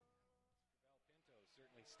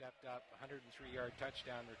They stepped up, 103-yard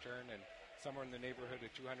touchdown return, and somewhere in the neighborhood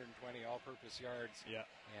of 220 all-purpose yards. Yeah.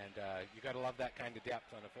 And you got to love that kind of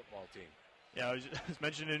depth on a football team. Yeah, I was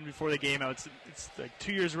mentioning before the game, it's like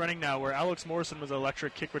 2 years running now where Alex Morrison was an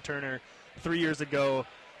electric kick returner 3 years ago.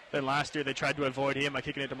 Then last year they tried to avoid him by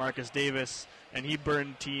kicking it to Marcus Davis, and he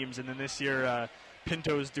burned teams. And then this year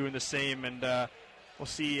Pinto's doing the same, and we'll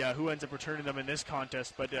see who ends up returning them in this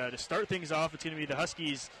contest. But to start things off, it's going to be the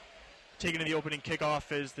Huskies taking the opening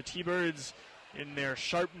kickoff as the T-Birds in their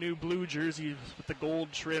sharp new blue jerseys with the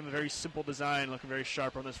gold trim, a very simple design, looking very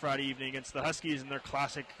sharp on this Friday evening against the Huskies in their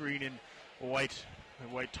classic green and white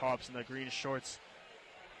tops and the green shorts.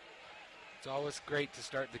 It's always great to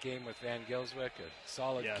start the game with Van Gilswick, a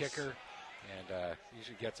solid kicker, and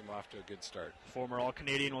usually gets him off to a good start. Former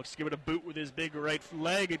All-Canadian will just give it a boot with his big right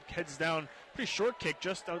leg. It heads down, pretty short kick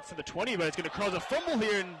just outside the 20, but it's going to cause a fumble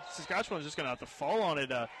here, and Saskatchewan's just going to have to fall on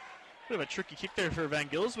it. Bit of a tricky kick there for Van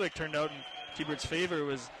Gilswick. Turned out in T-Bird's favor. It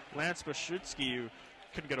was Lance Bashutsky who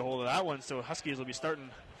couldn't get a hold of that one, so Huskies will be starting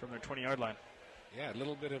from their 20-yard line. Yeah, a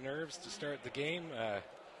little bit of nerves to start the game.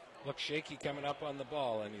 Looked shaky coming up on the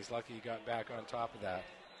ball, and he's lucky he got back on top of that.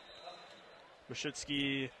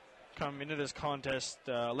 Bashutsky come into this contest,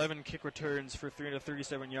 11 kick returns for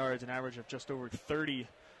 337 yards, an average of just over 30,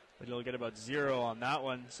 but he'll get about 0 on that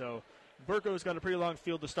one. So Burko's got a pretty long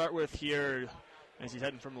field to start with here as he's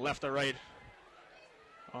heading from left to right.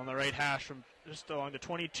 On the right hash from just along the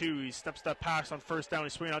 22, he steps that pass on first down.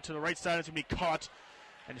 He's swinging out to the right side. It's going to be caught,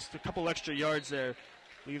 and just a couple extra yards there.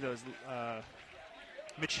 I believe that was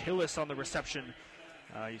Mitch Hillis on the reception.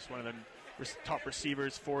 He's one of the top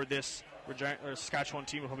receivers for this Saskatchewan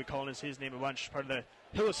team. We'll probably calling his name a bunch. Part of the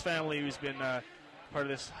Hillis family, who's been part of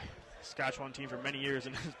this Saskatchewan team for many years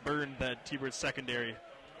and has burned the T-Birds secondary.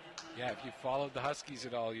 Yeah, if you've followed the Huskies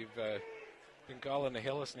at all, you've been calling the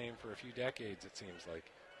Hillis name for a few decades, it seems like.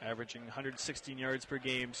 Averaging 116 yards per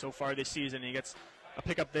game so far this season. He gets a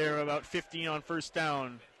pickup there of about 15 on first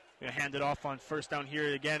down. Going to hand it off on first down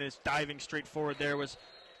here again. Is diving straight forward there was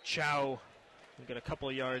Chow. We'll get a couple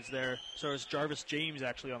of yards there. So is Jarvis James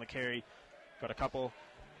actually on the carry. Got a couple.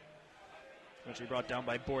 Eventually brought down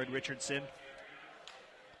by Boyd Richardson.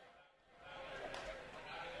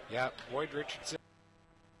 Yeah, Boyd Richardson.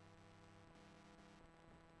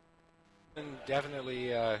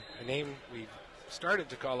 Definitely a name we've started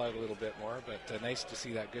to call out a little bit more, but nice to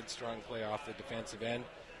see that good, strong play off the defensive end.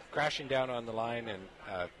 Crashing down on the line and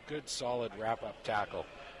good, solid wrap-up tackle.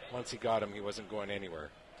 Once he got him, he wasn't going anywhere.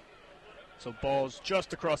 So ball's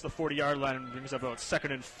just across the 40-yard line and brings up about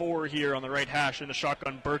 2nd and 4 here on the right hash in the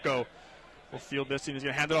shotgun. Burko will field this, and he's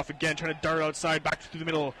going to hand it off again, trying to dart outside, back through the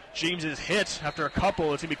middle. James is hit after a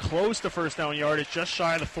couple. It's going to be close to first down yardage, just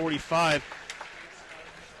shy of the 45.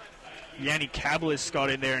 Yanni Kablis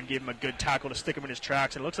got in there and gave him a good tackle to stick him in his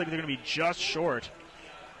tracks. And it looks like they're going to be just short.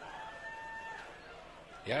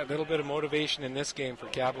 Yeah, a little bit of motivation in this game for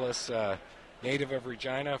Kablis, native of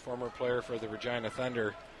Regina, former player for the Regina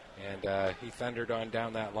Thunder. And he thundered on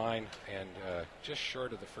down that line and just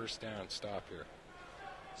short of the first down stop here.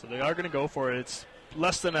 So they are going to go for it. It's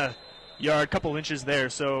less than a yard, couple inches there.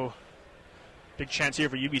 So big chance here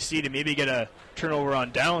for UBC to maybe get a turnover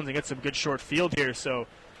on downs and get some good short field here. So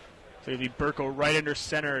it'll be Burko right under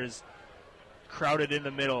center, is crowded in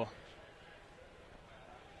the middle.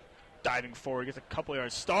 Diving forward, gets a couple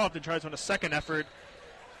yards, stopped and tries on a second effort.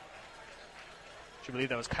 I believe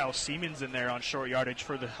that was Kyle Siemens in there on short yardage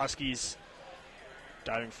for the Huskies.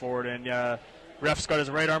 Diving forward, and ref's got his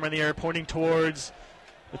right arm in the air pointing towards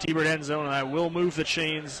the T-Bird end zone, and I will move the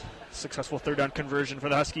chains. Successful third down conversion for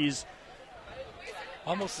the Huskies.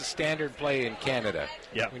 Almost a standard play in Canada.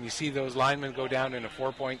 Yeah. When you see those linemen go down in a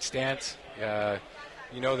 4-point stance,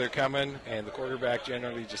 you know they're coming, and the quarterback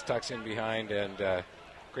generally just tucks in behind, and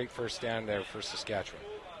great first down there for Saskatchewan.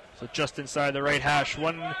 So just inside the right hash,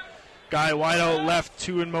 one guy wide out left,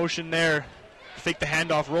 2 in motion there. Fake the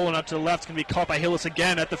handoff, rolling up to the left. It's going to be caught by Hillis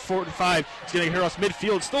again at the 45. He's going to get across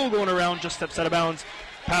midfield, still going around, just steps out of bounds.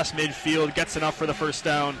 Past midfield, gets enough for the first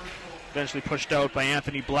down. Eventually pushed out by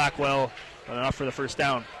Anthony Blackwell, but enough for the first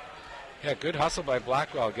down. Yeah, good hustle by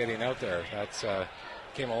Blackwell getting out there. That's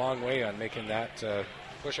came a long way on making that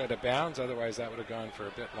push out of bounds. Otherwise, that would have gone for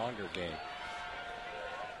a bit longer gain.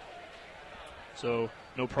 So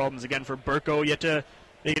no problems again for Burko. Yet to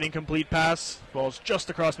make an incomplete pass. Ball's just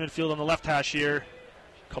across midfield on the left hash here.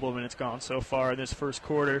 A couple of minutes gone so far in this first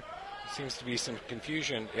quarter. Seems to be some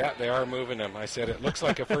confusion. Yeah, they are moving him. I said it looks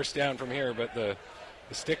like a first down from here, but the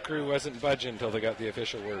stick crew wasn't budging until they got the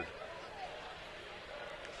official word.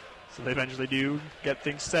 So they eventually do get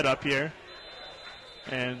things set up here.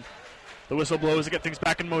 And The whistle blows to get things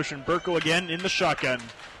back in motion. Burko again in the shotgun.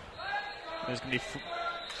 There's going to be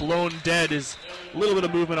blown dead. Is a little bit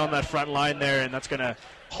of movement on that front line there, and that's going to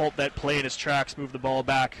halt that play in its tracks, move the ball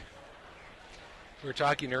back. We were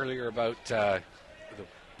talking earlier about the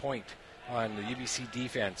point on the UBC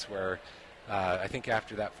defense, where I think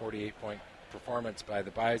after that 48-point performance by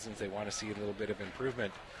the Bisons, they want to see a little bit of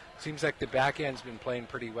improvement. Seems like the back end's been playing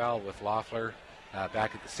pretty well with Loeffler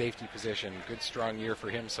back at the safety position. Good, strong year for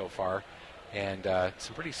him so far. And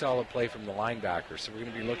some pretty solid play from the linebackers. So we're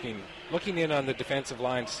going to be looking in on the defensive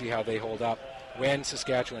line to see how they hold up when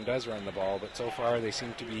Saskatchewan does run the ball. But so far they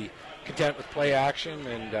seem to be content with play action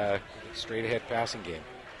and straight-ahead passing game.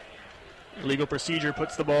 Illegal procedure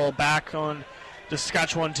puts the ball back on the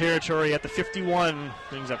Saskatchewan territory at the 51.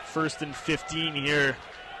 Brings up 1st and 15 here.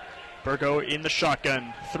 Burko in the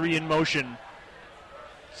shotgun. 3 in motion.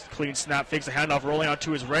 Clean snap, fakes a handoff, rolling out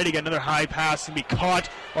to his right again. Another high pass can be caught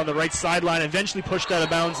on the right sideline. Eventually pushed out of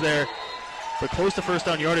bounds there. But close to first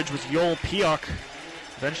down yardage was Yoel Piok.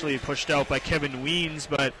 Eventually pushed out by Kevin Weens,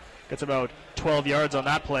 but gets about 12 yards on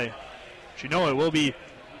that play. But you know it will be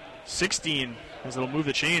 16 as it'll move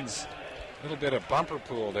the chains. A little bit of bumper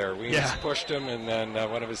pool there. Weens pushed him, and then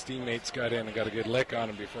one of his teammates got in and got a good lick on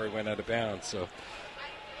him before he went out of bounds. So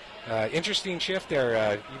interesting shift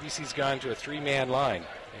there. UBC's gone to a 3-man line,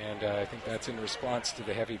 and I think that's in response to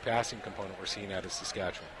the heavy passing component we're seeing out of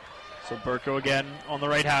Saskatchewan. So Burko again on the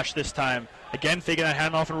right hash this time. Again faking that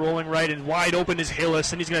handoff and rolling right, and wide open is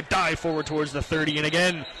Hillis, and he's going to dive forward towards the 30. And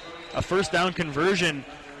again, a first down conversion,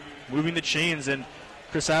 moving the chains, and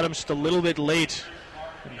Chris Adams just a little bit late.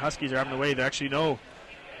 And Huskies are having the way. They actually know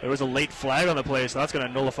there was a late flag on the play, so that's going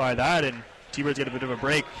to nullify that, and T-Birds get a bit of a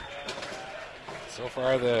break. So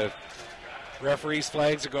far the referees'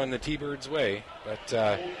 flags are going the T-Birds' way, but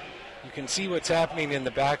you can see what's happening in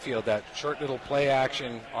the backfield, that short little play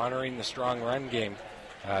action honoring the strong run game.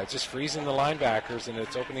 Just freezing the linebackers, and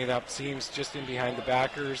it's opening up seams just in behind the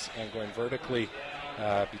backers and going vertically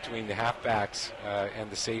between the halfbacks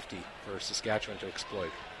and the safety for Saskatchewan to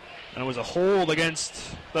exploit. And it was a hold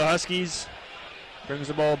against the Huskies. Brings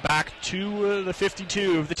the ball back to the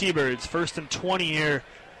 52 of the T-Birds. 1st and 20 here.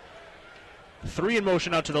 3 in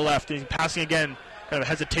motion out to the left. He's passing again. Kind of a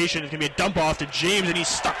hesitation. It's going to be a dump off to James, and he's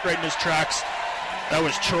stuck right in his tracks. That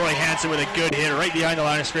was Troy Hansen with a good hit right behind the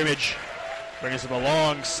line of scrimmage. Brings up a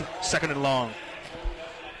long, 2nd and long.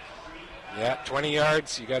 Yeah, 20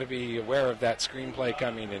 yards. You got to be aware of that screenplay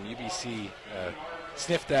coming, and UBC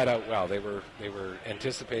sniffed that out well. They were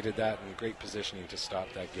anticipated that, in great positioning to stop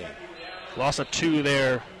that game. Loss of 2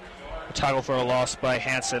 there. A tackle for a loss by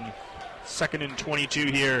Hansen. 2nd and 22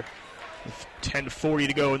 here. With 10:40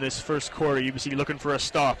 to go in this first quarter. UBC looking for a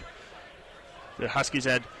stop. The Huskies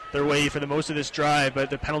had their way for the most of this drive,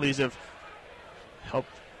 but the penalties have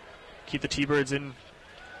helped keep the T-Birds in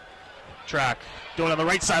track. Going on the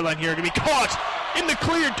right sideline here, going to be caught in the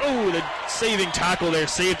clear. Oh, the saving tackle there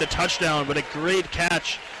saved the touchdown, but a great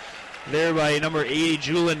catch there by number 80,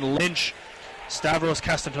 Julian Lynch. Stavros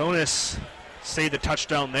Castatonis saved the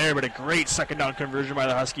touchdown there, but a great 2nd down conversion by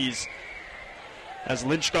the Huskies. As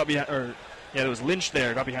Lynch got behind, it was Lynch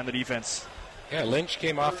there, got behind the defense. Yeah, Lynch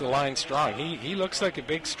came off the line strong. He looks like a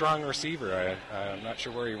big, strong receiver. I'm not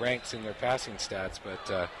sure where he ranks in their passing stats,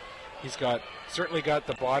 but he's certainly got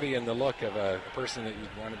the body and the look of a person that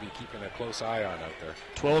you'd want to be keeping a close eye on out there.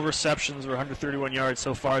 12 receptions for 131 yards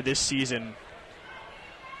so far this season.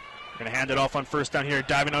 Going to hand it off on 1st down here,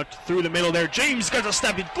 diving out through the middle there. James gets a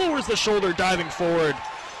step, he lowers the shoulder, diving forward,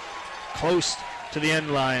 close to the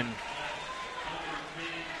end line.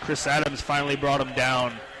 Chris Adams finally brought him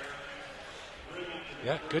down.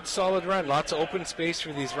 Yeah, good solid run. Lots of open space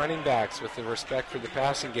for these running backs with the respect for the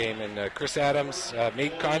passing game. And Chris Adams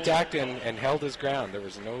made contact and held his ground. There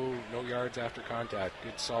was no yards after contact.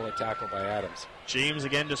 Good solid tackle by Adams. James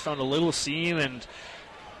again just found a little seam and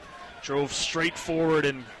drove straight forward,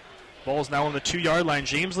 and ball's now on the 2-yard line.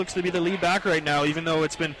 James looks to be the lead back right now, even though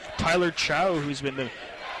it's been Tyler Chow who's been the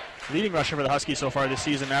leading rusher for the Huskies so far this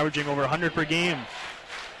season, averaging over 100 per game.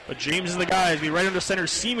 But James is the guy. He's be right under center.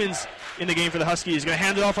 Siemens in the game for the Huskies. He's going to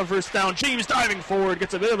hand it off on 1st down. James diving forward.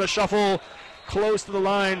 Gets a bit of a shuffle close to the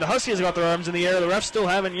line. The Huskies got their arms in the air. The refs still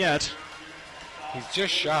haven't yet. He's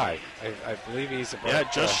just shy. I believe he's about...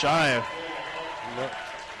 Yeah, just shy.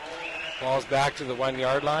 Ball's back to the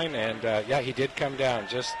 1-yard line. And, he did come down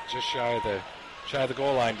just shy of the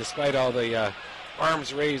goal line. Despite all the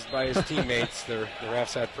arms raised by his teammates, the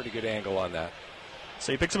refs had pretty good angle on that.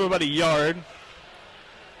 So he picks up about a yard.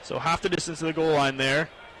 So half the distance to the goal line there.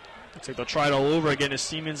 Looks like they'll try it all over again as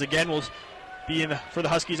Siemens again will be in for the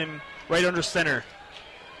Huskies in right under center.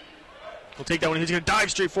 will take that one. He's going to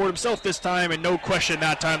dive straight forward himself this time, and no question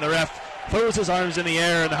that time the ref throws his arms in the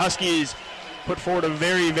air, and the Huskies put forward a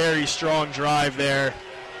very, very strong drive there,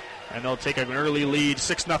 and they'll take an early lead,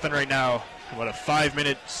 6-0 right now. About a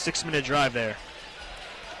 6-minute drive there.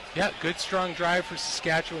 Yeah, good strong drive for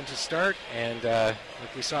Saskatchewan to start, and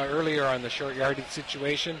like we saw earlier on the short yardage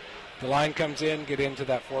situation, the line comes in, get into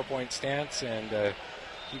that 4-point stance, and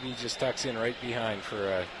UB just tucks in right behind for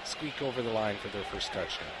a squeak over the line for their first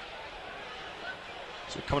touchdown.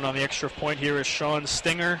 So coming on the extra point here is Sean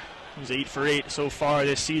Stinger, who's 8 for 8 so far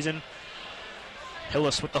this season.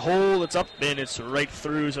 Hillis with the hole, it's up, and it's right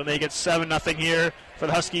through, so they get 7-0 here for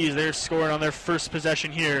the Huskies. They're scoring on their first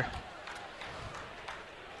possession here.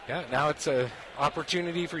 Yeah, now it's an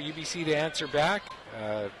opportunity for UBC to answer back.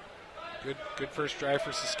 Good first drive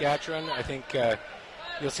for Saskatchewan. I think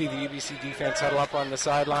you'll see the UBC defense huddle up on the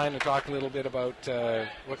sideline and talk a little bit about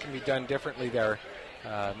what can be done differently there.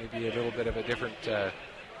 Maybe a little bit of a different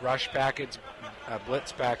rush package,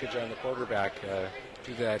 blitz package on the quarterback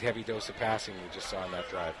to that heavy dose of passing we just saw on that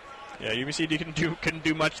drive. Yeah, UBC couldn't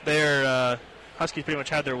do much there. Huskies pretty much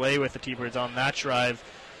had their way with the T-Birds on that drive.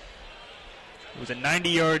 It was a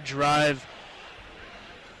 90-yard drive,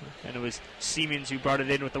 and it was Siemens who brought it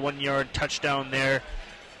in with the 1-yard touchdown there.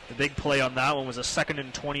 The big play on that one was a 2nd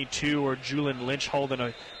and 22, where Julian Lynch holding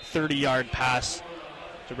a 30-yard pass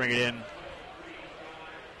to bring it in.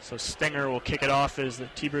 So Stinger will kick it off as the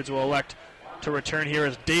T-Birds will elect to return here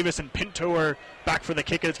as Davis and Pinto are back for the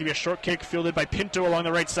kick. It's going to be a short kick fielded by Pinto along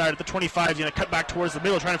the right side at the 25. He's going to cut back towards the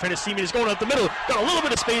middle, trying to find a Siemens. He's going up the middle, got a little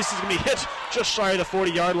bit of space. He's going to be hit just shy of the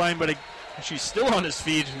 40-yard line, but she's still on his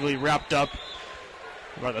feet, really wrapped up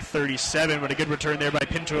about the 37, but a good return there by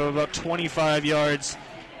Pinto of about 25 yards.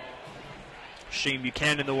 Shane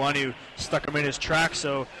Buchanan, the one who stuck him in his track,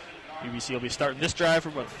 so UBC will be starting this drive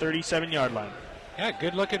from about 37-yard line. Yeah,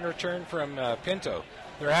 good looking return from Pinto.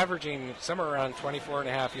 They're averaging somewhere around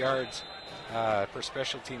 24.5 yards per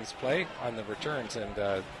special teams play on the returns, and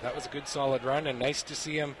that was a good solid run, and nice to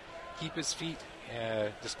see him keep his feet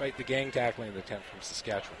despite the gang tackling attempt from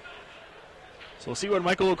Saskatchewan. So we'll see what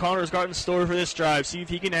Michael O'Connor's got in store for this drive, see if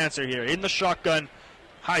he can answer here. In the shotgun,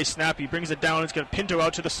 high snap, he brings it down, it's got Pinto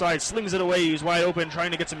out to the side, slings it away, he's wide open, trying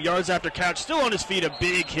to get some yards after catch, still on his feet, a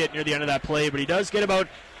big hit near the end of that play, but he does get about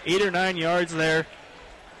 8 or 9 yards there,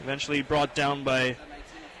 eventually brought down by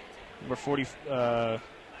number 40,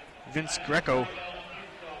 Vince Greco.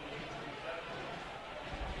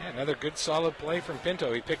 Yeah, another good solid play from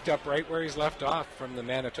Pinto. He picked up right where he's left off from the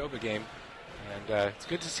Manitoba game. And it's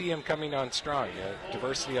good to see him coming on strong.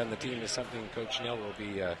 Diversity on the team is something Coach Neal will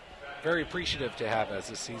be very appreciative to have as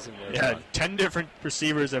the season wears on. 10 different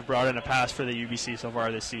receivers have brought in a pass for the UBC so far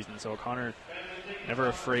this season. So O'Connor never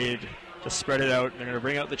afraid to spread it out. They're going to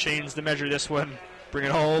bring out the chains to measure this one, bring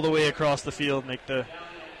it all the way across the field, make the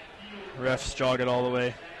refs jog it all the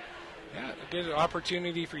way. Yeah, a good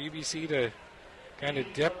opportunity for UBC to kind of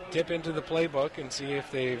dip into the playbook and see if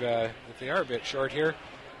they are a bit short here.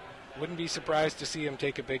 Wouldn't be surprised to see him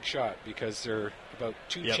take a big shot because they're about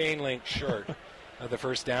 2 chain lengths short of the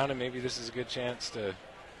first down, and maybe this is a good chance to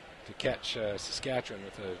catch Saskatchewan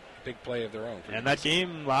with a big play of their own. And that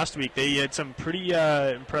game last week, they had some pretty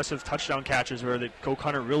impressive touchdown catches where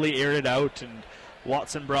O'Connor really aired it out, and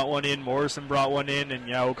Watson brought one in, Morrison brought one in, and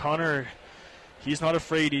O'Connor, he's not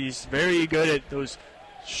afraid. He's very good at those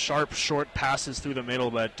sharp, short passes through the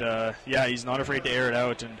middle, but he's not afraid to air it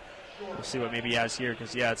out, and we'll see what maybe he has here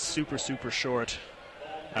because, it's super, super short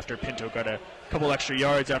after Pinto got a couple extra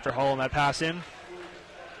yards after hauling that pass in.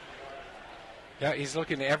 Yeah, he's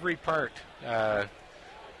looking at every part. You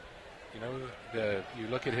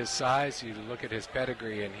look at his size, you look at his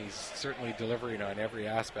pedigree, and he's certainly delivering on every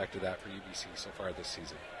aspect of that for UBC so far this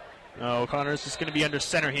season. O'Connor's just going to be under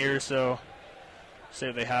center here, so say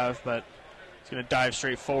what they have, but he's going to dive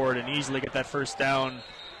straight forward and easily get that first down.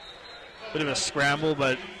 Bit of a scramble,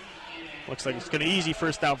 but looks like it's going to be easy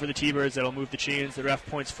first down for the T-Birds. That'll move the chains. The ref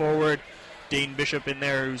points forward. Dane Bishop in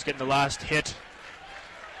there, who's getting the last hit.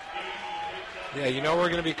 Yeah, we're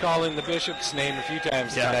going to be calling the Bishop's name a few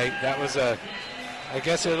times tonight. That was I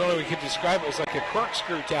guess the only way we could describe it was like a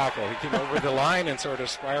corkscrew tackle. He came over the line and sort of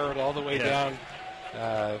spiraled all the way down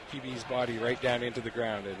PB's body right down into the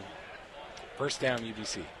ground. And first down,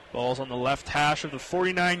 UBC. Ball's on the left hash of the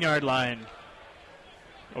 49-yard line.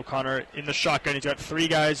 O'Connor in the shotgun. He's got 3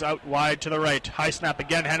 guys out wide to the right. High snap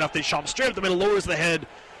again. Handoff to Shom. Straight up the middle. Lowers the head.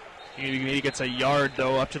 He gets a yard,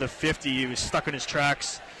 though, up to the 50. He was stuck in his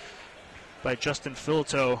tracks by Justin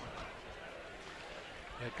Filto.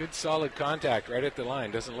 Yeah, good solid contact right at the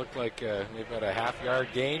line. Doesn't look like maybe about a half-yard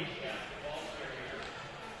gain.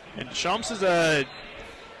 And Shams is a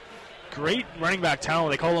great running back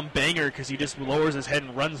talent. They call him Banger because he just lowers his head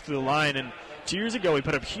and runs through the line. And 2 years ago, he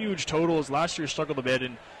put up huge totals. Last year, struggled a bit,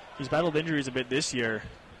 and he's battled injuries a bit this year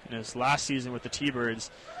in his last season with the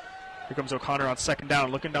T-Birds. Here comes O'Connor on second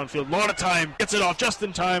down, looking downfield. A lot of time, gets it off just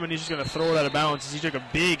in time, and he's just going to throw it out of bounds as he took a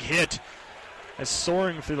big hit as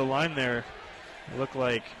soaring through the line there. It looked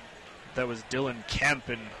like that was Dylan Kemp,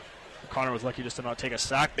 and O'Connor was lucky just to not take a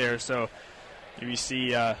sack there. So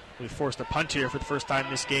UBC we forced a punt here for the first time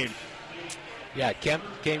this game. Yeah, Kemp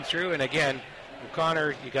came through, and again,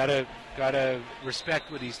 O'Connor, you gotta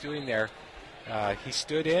respect what he's doing there. He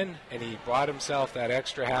stood in, and he bought himself that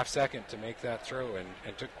extra half second to make that throw,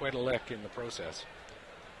 and took quite a lick in the process.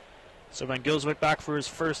 So Van Gilswyk back for his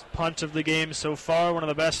first punt of the game so far, one of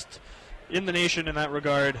the best in the nation in that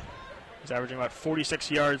regard. He's averaging about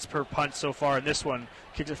 46 yards per punt so far, and this one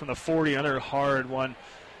kicks it from the 40, another hard one,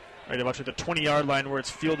 right about to the 20-yard line where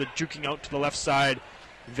it's fielded, juking out to the left side.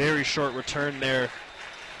 Very short return there.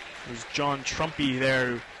 There's John Trumpy there,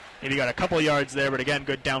 who maybe got a couple of yards there, but again,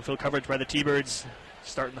 good downfield coverage by the T-Birds,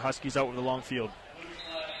 starting the Huskies out with a long field.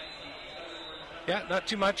 Yeah, not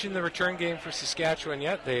too much in the return game for Saskatchewan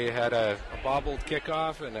yet. They had a bobbled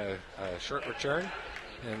kickoff and a short return,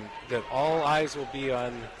 and that all eyes will be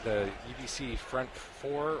on the UBC front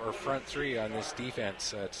four or front three on this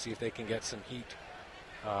defense to see if they can get some heat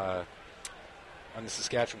on the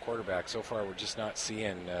Saskatchewan quarterback. So far, we're just not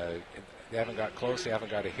seeing. They haven't got close. They haven't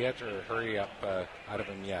got a hit or a hurry up out of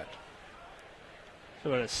him yet. So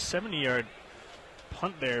about a 70-yard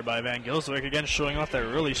punt there by Van Gilswyk, again showing off that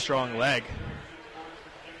really strong leg.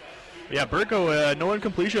 Yeah, Burko, no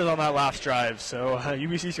incompletions on that last drive, so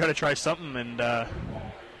UBC's got to try something, and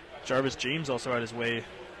Jarvis James also had his way,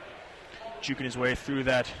 juking his way through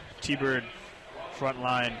that T-Bird front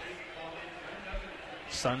line.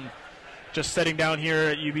 Sun just setting down here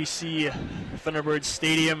at UBC Thunderbird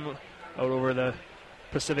Stadium out over the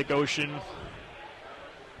Pacific Ocean.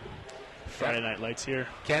 Friday night lights here.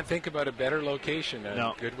 Can't think about a better location.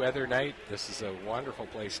 No. Good weather night. This is a wonderful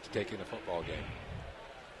place to take in a football game.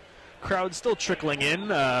 Crowd still trickling in.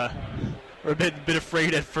 We're a bit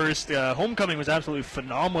afraid at first. Homecoming was absolutely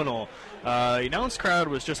phenomenal. The announced crowd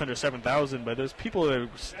was just under 7,000, but there's people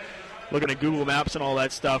that was looking at Google Maps and all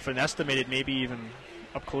that stuff and estimated maybe even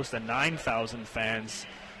up close to 9,000 fans.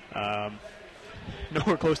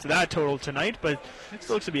 Nowhere close to that total tonight, but it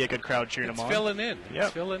still looks to be a good crowd cheering them on. It's filling in. Yep.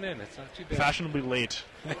 It's filling in. It's not too bad. Fashionably late,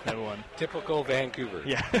 everyone. Typical Vancouver.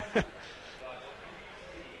 Yeah. So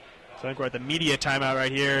I think we're at the media timeout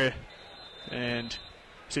right here. And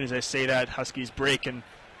as soon as I say that, Huskies break and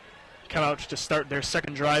come out to start their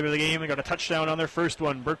second drive of the game. They got a touchdown on their first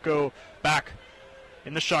one. Burko back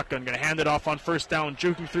in the shotgun. Going to hand it off on first down.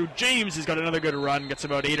 Juking through James. He's got another good run. Gets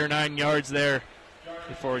about 8 or 9 yards there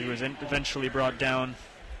before he was eventually brought down.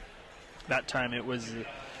 That time it was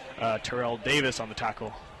Terrell Davis on the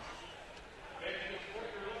tackle.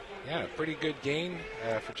 Yeah, pretty good gain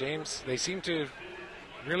for James. They seem to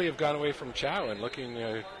really have gone away from Chow and looking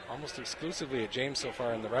almost exclusively at James so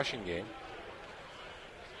far in the rushing game.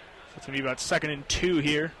 So it's going to be about 2nd and 2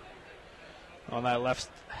 here on that left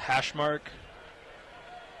hash mark.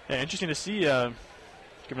 Yeah, interesting to see,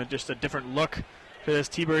 giving it just a different look to this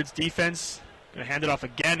T-Birds defense. Going to hand it off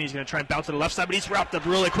again. He's going to try and bounce to the left side, but he's wrapped up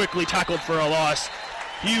really quickly, tackled for a loss.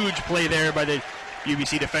 Huge play there by the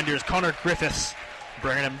UBC defenders. Connor Griffiths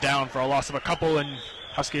bringing him down for a loss of a couple, and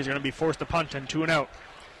Huskies are going to be forced to punt and 2 and out.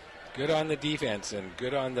 Good on the defense and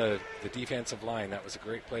good on the defensive line. That was a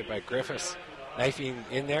great play by Griffiths, knifing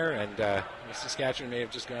in there, and Saskatchewan may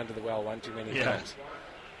have just gone to the well one too many times.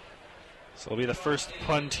 So it'll be the first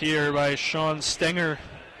punt here by Sean Stenger.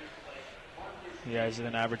 You guys have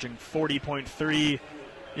been averaging 40.3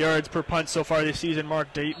 yards per punt so far this season.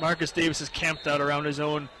 Marcus Davis is camped out around his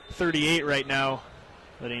own 38 right now.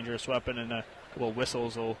 The dangerous weapon, and a couple of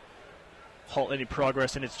whistles will halt any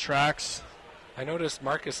progress in its tracks. I noticed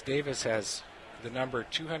Marcus Davis has the number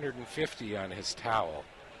 250 on his towel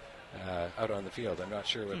out on the field. I'm not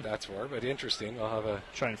sure what that's for, but interesting. We'll have a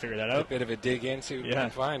try and figure that out. A bit of a dig in, see what we can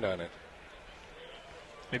find on it.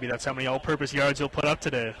 Maybe that's how many all-purpose yards he'll put up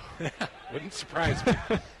today. Wouldn't surprise me.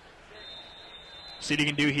 See what he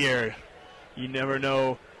can do here. You never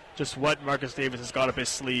know just what Marcus Davis has got up his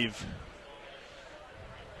sleeve.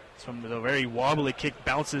 From the very wobbly kick,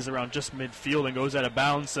 bounces around just midfield and goes out of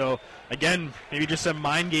bounds. So again, maybe just some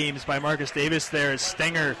mind games by Marcus Davis there as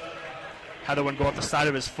Stenger had the one go off the side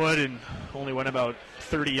of his foot and only went about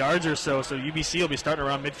 30 yards or so. So UBC will be starting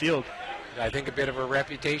around midfield. I think a bit of a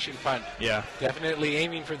reputation punt. Yeah. Definitely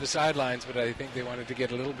aiming for the sidelines, but I think they wanted to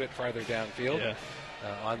get a little bit farther downfield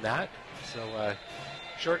on that. So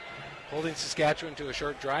short holding Saskatchewan to a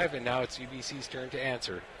short drive, and now it's UBC's turn to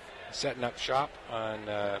answer, setting up shop on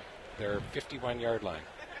their 51-yard line.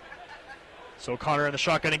 So O'Connor in the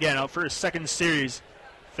shotgun again, out for his second series.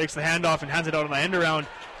 Fakes the handoff and hands it out on the end around.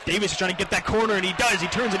 Davis is trying to get that corner, and he does. He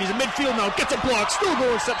turns it. He's in midfield now. Gets a block. Still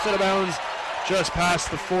going, steps out of bounds. Just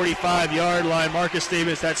past the 45-yard line. Marcus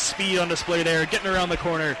Davis, that speed on display there, getting around the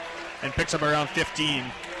corner, and picks up around 15.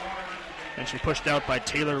 And she pushed out by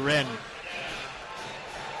Taylor Wren.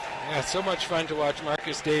 Yeah, so much fun to watch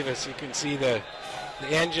Marcus Davis. You can see the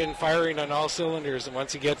engine firing on all cylinders, and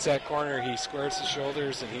once he gets that corner, he squares his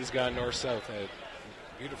shoulders, and he's gone north-south. A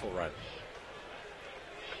beautiful run.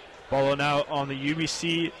 Ball now on the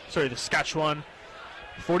the Saskatchewan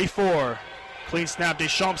 44. Clean snap,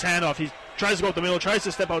 Deschamps handoff. He tries to go up the middle, tries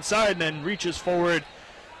to step outside, and then reaches forward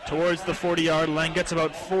towards the 40-yard line. Gets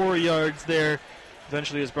about 4 yards there.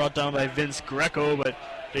 Eventually is brought down by Vince Greco, but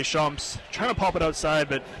Deschamps trying to pop it outside,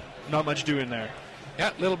 but not much doing there.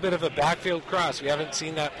 Yeah, a little bit of a backfield cross. We haven't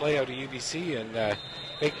seen that play out of UBC, and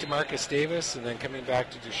fake to Marcus Davis, and then coming back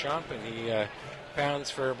to Deschamps, and he pounds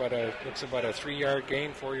for about a 3-yard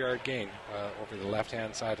gain, 4-yard gain over the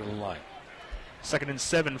left-hand side of the line. 2nd and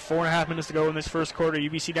 7, 4.5 minutes to go in this first quarter.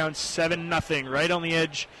 UBC down 7-0, right on the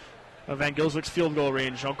edge of Van Gilswick's field goal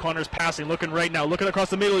range. O'Connor's passing, looking right now, looking across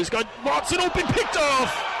the middle. He's got Watson open, picked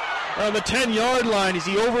off on the 10-yard line as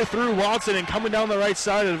he overthrew Watson and coming down the right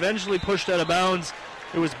side and eventually pushed out of bounds.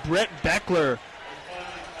 It was Brett Beckler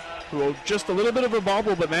who just a little bit of a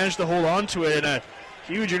bobble but managed to hold on to it, and a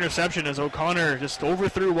huge interception as O'Connor just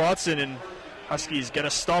overthrew Watson, and Huskies get a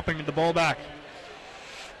stopping the ball back.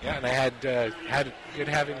 Yeah, and I had good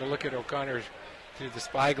having to look at O'Connor through the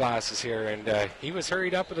spy glasses here, and he was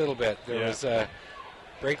hurried up a little bit. There was a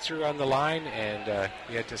breakthrough on the line, and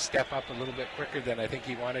he had to step up a little bit quicker than I think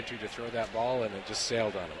he wanted to throw that ball, and it just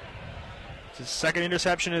sailed on him. It's his second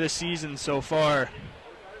interception of the season so far.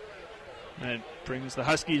 And it brings the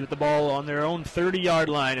Huskies with the ball on their own 30-yard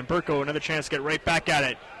line, and Burko another chance to get right back at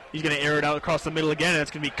it. He's going to air it out across the middle again, and it's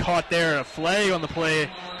going to be caught there. A flag on the play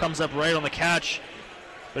comes up right on the catch,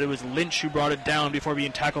 but it was Lynch who brought it down before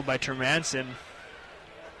being tackled by Termanson.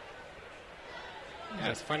 Yeah,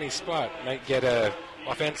 it's a funny spot. Might get a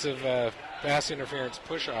offensive pass interference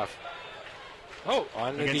push-off. Oh,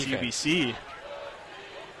 on the against defense. UBC.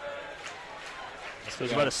 So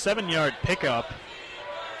it's about a 7-yard pickup.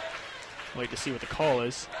 Wait to see what the call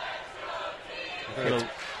is. I think it's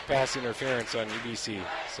pass interference on UBC.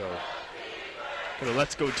 So, got a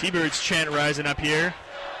Let's Go T-Birds chant rising up here.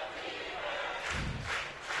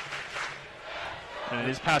 And it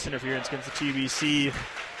is pass interference against the TBC.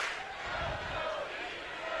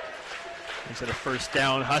 Instead of first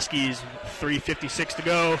down, Huskies, 3:56 to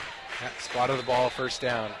go. Yeah, spotted the ball, first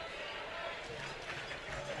down.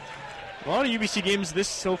 A lot of UBC games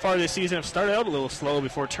so far this season have started out a little slow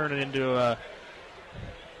before turning into a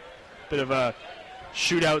bit of a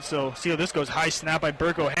shootout. So see how this goes. High snap by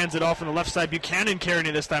Burko, hands it off on the left side. Buchanan carrying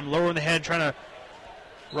it this time, lower in the head, trying to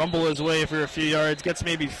rumble his way for a few yards. Gets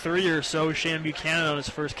maybe 3 or so. Shane Buchanan on his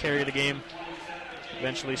first carry of the game.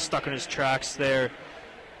 Eventually stuck in his tracks there.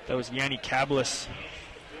 That was Yanni Kablis.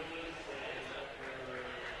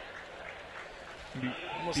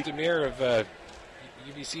 Almost a mirror of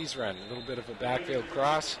UBC's run. A little bit of a backfield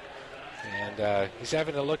cross. And he's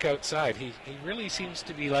having to look outside. He really seems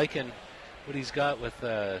to be liking what he's got with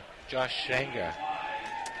Josh Sanga.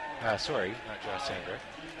 Sorry, not Josh Sanga.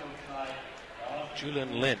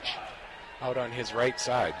 Julian Lynch out on his right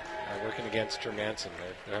side, working against Termanson.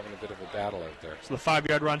 They're having a bit of a battle out there. So the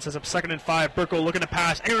 5-yard run sets up 2nd and 5. Burko looking to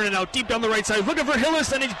pass. Aaron out deep down the right side, looking for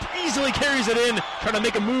Hillis, and he easily carries it in, trying to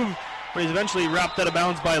make a move, but he's eventually wrapped out of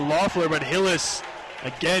bounds by Loeffler. But Hillis,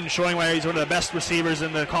 again, showing why he's one of the best receivers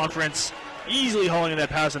in the conference, easily hauling in that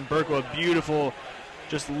pass, and Burko, beautiful,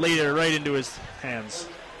 just laid it right into his hands.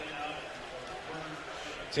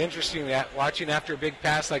 It's interesting that watching after a big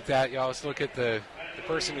pass like that, you always look at the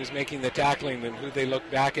person who's making the tackling and who they look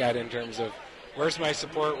back at in terms of where's my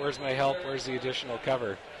support, where's my help, where's the additional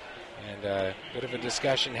cover. And a bit of a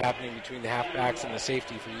discussion happening between the halfbacks and the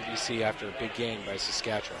safety for UBC after a big gain by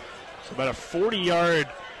Saskatchewan. So about a 40-yard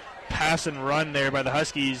pass and run there by the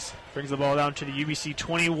Huskies. Brings the ball down to the UBC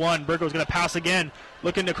 21. Burko's going to pass again.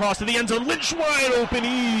 Looking to cross to the end zone. Lynch wide open.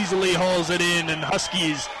 Easily hauls it in. And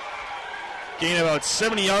Huskies gain about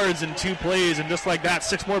 70 yards in 2 plays. And just like that,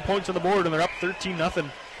 6 more points on the board. And they're up 13-0.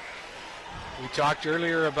 We talked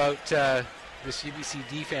earlier about this UBC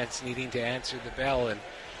defense needing to answer the bell and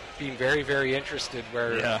being very, very interested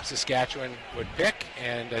where Saskatchewan would pick.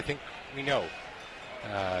 And I think we know.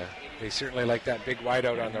 They certainly like that big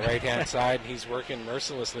wideout on the right-hand side. He's working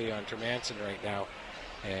mercilessly on Termanson right now.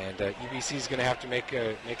 And UBC is going to have to make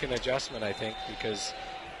an adjustment, I think, because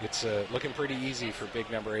it's looking pretty easy for big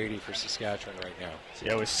number 80 for Saskatchewan right now. So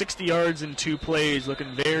yeah, with 60 yards in 2 plays,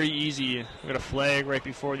 looking very easy. We got a flag right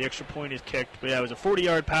before the extra point is kicked. But yeah, it was a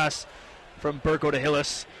 40-yard pass from Burko to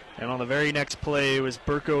Hillis. And on the very next play, it was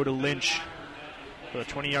Burko to Lynch for a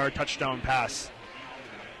 20-yard touchdown pass.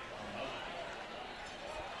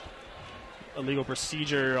 Illegal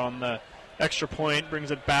procedure on the extra point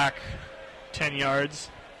brings it back 10 yards.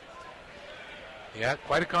 Yeah,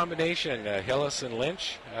 quite a combination. Hillis and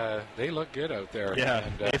Lynch, they look good out there. Yeah,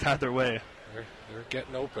 and, they've had their way. They're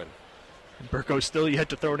getting open. And Burko still yet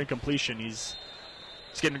to throw an incompletion. He's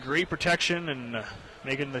getting great protection and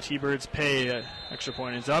making the T-Birds pay. Extra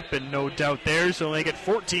point is up, and no doubt there. So they get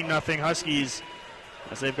 14-0 Huskies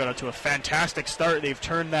as they've got to a fantastic start. They've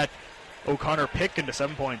turned that O'Connor pick into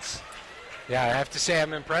 7 points. Yeah, I have to say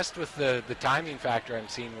I'm impressed with the timing factor I'm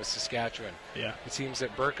seeing with Saskatchewan. Yeah. It seems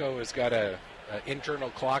that Burko has got a internal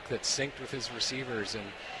clock that's synced with his receivers,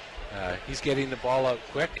 and he's getting the ball out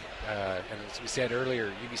quick. And as we said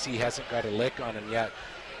earlier, UBC hasn't got a lick on him yet.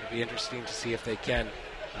 It'll be interesting to see if they can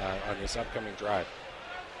on this upcoming drive.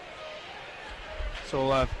 So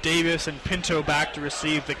we'll have Davis and Pinto back to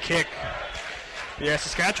receive the kick. Yeah,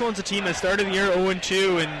 Saskatchewan's a team that started the year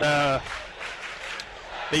 0-2, and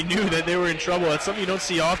they knew that they were in trouble. That's something you don't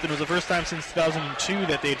see often. It was the first time since 2002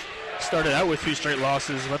 that they'd started out with 2 straight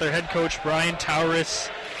losses. But their head coach, Brian Tauris,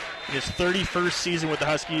 in his 31st season with the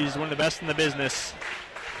Huskies, one of the best in the business,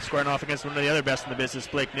 squaring off against one of the other best in the business,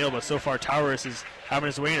 Blake Neal. But so far, Tauris is having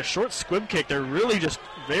his way in a short squib kick. They're really just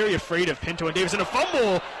very afraid of Pinto and Davis. And a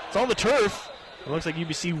fumble! It's on the turf. It looks like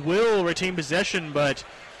UBC will retain possession, but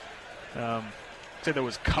looks like there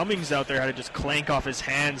was Cummings out there, had to just clank off his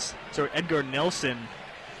hands. So Edgar Nelson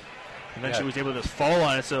eventually was able to just fall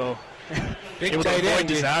on it, so big it was tight a end.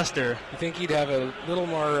 disaster. You think he'd have a little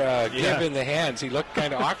more give in the hands. He looked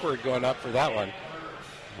kind of awkward going up for that one.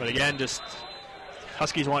 But again, just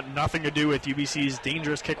Huskies want nothing to do with UBC's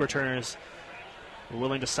dangerous kick returners. We're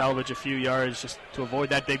willing to salvage a few yards just to avoid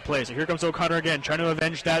that big play. So here comes O'Connor again, trying to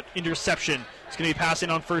avenge that interception. He's going to be passing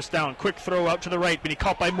on first down. Quick throw out to the right, but he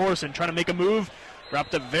caught by Morrison, trying to make a move.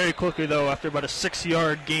 Wrapped up very quickly, though, after about a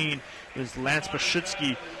 6-yard gain. It was Lance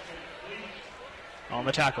Pashitsky on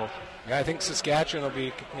the tackle. Yeah, I think Saskatchewan will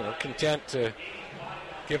be content to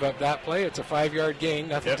give up that play. It's a 5-yard gain,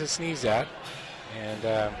 nothing to sneeze at.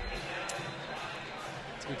 And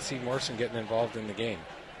it's good to see Morrison getting involved in the game.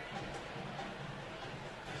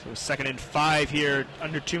 So 2nd and 5 here,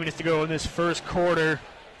 under 2 minutes to go in this first quarter.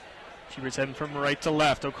 T-Birds heading from right to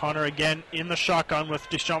left. O'Connor again in the shotgun with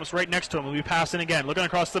Deschamps right next to him. He'll be passing again, looking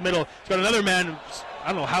across the middle. He's got another man. I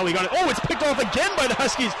don't know how he got it. Oh, it's picked off again by the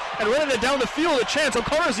Huskies and running it down the field. A chance.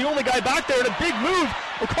 O'Connor's the only guy back there, and a big move.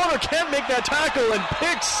 O'Connor can't make that tackle, and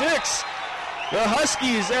pick 6. The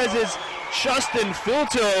Huskies, as is Justin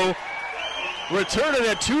Filto, returning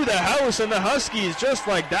it to the house, and the Huskies, just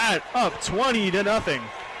like that, up 20-0.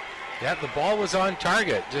 Yeah, the ball was on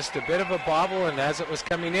target. Just a bit of a bobble, and as it was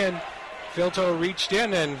coming in, Filto reached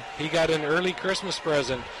in, and he got an early Christmas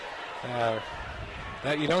present.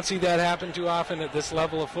 That you don't see that happen too often at this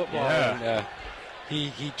level of football. Yeah. And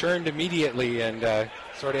he turned immediately, and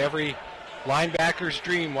sort of every linebacker's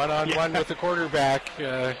dream, one-on-one with the quarterback.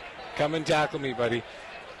 Come and tackle me, buddy.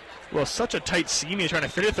 Well, such a tight seam he's trying to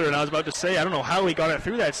fit it through, and I was about to say, I don't know how he got it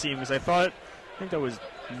through that seam, because I think that was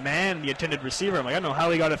Man, the intended receiver. I'm like, I don't know how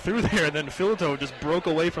he got it through there, and then Filto just broke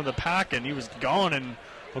away from the pack, and he was gone, and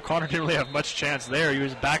O'Connor didn't really have much chance there. He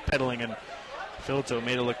was backpedaling, and Filto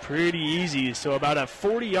made it look pretty easy. So about a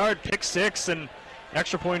 40-yard pick 6, and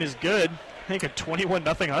extra point is good. I think a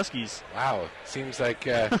 21-0 Huskies. Wow, seems like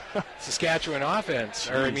Saskatchewan offense,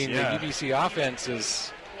 the UBC offense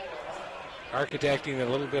is architecting a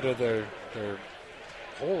little bit of their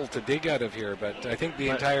hole to dig out of here, but I think the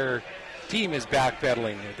entire team is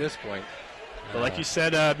backpedaling at this point. But like you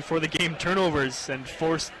said before the game, turnovers and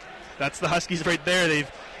forced. That's the Huskies right there.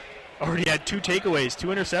 They've already had 2 takeaways, 2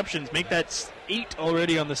 interceptions. Make that 8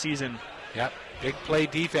 already on the season. Yep, big play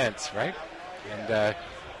defense, right? And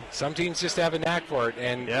some teams just have a knack for it.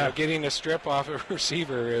 And getting a strip off a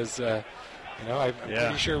receiver is, I'm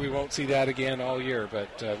pretty sure we won't see that again all year.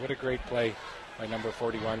 But what a great play by number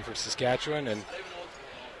 41 for Saskatchewan. And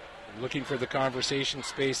looking for the conversation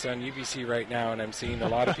space on UBC right now, and I'm seeing a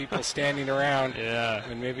lot of people standing around,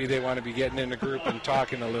 and maybe they want to be getting in a group and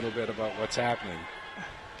talking a little bit about what's happening.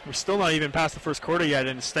 We're still not even past the first quarter yet,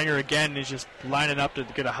 and Stenger again is just lining up to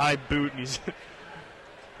get a high boot, and he's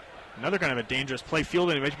another kind of a dangerous play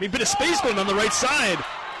fielding. A bit of space going on the right side.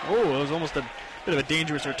 Oh, it was almost a bit of a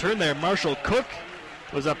dangerous return there. Marshall Cook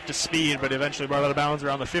was up to speed, but eventually brought out of bounds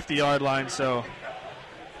around the 50-yard line. So,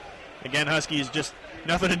 again, Huskies just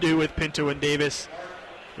nothing to do with Pinto and Davis.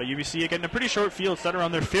 But UBC getting a pretty short field, starting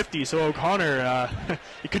around their 50. So O'Connor,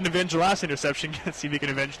 he couldn't avenge the last interception. Let's see if he can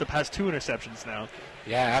avenge the past 2 interceptions now.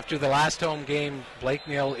 Yeah, after the last home game, Blake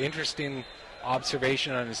Neal, interesting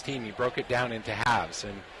observation on his team. He broke it down into halves.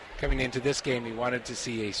 And coming into this game, he wanted to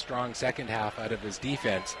see a strong second half out of his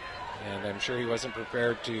defense. And I'm sure he wasn't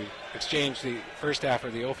prepared to exchange the first half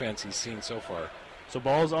of the offense he's seen so far. So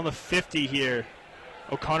ball's on the 50 here.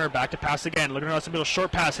 O'Connor back to pass again. Looking across the middle,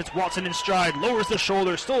 short pass. Hits Watson in stride. Lowers the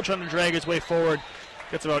shoulder. Still trying to drag his way forward.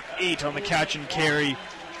 Gets about 8 on the catch and carry.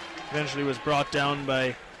 Eventually was brought down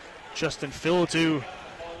by Justin Philatu,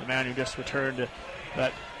 the man who just returned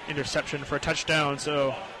that interception for a touchdown. So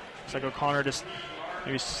looks like O'Connor just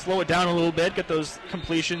maybe slow it down a little bit. Get those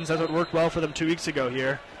completions. That's what worked well for them 2 weeks ago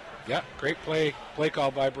here. Yeah, great play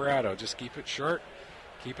call by Barato. Just keep it short.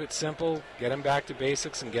 Keep it simple. Get him back to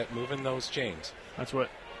basics and get moving those chains. That's what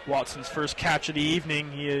Watson's first catch of the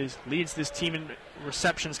evening. He leads this team in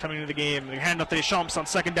receptions coming into the game. The hand up to Deschamps on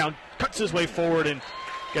second down, cuts his way forward and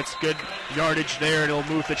gets good yardage there, and he'll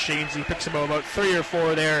move the chains. He picks about 3 or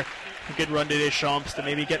 4 there. A good run to Deschamps to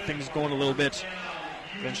maybe get things going a little bit.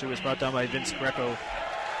 Eventually was brought down by Vince Greco.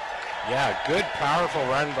 Yeah, good, powerful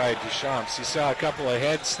run by Deschamps. You saw a couple of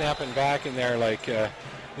heads snapping back in there like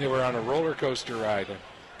they were on a roller coaster ride.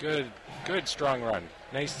 Good, strong run.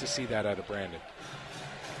 Nice to see that out of Brandon.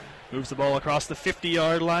 Moves the ball across the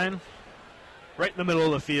 50-yard line. Right in the middle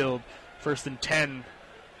of the field. 1st and 10.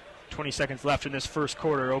 20 seconds left in this first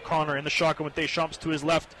quarter. O'Connor in the shotgun with Deschamps to his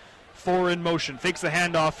left. 4 in motion. Fakes the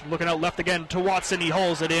handoff. Looking out left again to Watson. He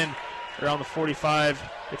hauls it in around the 45.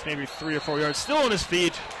 It's maybe 3 or 4 yards. Still on his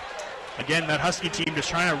feet. Again, that Husky team just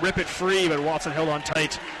trying to rip it free, but Watson held on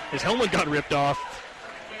tight. His helmet got ripped off.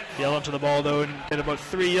 He held onto the ball, though, and get about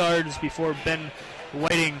 3 yards before Ben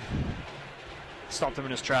Whiting stopped him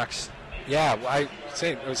in his tracks. Yeah, I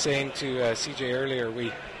was saying to CJ earlier,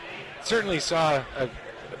 we certainly saw a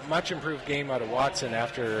much improved game out of Watson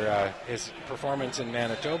after his performance in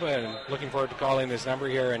Manitoba, and looking forward to calling his number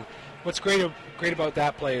here. And what's great about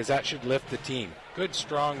that play is that should lift the team. Good,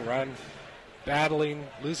 strong run, battling,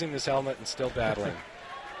 losing his helmet, and still battling.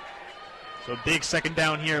 So big second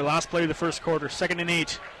down here. Last play of the first quarter, 2nd and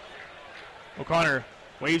 8. O'Connor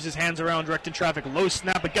waves his hands around, directing traffic. Low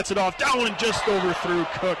snap, but gets it off. Down and just overthrew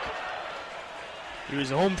Cook. He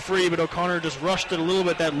was home free, but O'Connor just rushed it a little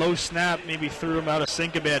bit. That low snap maybe threw him out of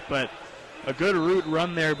sync a bit, but a good route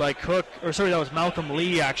run there by Cook. Or sorry, that was Malcolm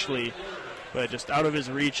Lee, actually. But just out of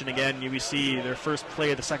his reach, and again, UBC, their first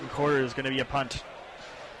play of the second quarter is going to be a punt.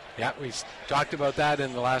 Yeah, we talked about that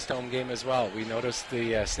in the last home game as well. We noticed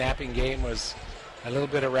the snapping game was a little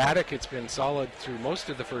bit erratic. It's been solid through most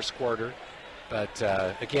of the first quarter. But,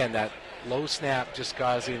 again, that low snap just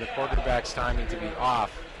causing the quarterback's timing to be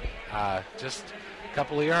off. Just a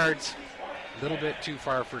couple of yards, a little bit too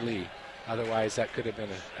far for Lee. Otherwise, that could have been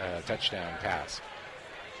a touchdown pass.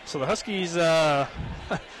 So the Huskies might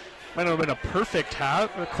not have been a perfect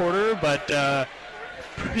quarter, but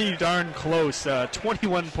pretty darn close.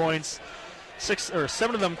 21 points,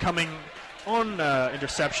 7 of them coming on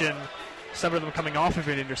interception, 7 of them coming off of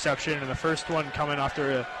an interception, and the first one coming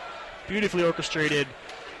after a beautifully orchestrated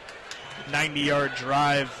 90-yard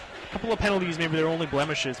drive. A couple of penalties, maybe they're only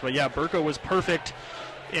blemishes, but yeah, Burko was perfect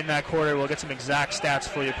in that quarter. We'll get some exact stats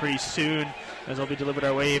for you pretty soon as they'll be delivered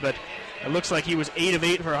our way, but it looks like he was 8 of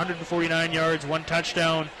 8 for 149 yards, 1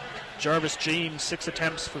 touchdown. Jarvis James, 6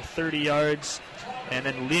 attempts for 30 yards. And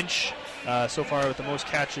then Lynch, so far with the most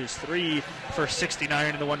catches, 3 for 69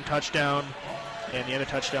 and the 1 touchdown. And the other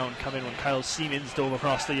touchdown coming when Kyle Siemens dove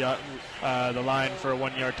across the line for a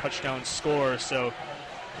 1-yard touchdown score. So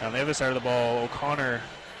on the other side of the ball, O'Connor,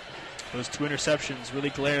 those 2 interceptions really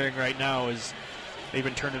glaring right now as they've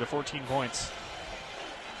been turned into 14 points.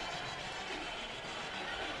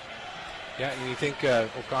 Yeah, and you think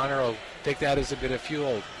O'Connor will take that as a bit of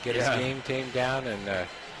fuel, get his game tamed down, and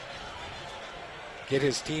get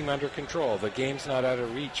his team under control. The game's not out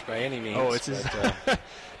of reach by any means. Oh, it's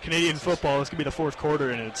Canadian football. This could be the fourth quarter,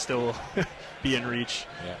 and it'd still be in reach.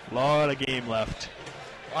 Yeah. A lot of game left.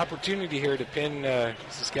 Opportunity here to pin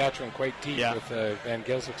Saskatchewan quite deep with Van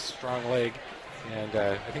Gilswick's strong leg. And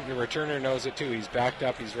I think the returner knows it too. He's backed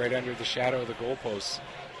up. He's right under the shadow of the goalposts.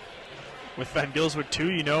 With Van Gilswick too,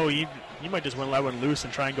 you know, he might just want to let one loose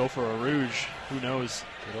and try and go for a rouge. Who knows?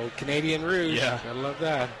 Good old Canadian rouge. Yeah. Gotta love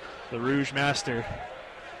that. The rouge master.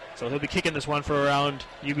 So he'll be kicking this one for around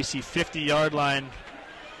UBC 50-yard line.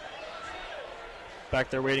 Back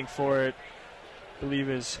there waiting for it, I believe,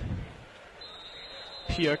 is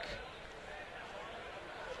Piuk.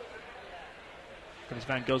 comes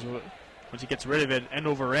Van Gilswick. Once he gets rid of it, end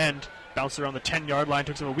over end, bounced around the 10-yard line,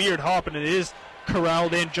 took some weird hop, and it is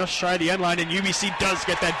corralled in just shy of the end line, and UBC does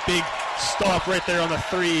get that big stop right there on the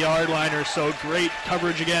 3-yard line or so. Great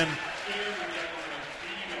coverage again.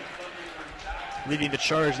 Leading the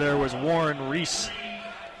charge there was Warren Reese.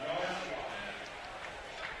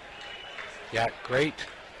 Yeah, great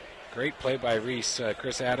play by Reese.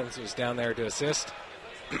 Chris Adams was down there to assist,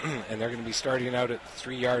 and they're going to be starting out at the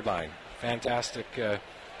 3-yard line. Fantastic,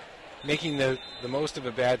 making the most of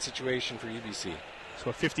a bad situation for UBC. So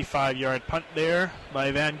a 55-yard punt there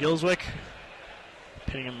by Van Gilswick,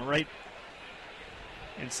 pinning him right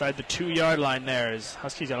inside the 2-yard line there. As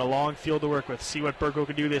Huskies got a long field to work with. See what Burko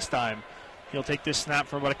can do this time. He'll take this snap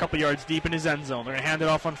from about a couple yards deep in his end zone. They're going to hand it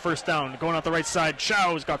off on first down. Going out the right side,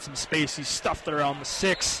 Chow's got some space. He's stuffed it around the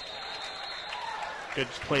 6. Good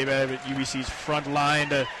play by UBC's front line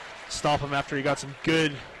to stop him after he got some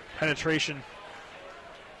good penetration.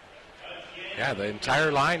 Yeah, the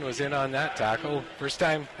entire line was in on that tackle. First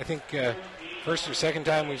time, I think, first or second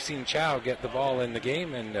time we've seen Chow get the ball in the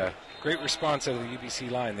game, and great response out of the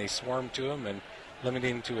UBC line. They swarmed to him and limited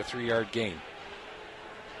him to a 3-yard gain.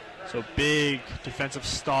 So big defensive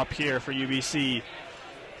stop here for UBC.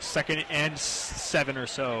 2nd and 7 or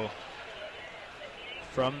so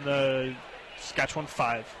from the Saskatchewan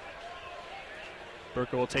 5.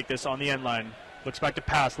 Burko will take this on the end line. Looks back to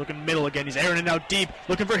pass, looking middle again. He's airing it out deep,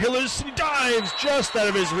 looking for Hillers. He dives just out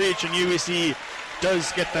of his reach, and UBC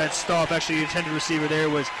does get that stop. Actually, the intended receiver there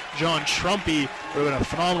was John Trumpy. With a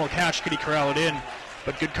phenomenal catch, could he corral it in?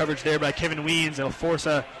 But good coverage there by Kevin Weens. It'll force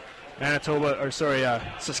a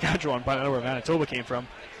Saskatchewan. I don't know where Manitoba came from.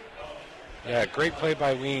 Yeah, great play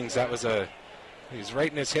by Weens. He was right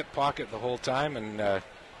in his hip pocket the whole time, and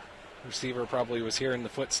receiver probably was hearing the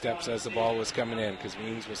footsteps as the ball was coming in because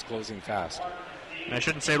Weens was closing fast. And I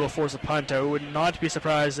shouldn't say it will force a punt. I would not be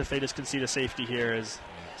surprised if they just concede a safety here. As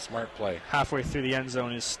smart play. Halfway through the end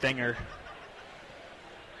zone is Stenger.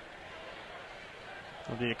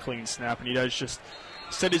 It'll be a clean snap, and he does just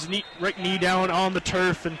set his right knee down on the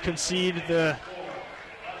turf and concede the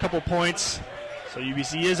couple points. So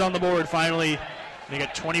UBC is on the board finally. They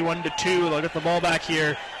get 21-2. They'll get the ball back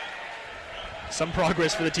here. Some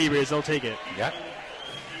progress for the T-Bears. They'll take it. Yeah.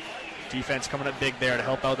 Defense coming up big there to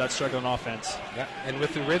help out that struggling offense. Yeah, and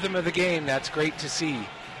with the rhythm of the game, that's great to see.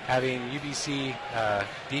 Having UBC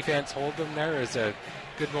defense hold them there is a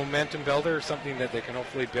good momentum builder, something that they can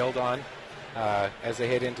hopefully build on as they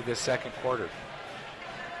head into this second quarter.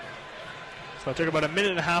 So I took about a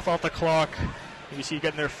minute and a half off the clock. UBC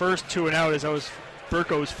getting their first 2 and out, as that was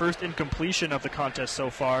Burko's first incompletion of the contest so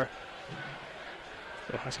far.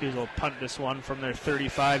 So Huskies will punt this one from their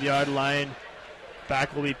 35-yard line.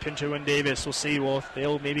 Back will be Pinto and Davis. We'll see if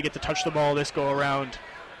they'll maybe get to touch the ball this go around.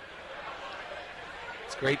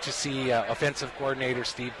 It's great to see offensive coordinator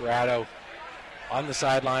Steve Barado on the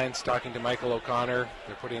sidelines talking to Michael O'Connor.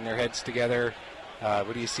 They're putting their heads together.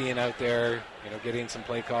 What are you seeing out there? Getting some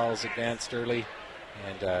play calls advanced early,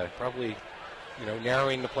 and probably,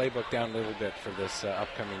 narrowing the playbook down a little bit for this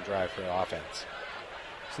upcoming drive for the offense.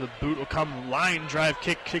 So the boot will come, line drive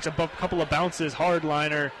kick, kicks a couple of bounces, hard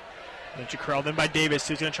liner. Then corralled in by Davis,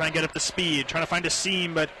 who's going to try and get up to speed, trying to find a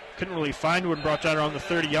seam, but couldn't really find one. Brought down around the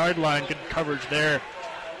 30-yard line. Good coverage there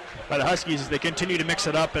by the Huskies as they continue to mix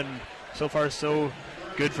it up, and so far so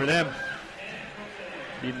good for them.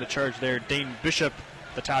 Leading the charge there, Dane Bishop,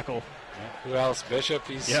 the tackle. Yeah. Who else? Bishop.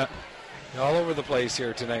 He's all over the place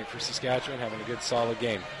here tonight for Saskatchewan, having a good, solid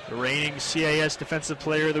game. The reigning CIS Defensive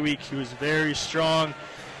Player of the Week. He was very strong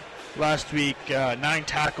last week. 9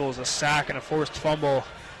 tackles, a sack, and a forced fumble.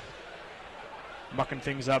 Mucking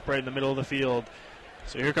things up right in the middle of the field.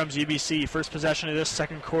 So here comes UBC. First possession of this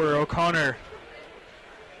second quarter. O'Connor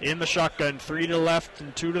in the shotgun. 3 to the left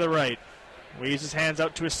and 2 to the right. Waves his hands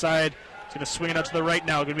out to his side. He's going to swing it out to the right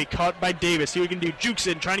now. Going to be caught by Davis. See what he can do. Jukes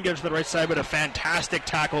in, trying to get him to the right side, but a fantastic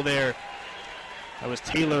tackle there. That was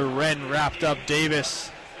Taylor Wren wrapped up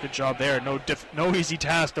Davis. Good job there. No easy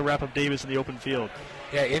task to wrap up Davis in the open field.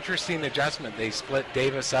 Yeah, interesting adjustment. They split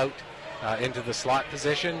Davis out into the slot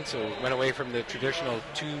position, so went away from the traditional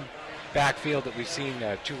 2 backfield that we've seen,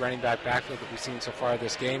 2 running back backfield that we've seen so far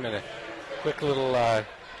this game, and a quick little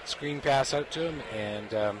screen pass out to him,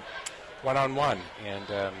 and one-on-one,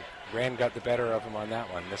 and Rand got the better of him on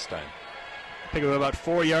that one this time. Pick up about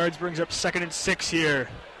 4 yards, brings up 2nd and 6 here.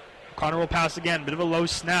 O'Connor will pass again, bit of a low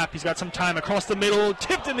snap. He's got some time across the middle,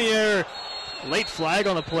 tipped in the air. Late flag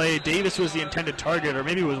on the play. Davis was the intended target, or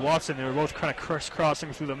maybe it was Watson. They were both kind of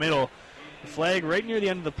crisscrossing through the middle. The flag right near the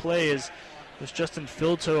end of the play is Justin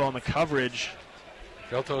Filto on the coverage.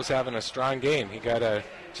 Filto's having a strong game. He got a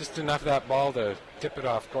just enough of that ball to tip it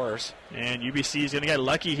off course. And UBC is going to get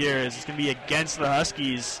lucky here as it's going to be against the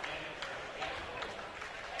Huskies.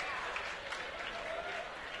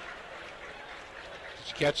 Did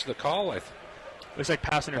you catch the call? Looks like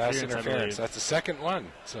pass interference. Pass interference. That's the second one.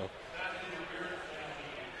 So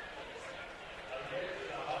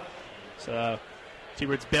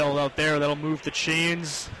T-Bird's bailed out there. That'll move the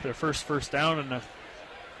chains. Their first down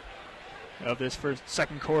of this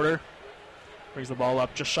second quarter. Brings the ball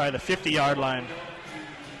up just shy of the 50-yard line.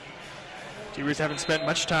 T-Birds haven't spent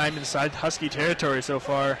much time inside Husky territory so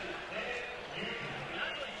far.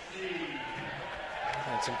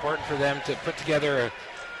 It's important for them to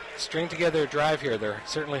string together a drive here. They're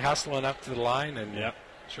certainly hustling up to the line and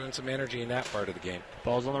showing some energy in that part of the game.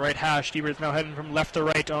 Ball's on the right hash. T-Birds now heading from left to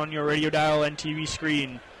right on your radio dial and TV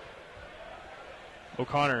screen.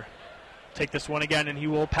 O'Connor take this one again, and he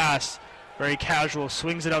will pass. Very casual,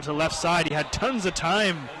 swings it out to the left side. He had tons of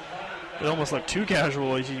time. It almost looked too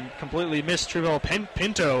casual. He completely missed Trevell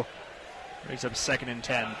Pinto. Brings up 2nd and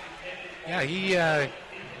 10. Yeah,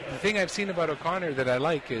 the thing I've seen about O'Connor that I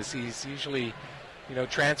like is he's usually,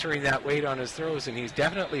 transferring that weight on his throws, and he's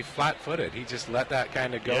definitely flat-footed. He just let that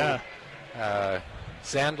kind of go,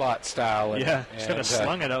 Sandlot style. Just kind of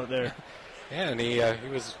slung it out there. Yeah, and he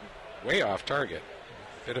was way off target.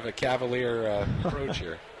 Bit of a cavalier approach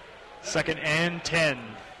here. 2nd and 10.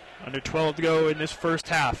 Under 12 to go in this first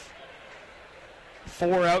half.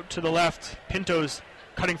 4 out to the left. Pinto's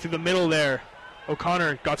cutting through the middle there.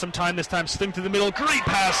 O'Connor got some time this time. Sling through the middle. Great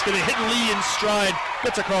pass. Going to hit Lee in stride.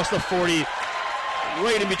 Gets across the 40.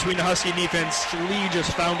 Right in between the Husky defense. Lee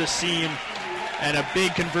just found a seam. And a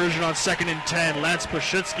big conversion on 2nd and 10. Lance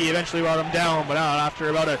Pashitsky eventually brought him down, but after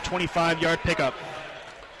about a 25-yard pickup.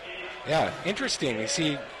 Yeah, interesting. You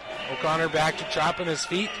see O'Connor back to chopping his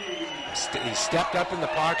feet. He stepped up in the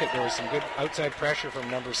pocket. There was some good outside pressure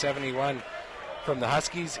from number 71 from the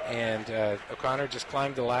Huskies, and O'Connor just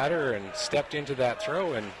climbed the ladder and stepped into that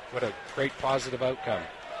throw, and what a great positive outcome.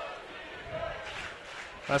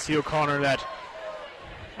 That's the O'Connor that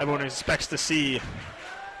everyone expects to see.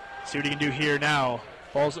 See what he can do here now.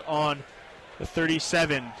 Ball's on the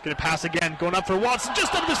 37. Going to pass again. Going up for Watson.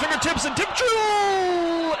 Just under his fingertips and tip true.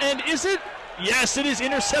 And is it? Yes, it is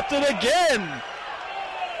intercepted again.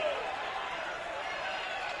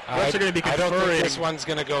 I don't think this one's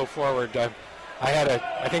going to go forward.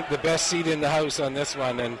 I think the best seat in the house on this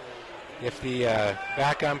one, and if the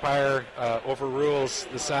back umpire overrules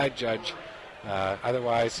the side judge,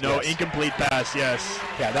 otherwise, no, incomplete pass. Yes.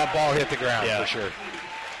 Yeah, that ball hit the ground for sure.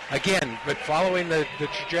 Again, but following the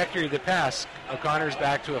trajectory of the pass, O'Connor's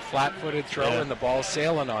back to a flat-footed throw, and the ball's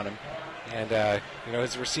sailing on him. And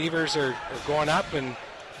his receivers are going up, and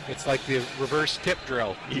it's like the reverse tip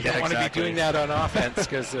drill. You don't want to be doing that on offense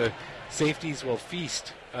because the safeties will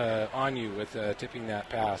feast on you with tipping that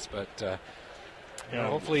pass. But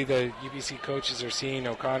hopefully the UBC coaches are seeing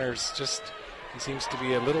O'Connor's he seems to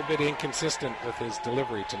be a little bit inconsistent with his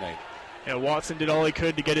delivery tonight. Yeah, Watson did all he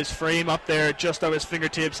could to get his frame up there just on his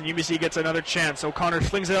fingertips, and UBC gets another chance. O'Connor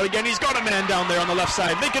slings it out again. He's got a man down there on the left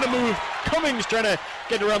side, making a move. Cummings trying to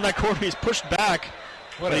get around that corner. He's pushed back,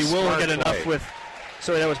 but he will get enough with...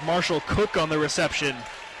 Sorry, that was Marshall Cook on the reception.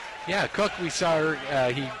 Yeah, Cook, we saw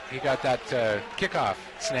he got that kickoff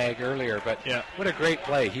snag earlier, but what a great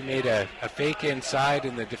play. He made a fake inside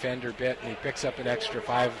and the defender bit, and he picks up an extra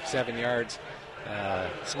 5-7 yards.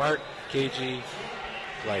 Smart, cagey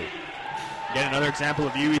play. Again, another example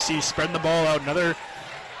of UBC spreading the ball out. Another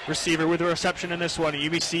receiver with a reception in this one.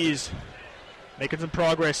 UBC's making some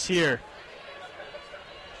progress here.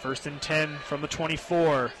 1st and 10 from the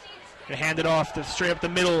 24. Gonna hand it off to straight up the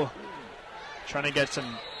middle. Trying to get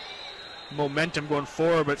some momentum going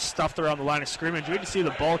forward, but stuffed around the line of scrimmage. We can see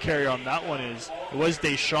the ball carrier on that one it was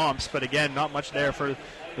Deschamps, but again, not much there for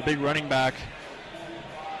the big running back.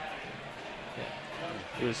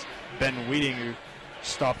 It was Ben Weeding who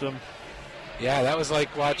stopped him. Yeah, that was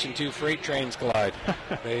like watching two freight trains collide.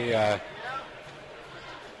 The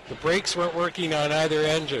brakes weren't working on either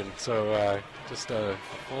engine, so just a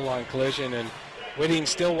full-on collision, and Whitting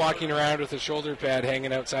still walking around with a shoulder pad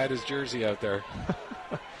hanging outside his jersey out there.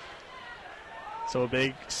 So a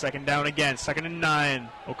big 2nd down again, 2nd and 9.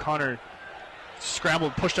 O'Connor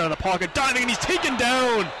scrambled, pushed out of the pocket, diving, and he's taken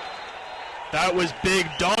down. That was big.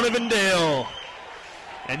 Donovan Dale.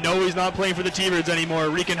 And no, he's not playing for the T-Birds anymore,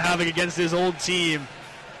 wreaking havoc against his old team.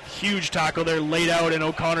 Huge tackle there laid out, and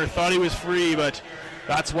O'Connor thought he was free, but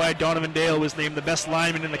that's why Donovan Dale was named the best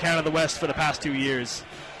lineman in the Canada West for the past 2 years.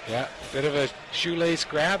 Yeah, bit of a shoelace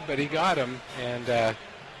grab, but he got him, and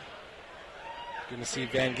going to see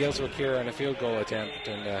Van Gilswick here on a field goal attempt.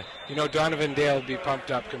 And, Donovan Dale will be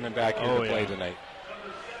pumped up coming back here to play tonight.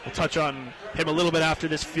 We'll touch on him a little bit after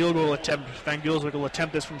this field goal attempt. Van Gilswick will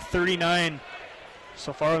attempt this from 39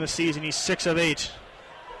 so far in the season. He's 6 of 8.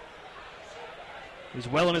 He was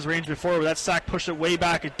well in his range before, but that sack pushed it way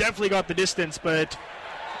back. It definitely got the distance,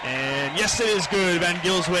 and yes, it is good. Van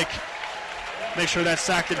Gilswick, make sure that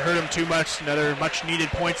sack didn't hurt him too much. Another much-needed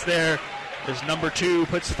points there. His number 2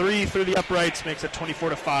 puts 3 through the uprights, makes it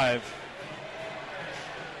 24-5.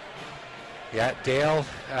 Yeah, Dale,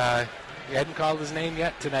 we hadn't called his name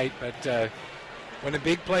yet tonight, but when a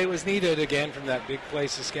big play was needed, again, from that big play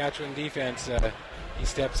Saskatchewan defense, he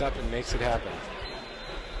steps up and makes it happen.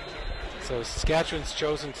 So Saskatchewan's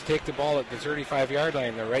chosen to take the ball at the 35-yard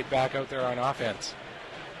line. They're right back out there on offense.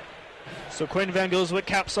 So Quinn Van Gilswick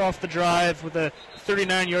caps off the drive with a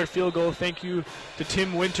 39-yard field goal. Thank you to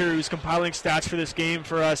Tim Winter, who's compiling stats for this game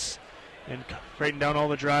for us and writing down all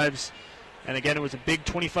the drives. And again, it was a big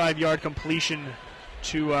 25-yard completion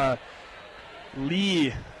to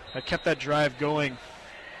Lee that kept that drive going.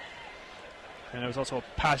 And there was also a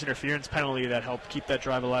pass interference penalty that helped keep that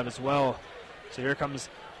drive alive as well. So here comes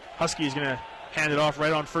Huskies going to hand it off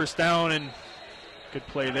right on first down, and good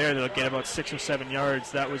play there. They'll get about 6 or 7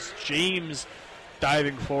 yards. That was James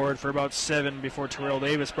diving forward for about 7 before Terrell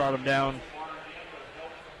Davis brought him down.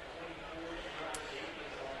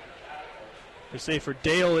 They say for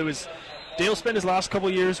Dale, Dale spent his last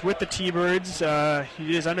couple years with the T-Birds. He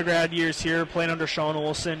did his undergrad years here playing under Sean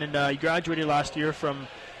Olson, and he graduated last year from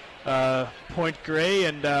Point Grey,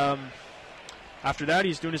 and after that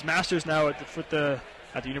he's doing his master's now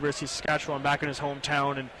at the University of Saskatchewan back in his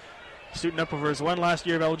hometown, and suiting up over his one last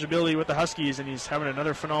year of eligibility with the Huskies, and he's having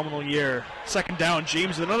another phenomenal year. Second down,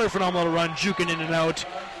 James with another phenomenal run, juking in and out.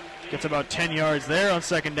 Gets about 10 yards there on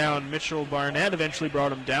second down. Mitchell Barnett eventually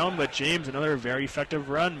brought him down, but James, another very effective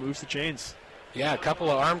run, moves the chains. Yeah, a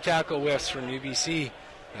couple of arm tackle whiffs from UBC.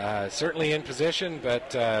 Certainly in position,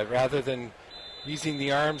 but rather than using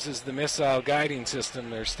the arms as the missile guiding system,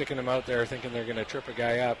 they're sticking them out there thinking they're going to trip a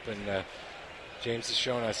guy up, and James has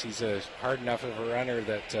shown us he's a hard enough of a runner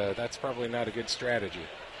that that's probably not a good strategy.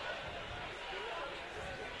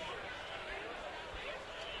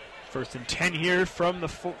 First and 10 here from the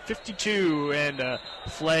 52, and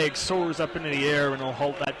flag soars up into the air, and he'll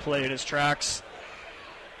halt that play in his tracks.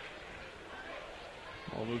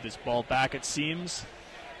 We'll move this ball back, it seems.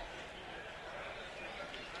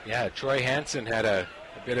 Yeah, Troy Hansen had a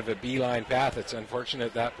bit of a beeline path. It's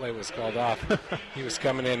unfortunate that play was called off. He was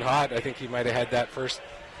coming in hot. I think he might have had that first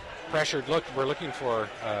pressured look we're looking for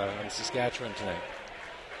on Saskatchewan tonight.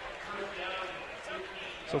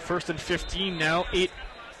 So first and 15 now, 8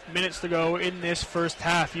 minutes to go in this first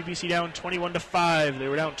half. UBC down 21-5. They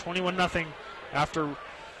were down 21-0 after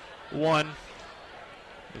 1.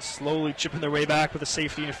 They're slowly chipping their way back with a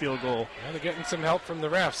safety and a field goal. Yeah, they're getting some help from the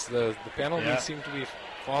refs. The penalties seem to be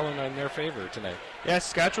falling in their favor tonight. Yeah,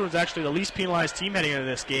 Saskatchewan was actually the least penalized team heading into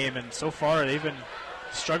this game, and so far they've been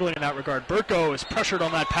struggling in that regard. Burko is pressured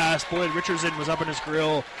on that pass. Boyd Richardson was up in his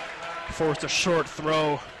grill, forced a short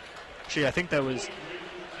throw. Actually, I think that was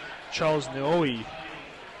Charles Noe.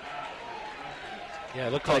 Yeah,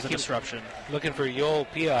 it looked like a disruption. Looking for Yoel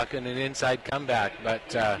Piak and an inside comeback, but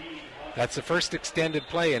that's the first extended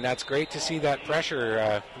play, and that's great to see that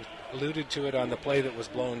pressure. Alluded to it on the play that was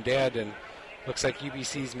blown dead, and looks like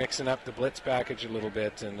UBC's mixing up the blitz package a little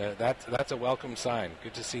bit, and that's a welcome sign.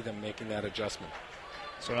 Good to see them making that adjustment.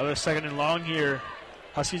 So another second and long here.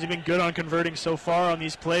 Huskies have been good on converting so far on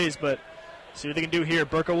these plays, but see what they can do here.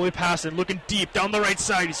 Burko will be passing, looking deep down the right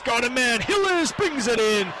side. He's got a man. Hillis brings it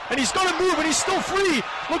in, and he's going to move, and he's still free.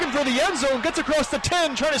 Looking for the end zone, gets across the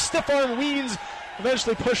 10, trying to stiff arm Weens.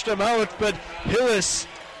 Eventually pushed him out, but Hillis,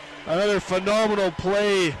 another phenomenal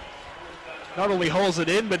play. Not only hauls it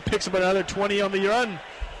in, but picks up another 20 on the run.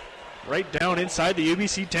 Right down inside the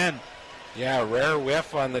UBC 10. Yeah, rare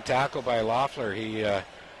whiff on the tackle by Loeffler. He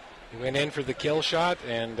went in for the kill shot,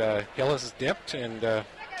 and Hillis dipped, and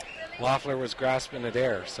Loeffler was grasping it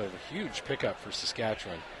air. So a huge pickup for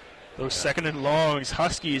Saskatchewan. Those second and longs,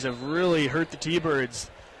 Huskies have really hurt the T-Birds.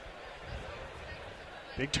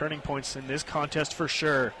 Big turning points in this contest for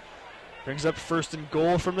sure. Brings up first and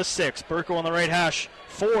goal from the 6. Burko on the right hash.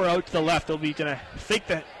 4 out to the left. They'll be going to fake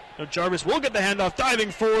that. No, Jarvis will get the handoff,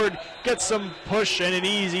 diving forward, gets some push, and an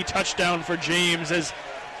easy touchdown for James as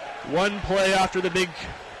one play after the big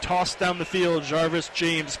toss down the field. Jarvis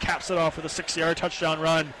James caps it off with a 6-yard touchdown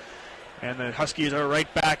run, and the Huskies are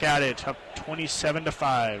right back at it, up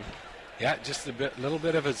 27-5. Yeah, just little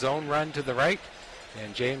bit of a zone run to the right,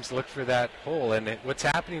 and James looked for that hole. And what's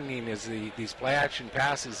happening is these play-action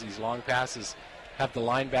passes, these long passes, have the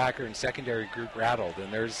linebacker and secondary group rattled.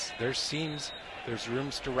 And there's seams, there's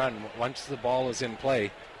rooms to run once the ball is in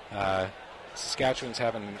play. Saskatchewan's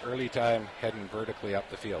having an early time heading vertically up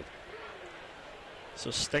the field.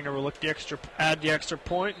 So Stinger will look add the extra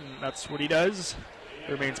point, and that's what he does.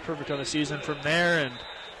 He remains perfect on the season from there, and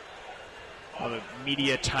a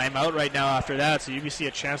media timeout right now after that. So UBC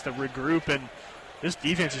a chance to regroup, and this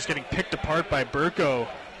defense is getting picked apart by Burko.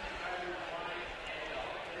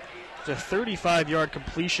 It's a 35-yard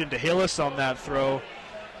completion to Hillis on that throw,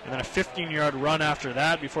 and then a 15-yard run after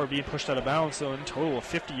that before being pushed out of bounds. So in total, a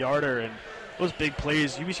 50-yarder, and those big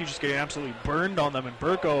plays, UBC just getting absolutely burned on them. And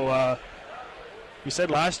Burko, we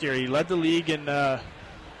said last year, he led the league in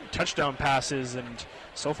touchdown passes, and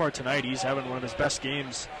so far tonight, he's having one of his best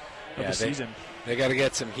games of the season. They got to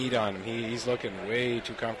get some heat on him. He's looking way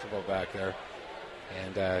too comfortable back there.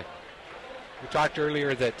 And we talked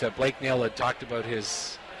earlier that Blake Neal had talked about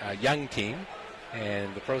his young team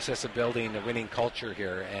and the process of building a winning culture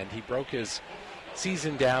here, and he broke his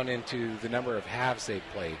season down into the number of halves they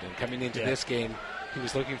played. And coming into this game, he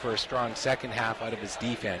was looking for a strong second half out of his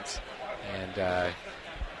defense, and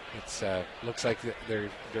it's looks like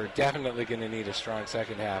they're definitely going to need a strong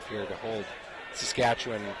second half here to hold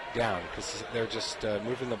Saskatchewan down, because they're just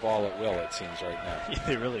moving the ball at will, it seems, right now. Yeah,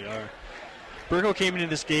 they really are. Burko came into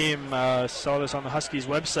this game, saw this on the Huskies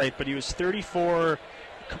website, but he was 34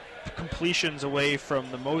 completions away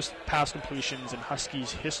from the most pass completions in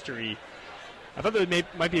Huskies history. I thought that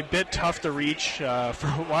might be a bit tough to reach for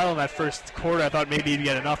a while in that first quarter. I thought maybe he'd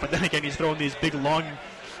get enough, but then again, he's throwing these big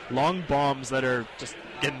long bombs that are just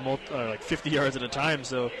getting like 50 yards at a time.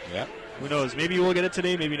 So who knows? Maybe we'll get it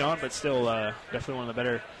today, maybe not, but still definitely one of the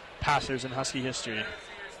better passers in Husky history.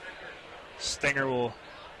 Stinger will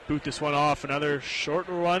boot this one off. Another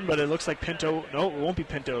shorter one, but it looks like Pinto. No, it won't be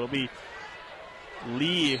Pinto. It'll be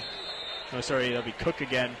Lee. No, sorry, it'll be Cook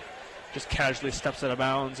again. Just casually steps out of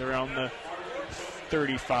bounds around the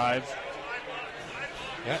 35.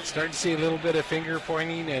 Yeah, starting to see a little bit of finger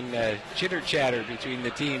pointing and chitter chatter between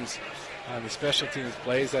the teams on the special teams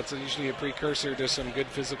plays. That's usually a precursor to some good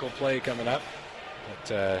physical play coming up.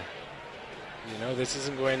 But, this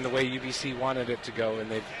isn't going the way UBC wanted it to go, and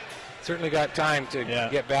they've certainly got time to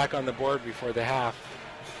get back on the board before the half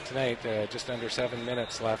tonight. Just under 7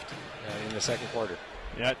 minutes left in the second quarter.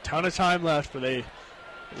 Yeah, ton of time left, but they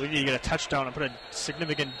need to get a touchdown and put a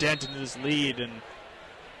significant dent into this lead, and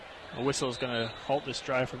a whistle is going to halt this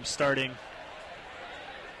drive from starting.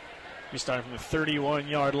 We're starting from the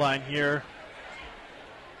 31-yard line here.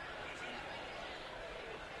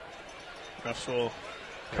 Refs will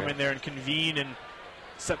come in there and convene and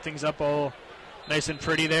set things up all nice and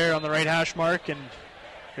pretty there on the right hash mark. And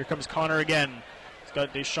here comes Connor again. He's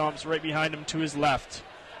got Deschamps right behind him to his left.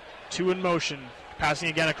 Two in motion. Passing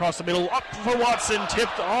again across the middle. Up for Watson.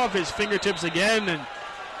 Tipped off his fingertips again. And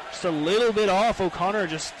just a little bit off. O'Connor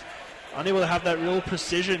just unable to have that real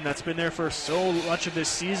precision that's been there for so much of this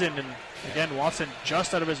season. And again, Watson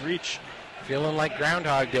just out of his reach. Feeling like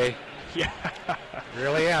Groundhog Day. Yeah.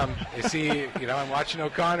 Really am. You see, I'm watching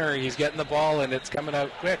O'Connor. He's getting the ball and it's coming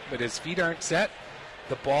out quick, but his feet aren't set.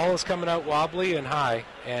 The ball is coming out wobbly and high,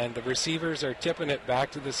 and the receivers are tipping it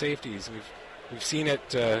back to the safeties. We've seen it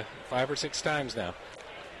 5 or 6 times now.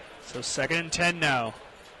 So 2nd and 10 now.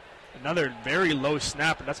 Another very low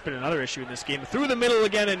snap, and that's been another issue in this game. Through the middle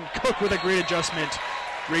again, and Cook with a great adjustment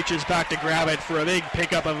reaches back to grab it for a big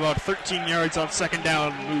pickup of about 13 yards on 2nd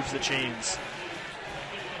down, moves the chains.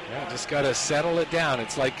 Yeah, just got to settle it down.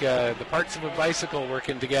 It's like the parts of a bicycle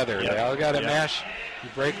working together. They all got to mesh. You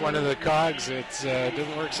break one of the cogs, it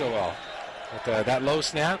doesn't work so well. But that low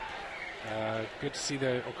snap, good to see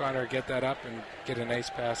the O'Connor get that up and get a nice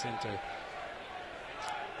pass into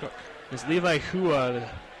Cook. There's Levi Hua, the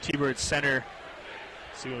T-Bird center.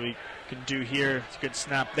 See what we can do here. It's a good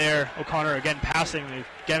snap there. O'Connor again passing,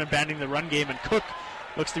 again abandoning the run game, and Cook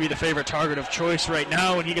looks to be the favorite target of choice right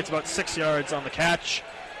now, and he gets about 6 yards on the catch.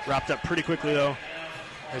 Wrapped up pretty quickly, though.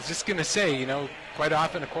 I was just going to say, quite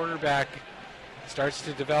often a quarterback starts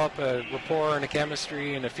to develop a rapport and a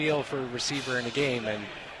chemistry and a feel for a receiver in a game, and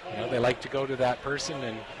they like to go to that person,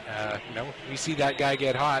 and we see that guy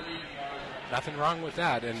get hot. Nothing wrong with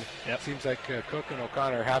that, and it seems like Cook and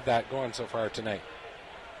O'Connor have that going so far tonight.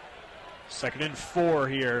 2nd and 4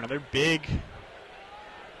 here. Another big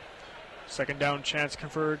 2nd down chance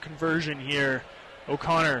for conversion here.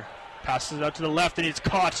 O'Connor passes it out to the left, and he's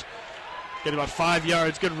caught. Get about 5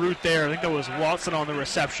 yards. Good route there. I think that was Watson on the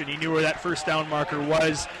reception. He knew where that 1st down marker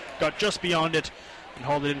was. Got just beyond it and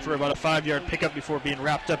hauled it in for about a 5-yard pickup before being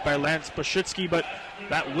wrapped up by Lance Boshitsky, but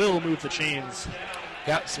that will move the chains.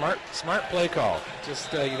 Yeah, smart play call.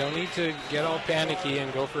 Just you don't need to get all panicky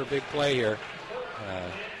and go for a big play here.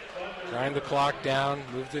 Grind the clock down,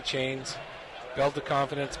 move the chains, build the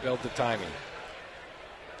confidence, build the timing.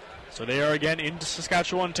 So they are again into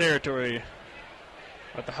Saskatchewan territory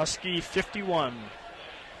at the Husky 51.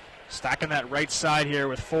 Stacking that right side here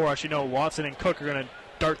with 4. As you know, Watson and Cook are going to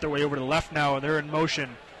dart their way over to the left now, and they're in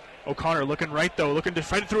motion. O'Connor looking right, though, looking to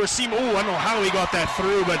fight it through a seam. Oh, I don't know how he got that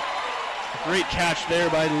through, but a great catch there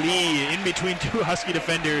by Lee in between 2 Husky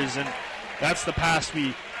defenders, and that's the pass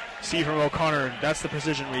we see from O'Connor. That's the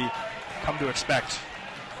precision we come to expect.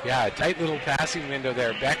 Yeah, a tight little passing window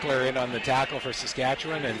there. Beckler in on the tackle for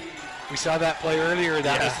Saskatchewan, and we saw that play earlier.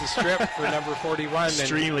 That was the strip for number 41.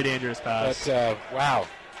 Extremely dangerous pass. But, wow.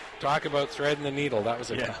 Talk about threading the needle. That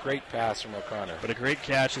was a great pass from O'Connor. But a great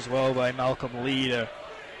catch as well by Malcolm Lee.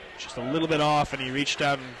 Just a little bit off, and he reached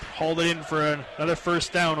out and hauled it in for another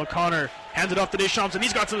first down. O'Connor hands it off to Deschamps, and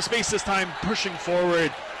he's got some space this time, pushing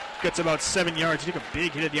forward. Gets about 7 yards. He took a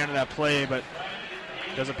big hit at the end of that play, but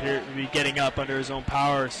does appear to be getting up under his own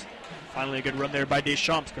powers. Finally a good run there by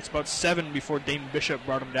Deschamps. Gets about 7 before Dane Bishop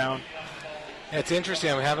brought him down. It's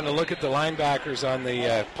interesting. I'm having a look at the linebackers on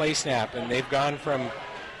the play snap, and they've gone from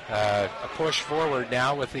a push forward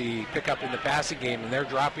now with the pickup in the passing game, and they're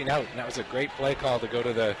dropping out. And that was a great play call to go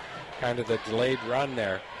to the kind of the delayed run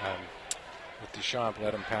there with Deschamps.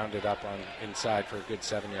 Let him pound it up on inside for a good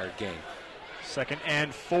 7-yard gain. 2nd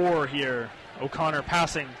and 4 here. O'Connor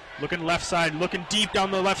passing, looking left side, looking deep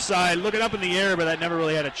down the left side, looking up in the air, but that never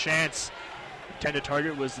really had a chance. Intended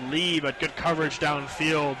target was Lee, but good coverage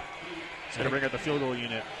downfield. It's going to bring out the field goal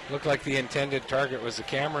unit. Looked like the intended target was the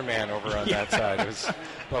cameraman over on that side. It was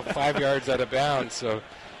about 5 yards out of bounds. So,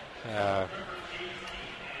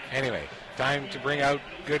 anyway, time to bring out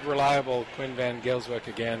good, reliable Quinn Van Gilswick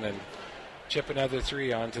again and chip another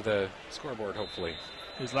 3 onto the scoreboard, hopefully.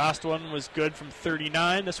 His last one was good from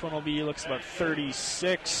 39. This one will be, looks about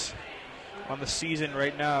 36 on the season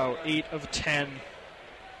right now. 8 of 10.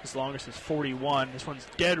 His longest is 41. This one's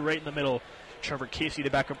dead right in the middle. Trevor Casey, the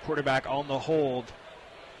backup quarterback, on the hold.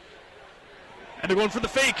 And they're going for the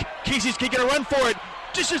fake. Casey's taking a run for it.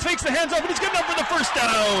 Just fakes the hands off, and he's good enough for the first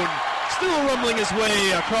down. Still rumbling his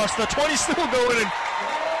way across the 20, still going. And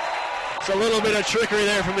it's a little bit of trickery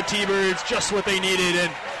there from the T-Birds, just what they needed,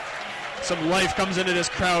 and some life comes into this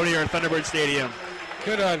crowd here at Thunderbird Stadium.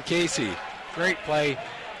 Good on Casey. Great play.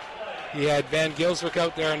 He had Van Gilswick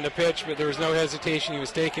out there on the pitch, but there was no hesitation. He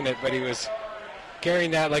was taking it, but he was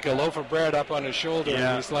carrying that like a loaf of bread up on his shoulder. Yeah. And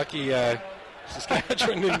he was lucky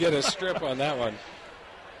Saskatchewan didn't get a strip on that one.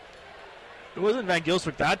 It wasn't Van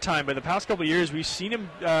Gilswick that time, but the past couple of years we've seen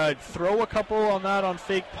him throw a couple on that on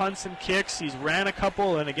fake punts and kicks. He's ran a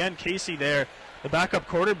couple, and again, Casey there, the backup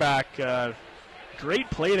quarterback, great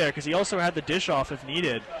play there because he also had the dish off if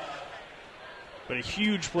needed. But a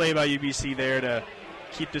huge play by UBC there to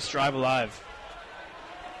keep this drive alive.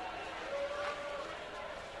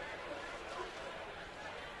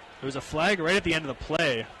 There was a flag right at the end of the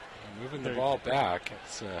play. Moving the ball back.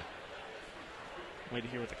 It's wait to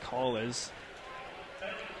hear what the call is.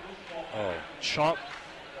 Oh. Chop.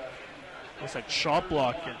 Looks like chop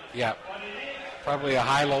block. Yeah. Probably a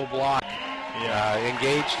high-low block. Yeah.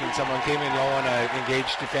 Engaged, and someone came in low on an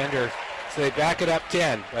engaged defender. So they back it up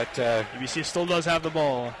 10. But UBC still does have the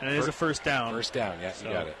ball, and it is a first down. First down, yeah, so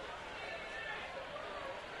you got it.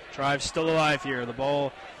 Drive still alive here. The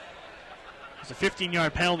ball is a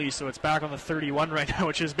 15-yard penalty, so it's back on the 31 right now,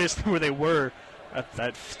 which is basically where they were at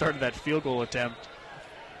that start of that field goal attempt.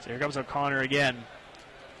 So here comes O'Connor again.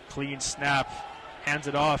 Clean snap. Hands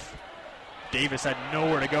it off. Davis had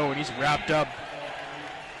nowhere to go, and he's wrapped up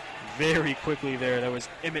very quickly there. That was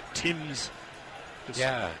Emmett Timms.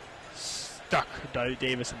 Stuck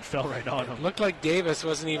Davis and fell right on him. It looked like Davis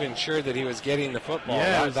wasn't even sure that he was getting the football.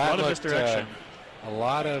 Yeah, that a lot of misdirection. A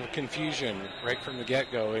lot of confusion right from the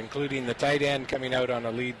get-go, including the tight end coming out on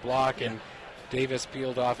a lead block, and Davis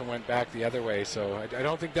peeled off and went back the other way. So I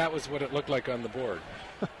don't think that was what it looked like on the board.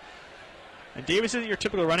 And Davis isn't your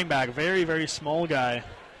typical running back. Very, very small guy.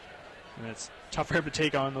 And it's tough for him to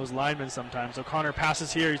take on those linemen sometimes. O'Connor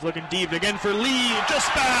passes here. He's looking deep again for Lee.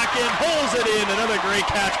 Just back and pulls it in. Another great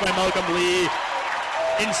catch by Malcolm Lee.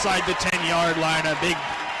 Inside the 10-yard line. A big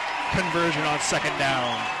conversion on second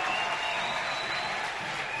down.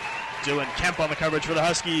 Dylan Kemp on the coverage for the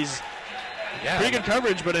Huskies. Yeah, pretty good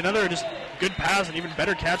coverage, but another just good pass and even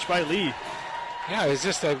better catch by Lee. Yeah, it's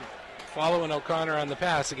just following O'Connor on the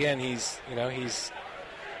pass. Again, he's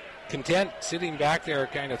content sitting back there,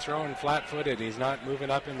 kind of throwing flat-footed. He's not moving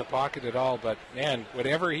up in the pocket at all. But man,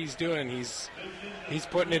 whatever he's doing, he's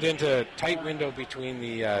putting it into a tight window between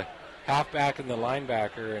the halfback and the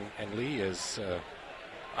linebacker, and Lee is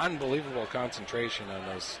unbelievable concentration on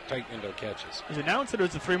those tight window catches. It was announced that it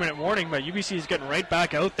was a 3-minute warning, but UBC is getting right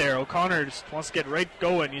back out there. O'Connor just wants to get right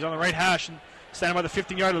going. He's on the right hash and standing by the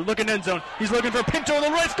 15-yard, looking end zone. He's looking for Pinto in the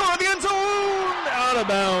right, score in the end zone! Out of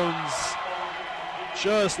bounds.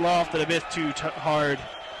 Just lofted a bit too hard.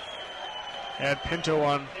 Had Pinto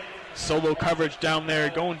on solo coverage down there,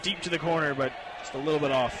 going deep to the corner, but just a little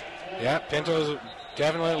bit off. Yeah, Pinto's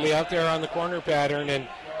definitely out there on the corner pattern and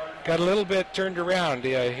got a little bit turned around.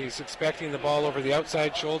 He's expecting the ball over the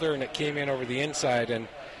outside shoulder, and it came in over the inside, and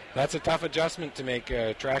that's a tough adjustment to make,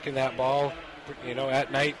 tracking that ball,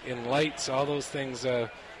 at night in lights. All those things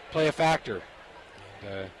play a factor.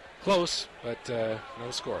 And, close, but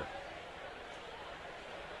no score.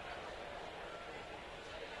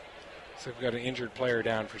 So we've got an injured player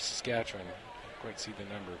down for Saskatchewan. Can't quite see the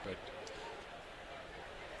number, but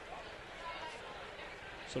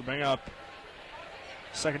so bring up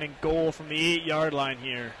second and goal from the 8-yard line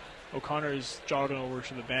here. O'Connor is jogging over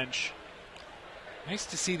to the bench. Nice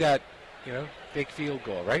to see that, big field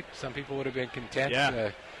goal, right? Some people would have been content.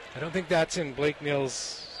 Yeah. I don't think that's in Blake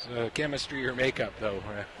Nill's chemistry or makeup, though.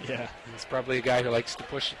 Yeah. He's probably a guy who likes to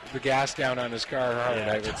push the gas down on his car hard,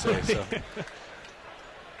 I would say. So.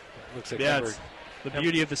 Looks like it's the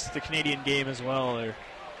beauty of the Canadian game as well. They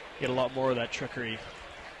get a lot more of that trickery.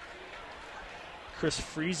 Chris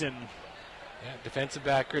Friesen. Yeah, defensive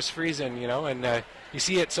back Chris Friesen, and you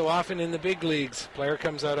see it so often in the big leagues. Player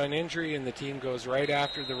comes out on injury, and the team goes right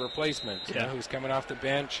after the replacement. Who's coming off the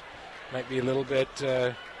bench, might be a little bit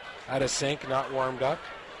out of sync, not warmed up.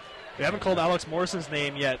 We haven't called Alex Morrison's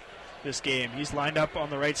name yet this game. He's lined up on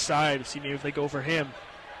the right side. See maybe if they go for him.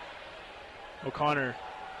 O'Connor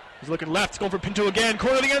is looking left, going for Pinto again,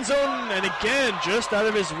 corner of the end zone, and again, just out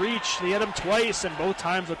of his reach. They had him twice, and both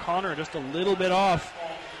times O'Connor just a little bit off.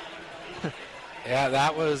 Yeah,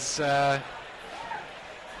 that was.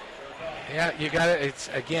 You got it. It's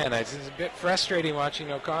a bit frustrating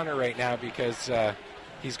watching O'Connor right now because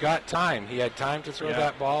he's got time. He had time to throw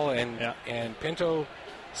that ball, and Pinto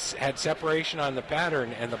had separation on the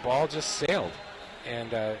pattern, and the ball just sailed.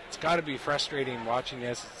 And it's got to be frustrating watching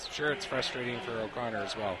this. Sure, it's frustrating for O'Connor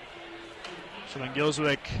as well. So then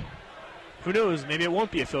Gilswick, who knows, maybe it won't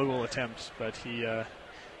be a field goal attempt, but he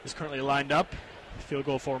is currently lined up, field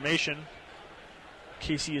goal formation.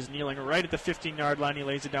 Casey is kneeling right at the 15-yard line. He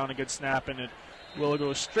lays it down, a good snap, and it will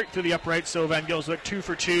go straight through the upright. So Van Gilswick 2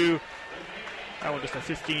 for 2. That one just a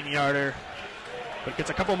 15-yarder, but gets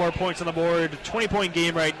a couple more points on the board. 20-point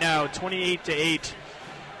game right now, 28-8.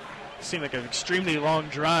 Seemed like an extremely long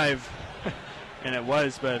drive, and it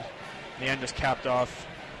was, but in the end just capped off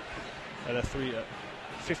at a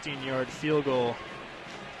 15-yard field goal.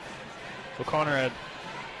 O'Connor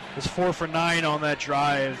was 4 for 9 on that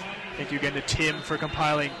drive. Thank you again to Tim for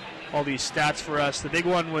compiling all these stats for us. The big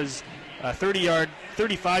one was a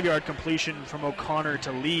 35-yard completion from O'Connor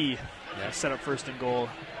to Lee. Set up first and goal.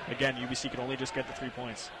 Again, UBC could only just get the 3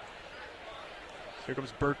 points. Here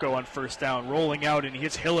comes Burko on first down, rolling out, and he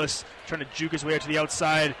hits Hillis, trying to juke his way out to the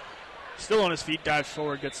outside. Still on his feet, dives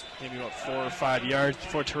forward, gets maybe about 4 or 5 yards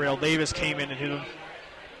before Terrell Davis came in and hit him.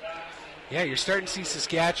 Yeah, you're starting to see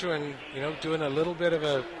Saskatchewan, doing a little bit of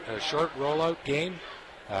a short rollout game,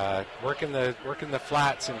 working the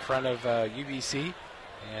flats in front of UBC,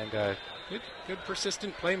 and good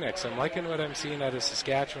persistent play mix. I'm liking what I'm seeing out of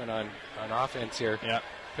Saskatchewan on offense here. Yeah.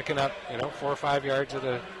 Picking up 4 or 5 yards at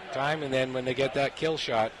a time, and then when they get that kill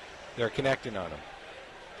shot, they're connecting on them.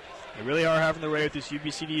 They really are having their way with this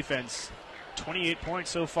UBC defense. 28 points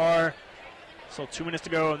so far. Still 2 minutes to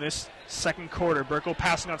go in this second quarter. Burko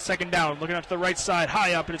passing on second down, looking out to the right side,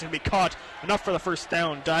 high up, and it's going to be caught. Enough for the first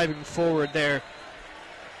down, diving forward there.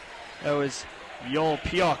 That was Yol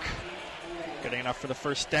Piok getting enough for the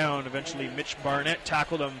first down. Eventually Mitch Barnett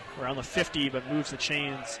tackled him around the 50, but moves the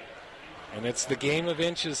chains. And it's the game of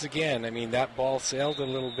inches again. I mean, that ball sailed a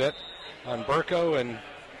little bit on Burko, and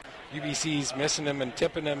UBC's missing him and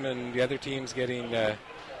tipping him, and the other team's getting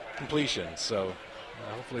completions. So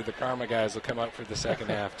hopefully the Karma guys will come out for the second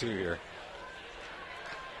half too here.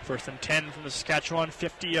 First and 10 from the Saskatchewan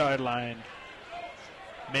 50-yard line.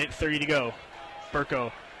 Minute 30 to go.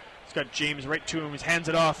 Burko. He's got James right to him. He hands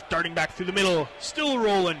it off, darting back through the middle. Still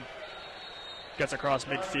rolling. Gets across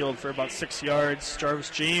midfield for about 6 yards. Jarvis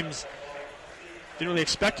James. Didn't really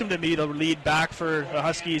expect him to be the lead back for the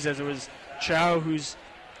Huskies, as it was Chow who's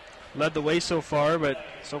led the way so far, but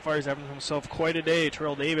so far he's having himself quite a day.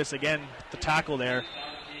 Terrell Davis again, the tackle there,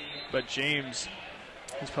 but James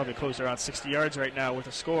is probably closer around 60 yards right now with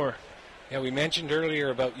a score. Yeah, we mentioned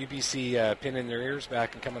earlier about UBC pinning their ears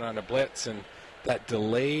back and coming on a blitz, and that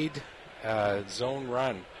delayed zone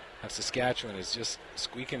run of Saskatchewan is just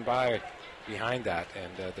squeaking by behind that,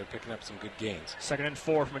 and they're picking up some good gains. 2nd and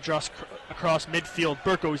 4 from just across midfield.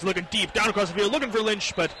 Burko is looking deep, down across the field, looking for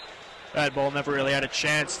Lynch, but that ball never really had a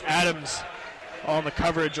chance. Adams on the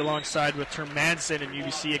coverage alongside with Termanson, and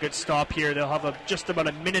UBC a good stop here. They'll have just about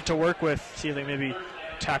a minute to work with, see if they maybe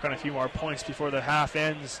tack on a few more points before the half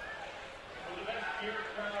ends.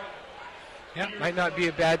 Yeah, might not be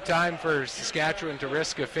a bad time for Saskatchewan to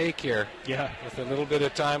risk a fake here. Yeah. With a little bit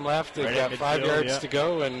of time left, they've got 5 yards to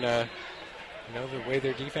go, and the way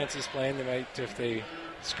their defense is playing, they might, if they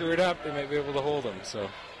screw it up, they might be able to hold them. So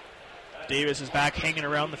Davis is back hanging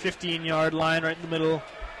around the 15-yard line right in the middle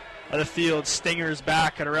of the field. Stinger's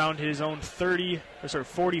back at around his own 45.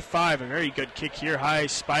 A very good kick here, high,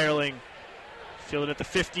 spiraling. Fielded at the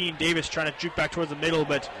 15. Davis trying to juke back towards the middle,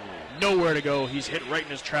 but nowhere to go. He's hit right in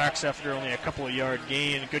his tracks after only a couple of yard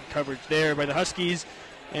gain. Good coverage there by the Huskies,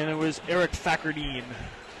 and it was Eric Thackerdine,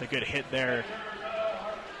 a good hit there.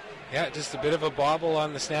 Yeah, just a bit of a bobble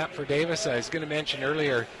on the snap for Davis. I was going to mention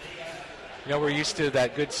earlier, we're used to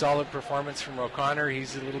that good solid performance from O'Connor.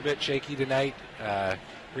 He's a little bit shaky tonight.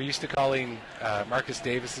 We're used to calling Marcus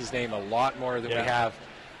Davis's name a lot more than we have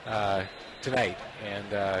tonight,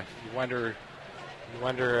 and you wonder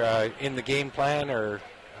in the game plan, or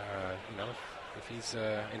if he's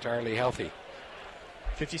entirely healthy.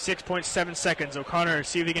 56.7 seconds. O'Connor,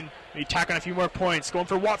 see if he can maybe tack on a few more points. Going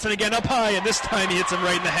for Watson again, up high, and this time he hits him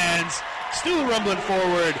right in the hands. Still rumbling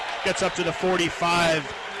forward, gets up to the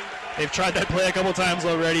 45. They've tried that play a couple times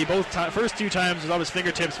already. First 2 times was on his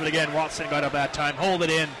fingertips, but again, Watson got up that time. Hold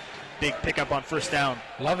it in. Big pickup on first down.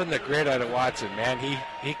 Loving the grit out of Watson, man.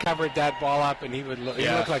 He covered that ball up, and he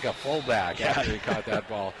looked like a fullback after he caught that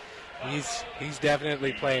ball. He's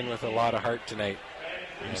definitely playing with a lot of heart tonight.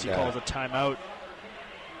 UBC calls a timeout.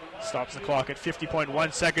 Stops the clock at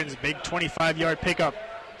 50.1 seconds. Big 25-yard pickup.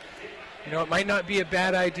 It might not be a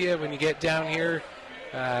bad idea when you get down here.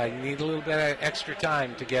 You need a little bit of extra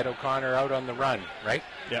time to get O'Connor out on the run, right?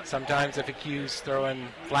 Yep. Sometimes if a cue's throwing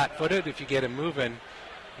flat-footed, if you get him moving,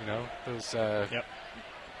 those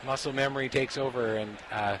muscle memory takes over. And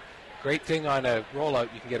great thing on a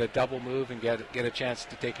rollout, you can get a double move and get a chance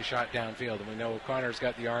to take a shot downfield. And we know O'Connor's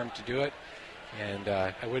got the arm to do it. And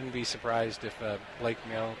I wouldn't be surprised if Blake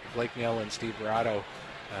Mill and Steve Barato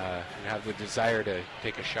have the desire to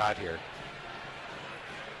take a shot here.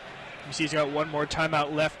 UBC's got one more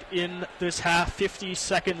timeout left in this half. 50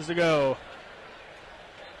 seconds to go.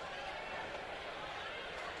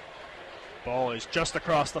 Ball is just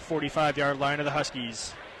across the 45-yard line of the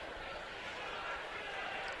Huskies.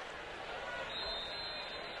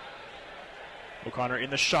 O'Connor in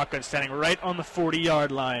the shotgun, standing right on the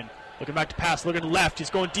 40-yard line. Looking back to pass, looking left. He's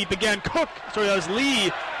going deep again. Cook, sorry, that was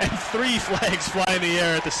Lee. And 3 flags fly in the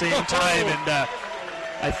air at the same time. And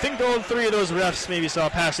I think all 3 of those refs maybe saw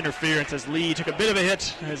pass interference as Lee took a bit of a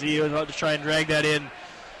hit as he was about to try and drag that in.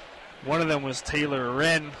 One of them was Taylor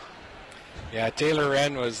Wren. Yeah, Taylor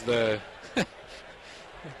Wren was the...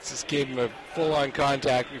 just gave him a full-on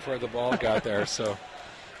contact before the ball got there, so...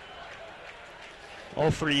 All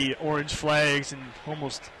 3 orange flags and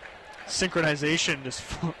almost synchronization just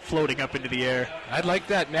floating up into the air. I'd like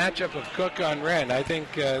that matchup of Cook on Wren. I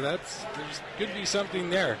think there could be something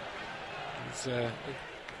there. It's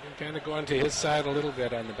kind of going to his side a little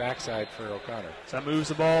bit on the backside for O'Connor. So that moves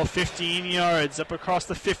the ball 15 yards up across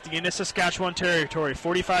the 50 into Saskatchewan territory.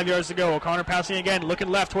 45 yards to go. O'Connor passing again, looking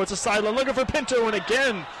left towards the sideline, looking for Pinto, and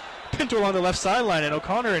again Pinto along the left sideline, and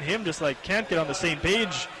O'Connor and him just can't get on the same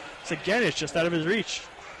page. So again, it's just out of his reach.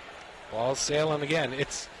 Ball's sailing again.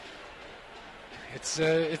 It's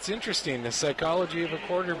interesting, the psychology of a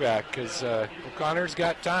quarterback, because O'Connor's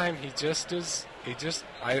got time.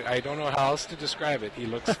 I don't know how else to describe it. He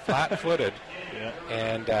looks flat-footed,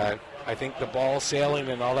 and I think the ball sailing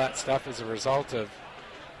and all that stuff is a result of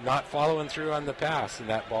not following through on the pass, and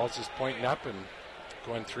that ball's just pointing up and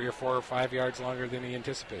going 3 or 4 or 5 yards longer than he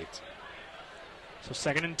anticipates. So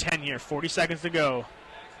 2nd and 10 here, 40 seconds to go.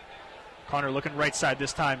 Connor looking right side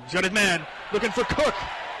this time. He's got his man looking for Cook.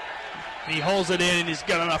 And he holds it in, and he's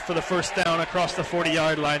got enough for the first down across the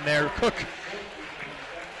 40-yard line there. Cook,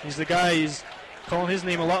 he's the guy. He's calling his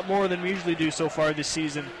name a lot more than we usually do so far this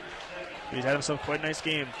season. He's had himself quite a nice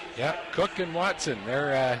game. Yeah, Cook and Watson,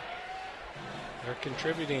 they're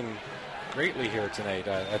contributing greatly here tonight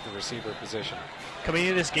at the receiver position. Coming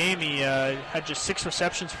into this game, he had just 6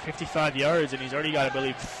 receptions for 55 yards, and he's already got, I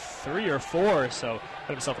believe, 3 or 4, so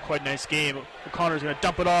had himself a quite nice game. O'Connor's going to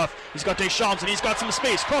dump it off. He's got Deschamps, and he's got some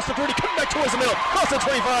space. Cross the 30, coming back towards the middle. Cross the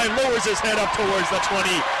 25, lowers his head up towards the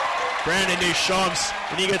 20. Brandon Deschamps,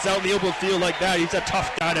 when he gets out in the open field like that, he's a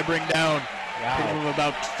tough guy to bring down. Wow.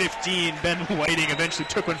 About 15, Ben Whiting eventually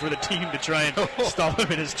took one for the team to try and stop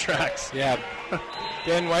him in his tracks. Yeah,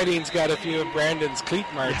 Ben Whiting's got a few of Brandon's cleat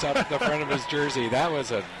marks up the front of his jersey. That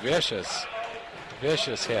was a vicious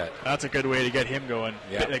hit. That's a good way to get him going.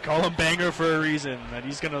 Yeah. They call him Banger for a reason. That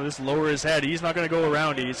he's going to just lower his head. He's not going to go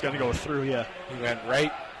around it. He's going to go through you. He went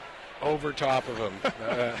right over top of him.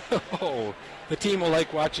 The team will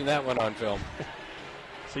like watching that one on film.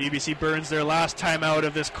 So UBC burns their last timeout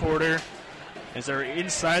of this quarter as they're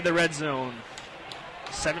inside the red zone.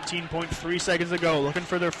 17.3 seconds to go. Looking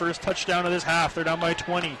for their first touchdown of this half. They're down by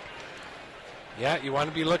 20. Yeah, you want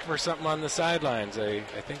to be looking for something on the sidelines. I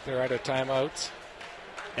think they're out of timeouts.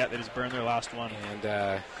 Yeah, they just burned their last one.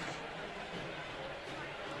 And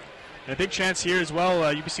a big chance here as well.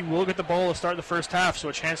 UBC will get the ball to start the first half, so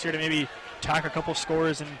a chance here to maybe tack a couple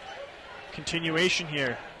scores in continuation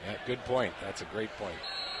here. Yeah, good point. That's a great point.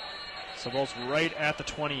 So ball's right at the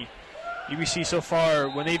 20. UBC so far,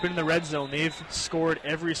 when they've been in the red zone, they've scored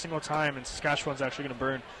every single time, and Saskatchewan's actually going to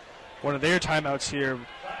burn one of their timeouts here.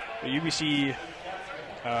 The UBC,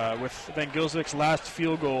 with Van Gilswick's last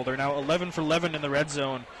field goal, they're now 11 for 11 in the red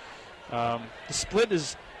zone. The split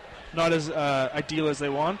is not as ideal as they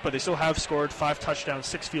want, but they still have scored 5 touchdowns,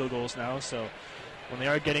 6 field goals now. So when they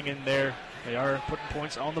are getting in there, they are putting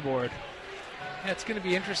points on the board. Yeah, it's going to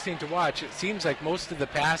be interesting to watch. It seems like most of the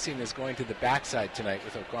passing is going to the backside tonight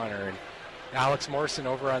with O'Connor, and Alex Morrison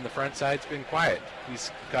over on the front side's been quiet. He's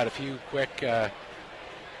got a few quick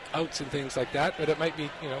outs and things like that, but it might be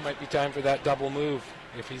time for that double move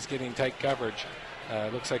if he's getting tight coverage.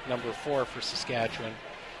 Looks like number 4 for Saskatchewan.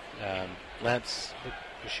 Lance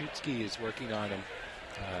Bashutski is working on him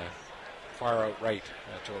far out right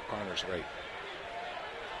to O'Connor's right.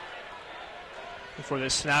 Before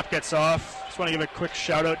this snap gets off, just want to give a quick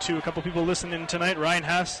shout out to a couple people listening tonight. Ryan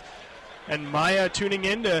Hess and Maya tuning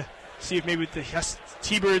in to see if maybe the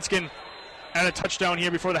T-Birds can add a touchdown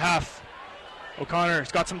here before the half.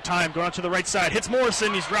 O'Connor's got some time, going out to the right side, hits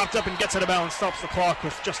Morrison, he's wrapped up and gets out of bounds, stops the clock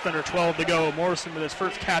with just under 12 to go. Morrison with his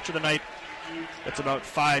first catch of the night. That's about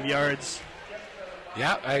 5 yards.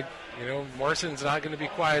 Yeah, Morrison's not going to be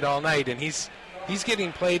quiet all night, and he's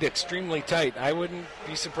getting played extremely tight. I wouldn't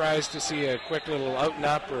be surprised to see a quick little out and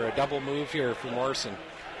up or a double move here for Morrison.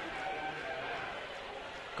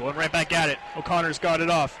 Going right back at it. O'Connor's got it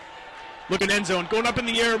off. Looking end zone, going up in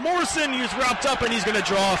the air. Morrison, he's wrapped up and he's going to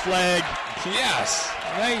draw a flag. Yes,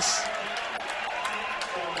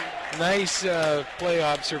 nice play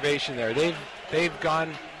observation there. They've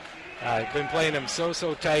gone, been playing him so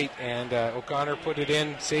tight, and O'Connor put it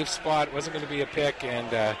in, safe spot, wasn't going to be a pick, and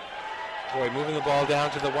moving the ball down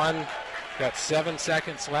to the 1. Got 7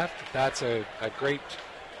 seconds left. That's a great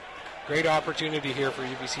opportunity here for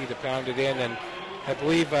UBC to pound it in, and I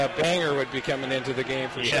believe Banger would be coming into the game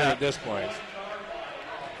for sure at this point.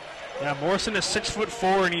 Yeah, Morrison is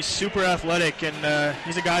 6'4", and he's super athletic, and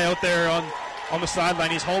he's a guy out there on the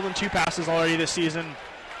sideline. He's holding 2 passes already this season,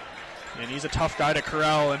 and he's a tough guy to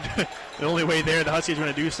corral, and the only way there the Huskies are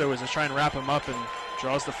going to do so is to try and wrap him up, and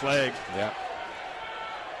draws the flag. Yeah.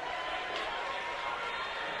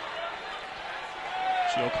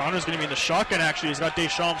 So O'Connor's going to be in the shotgun, actually. He's got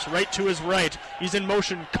Deschamps right to his right. He's in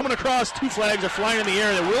motion, coming across. 2 flags are flying in the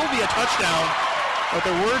air. There will be a touchdown, but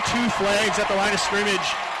there were 2 flags at the line of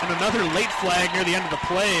scrimmage and another late flag near the end of the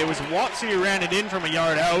play. It was Watson who ran it in from a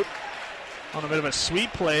yard out on a bit of a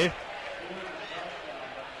sweep play.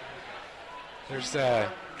 There's see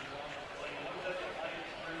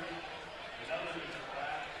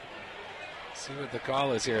what the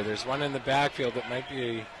call is here. There's one in the backfield that might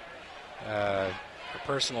be a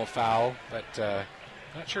personal foul, but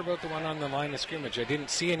not sure about the one on the line of scrimmage. I didn't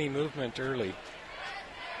see any movement early.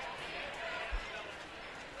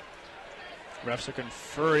 Refs are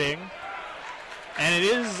conferring, and it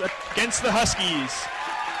is against the Huskies.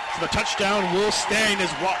 So the touchdown will stand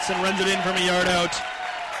as Watson runs it in from a yard out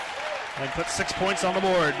and puts 6 points on the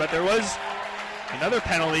board. But there was another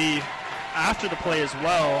penalty after the play as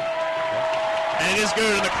well, and it is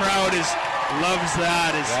good, and the crowd loves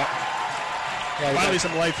that. Finally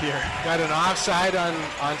some life here. Got an offside on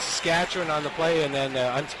Saskatchewan on the play, and then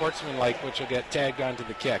unsportsmanlike, which will get tagged onto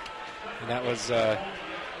the kick. And that was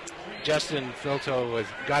Justin Filto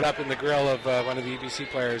got up in the grill of one of the UBC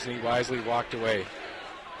players, and he wisely walked away.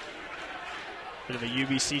 Bit of a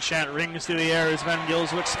UBC chant rings through the air as Van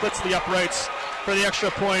Gilswick splits the uprights for the extra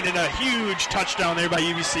point, and a huge touchdown there by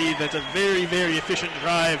UBC. That's a very, very efficient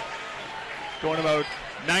drive, going about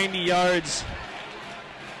 90 yards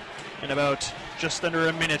in about just under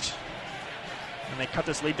a minute. And they cut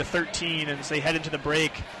this lead to 13 as they head into the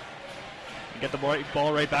break. get the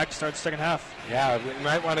ball right back to start the second half. Yeah, we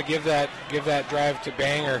might want to give that drive to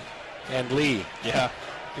Banger and Lee. Yeah.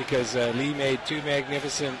 Because Lee made two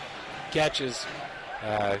magnificent catches,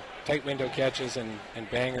 tight window catches, and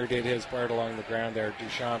Banger did his part along the ground there.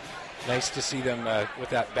 Deschamps, nice to see them with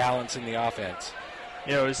that balance in the offense.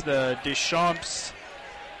 Yeah, it was the Deschamps.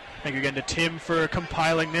 Thank you again to Tim for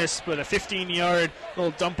compiling this, but a 15-yard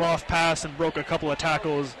little dump-off pass and broke a couple of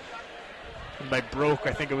tackles. And by broke,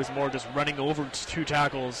 I think it was more just running over two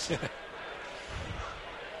tackles.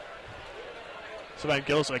 So Van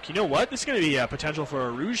Gelswick, you know what? This is going to be a potential for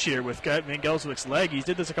a rouge here with Van Gelswick's leg. He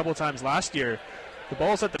did this a couple of times last year. The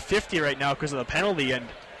ball's at the 50 right now because of the penalty, and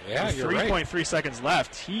with 3.3 seconds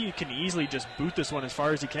left, he can easily just boot this one as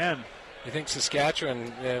far as he can. I think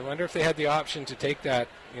Saskatchewan, I wonder if they had the option to take that,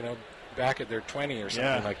 back at their 20 or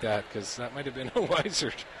something like that, because that might have been a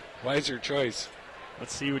wiser choice.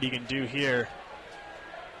 Let's see what he can do here.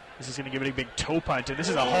 This is going to give it a big toe punt, and this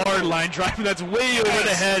is a hard line drive that's way over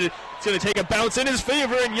the head. It's going to take a bounce in his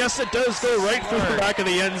favor, and yes, it does go right through the back of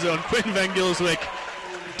the end zone. Quinn Van Gelswick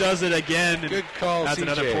does it again. Good call, adds CJ.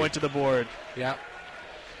 Another point to the board. Yeah.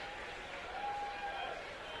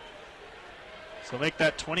 So make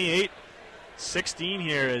that 28-16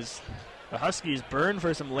 here as the Huskies burn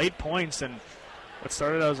for some late points, and what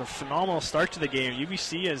started out as a phenomenal start to the game,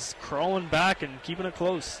 UBC is crawling back and keeping it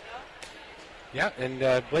close. Yeah,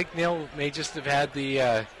 and Blake Neal may just have had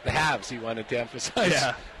the halves he wanted to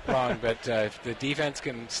emphasize wrong, but if the defense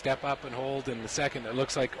can step up and hold in the second, it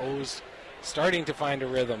looks like O's starting to find a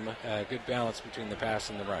rhythm, good balance between the pass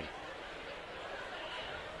and the run.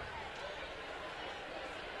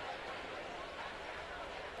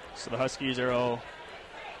 So the Huskies are all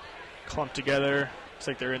clumped together. Looks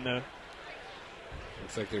like they're in the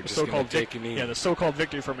just going to take a knee. Yeah, the so-called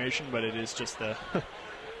victory formation, but it is just the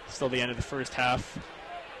still the end of the first half.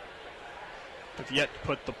 Have yet to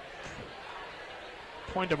put the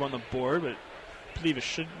point up on the board, but I believe it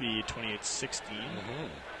should be 28-16. Mm-hmm.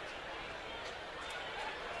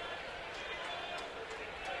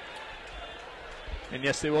 And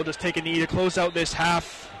yes, they will just take a knee to close out this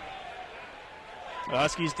half. The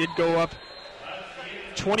Huskies did go up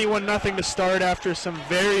 21-0 to start after some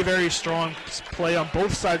very, very strong play on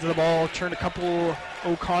both sides of the ball. Turned a couple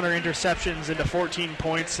O'Connor interceptions into 14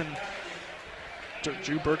 points, and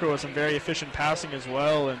Drew Burko with some very efficient passing as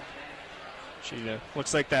well. And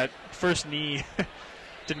looks like that first knee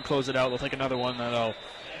didn't close it out. They'll take another one that'll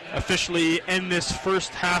officially end this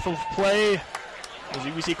first half of play as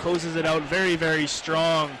UBC closes it out very, very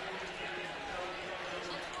strong.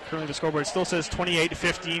 Currently the scoreboard still says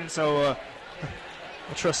 28-15, so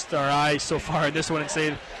we'll trust our eyes so far in this one and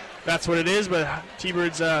say that's what it is. But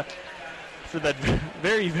T-Birds, for that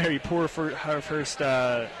very, very poor first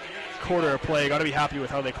quarter of play, got to be happy with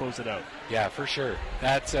how they closed it out. Yeah, for sure.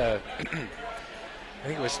 That's I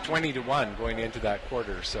think it was 20-1 going into that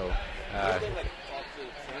quarter. So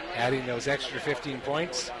adding those extra 15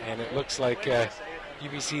 points, and it looks like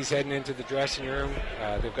UBC's heading into the dressing room.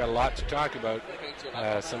 They've got a lot to talk about.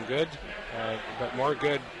 Some good, but more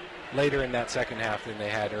good later in that second half than they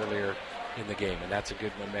had earlier in the game, and that's a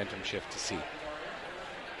good momentum shift to see.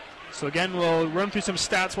 So again, we'll run through some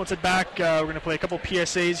stats once it's back. We're going to play a couple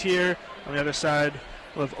PSAs here. On the other side,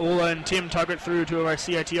 we'll have Ola and Tim talk it through, two of our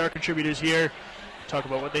CiTR contributors here, talk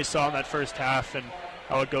about what they saw in that first half and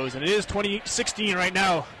how it goes. And it is 20-16 right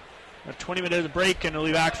now. A 20-minute break, and we'll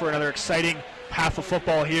be back for another exciting half of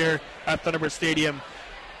football here at Thunderbird Stadium.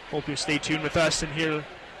 Hope you stay tuned with us and here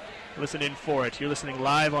listen in for it. You're listening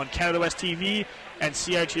live on Canada West TV and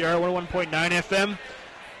CiTR 101.9 FM. We'll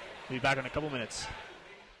be back in a couple minutes.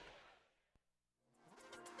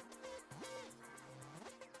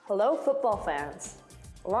 Hello, football fans.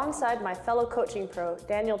 Alongside my fellow coaching pro,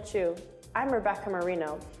 Daniel Chu, I'm Rebecca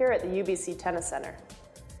Marino here at the UBC Tennis Center.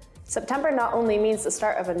 September not only means the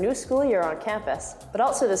start of a new school year on campus, but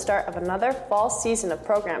also the start of another fall season of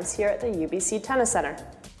programs here at the UBC Tennis Center.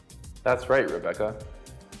 That's right, Rebecca.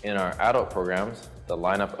 In our adult programs, the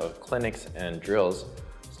lineup of clinics and drills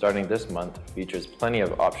starting this month features plenty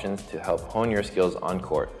of options to help hone your skills on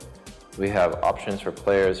court. We have options for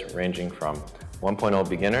players ranging from 1.0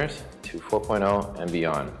 beginners to 4.0 and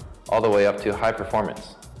beyond, all the way up to high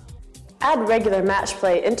performance. Add regular match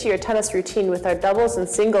play into your tennis routine with our doubles and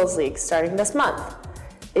singles leagues starting this month.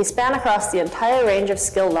 They span across the entire range of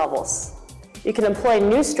skill levels. You can employ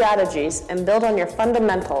new strategies and build on your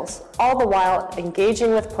fundamentals, all the while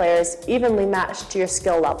engaging with players evenly matched to your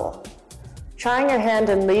skill level. Trying your hand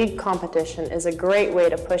in league competition is a great way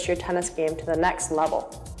to push your tennis game to the next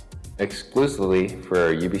level. Exclusively for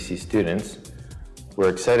our UBC students, we're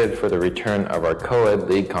excited for the return of our co-ed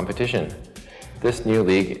league competition. This new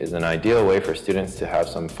league is an ideal way for students to have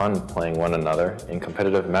some fun playing one another in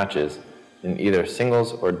competitive matches in either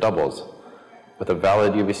singles or doubles, with a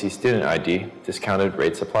valid UBC student ID, discounted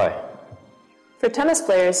rates apply. For tennis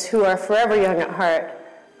players who are forever young at heart,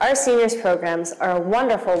 our seniors programs are a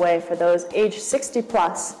wonderful way for those aged 60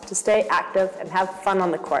 plus to stay active and have fun on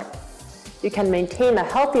the court. You can maintain a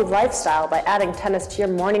healthy lifestyle by adding tennis to your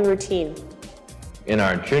morning routine. In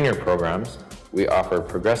our junior programs, we offer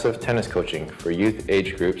progressive tennis coaching for youth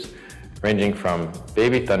age groups ranging from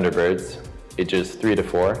baby Thunderbirds, ages 3 to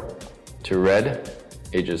 4, to red,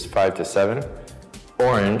 ages 5 to 7,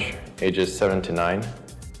 orange, ages 7 to 9,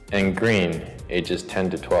 and green, ages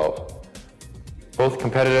 10 to 12. Both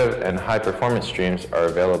competitive and high-performance streams are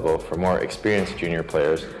available for more experienced junior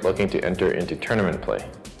players looking to enter into tournament play.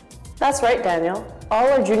 That's right, Daniel. All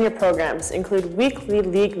our junior programs include weekly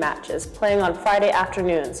league matches playing on Friday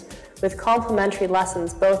afternoons with complimentary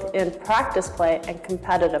lessons both in practice play and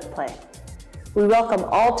competitive play. We welcome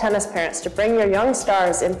all tennis parents to bring your young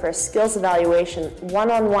stars in for a skills evaluation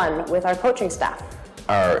one-on-one with our coaching staff.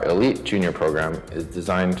 Our elite junior program is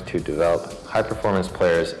designed to develop high-performance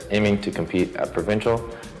players aiming to compete at provincial,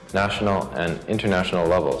 national, and international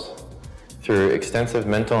levels. Through extensive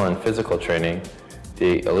mental and physical training,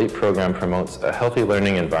 the elite program promotes a healthy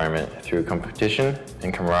learning environment through competition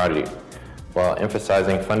and camaraderie, while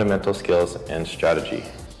emphasizing fundamental skills and strategy.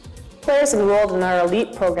 Players enrolled in our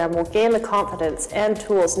elite program will gain the confidence and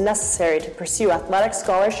tools necessary to pursue athletic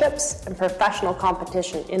scholarships and professional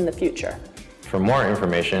competition in the future. For more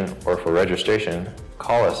information or for registration,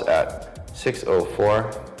 call us at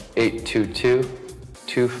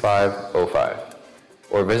 604-822-2505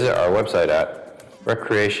 or visit our website at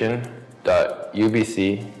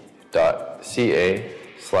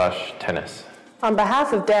recreation.ubc.ca/tennis. On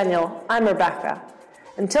behalf of Daniel, I'm Rebecca.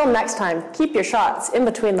 Until next time, keep your shots in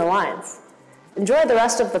between the lines. Enjoy the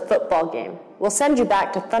rest of the football game. We'll send you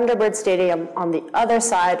back to Thunderbird Stadium on the other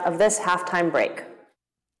side of this halftime break.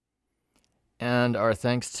 And our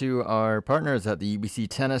thanks to our partners at the UBC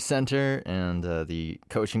Tennis Center and the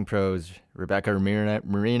coaching pros, Rebecca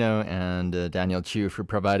Marino and Daniel Chu, for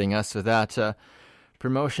providing us with that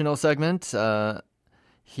promotional segment.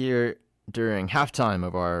 Here during halftime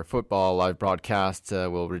of our football live broadcast,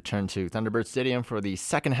 we'll return to Thunderbird Stadium for the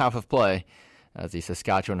second half of play as the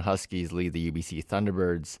Saskatchewan Huskies lead the UBC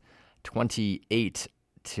Thunderbirds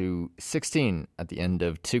 28-16 at the end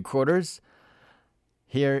of two quarters.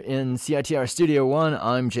 Here in CiTR Studio 1,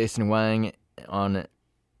 I'm Jason Wang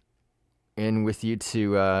in with you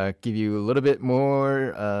to give you a little bit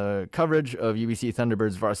more coverage of UBC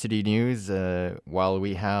Thunderbirds varsity news while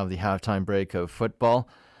we have the halftime break of football.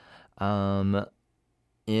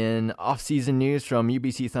 In off-season news from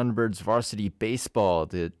UBC Thunderbirds varsity baseball,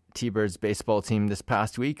 the T-Birds baseball team this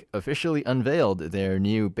past week officially unveiled their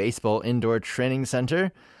new baseball indoor training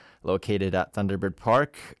center located at Thunderbird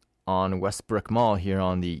Park on Westbrook Mall here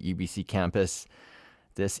on the UBC campus.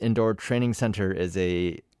 This indoor training center is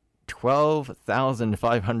a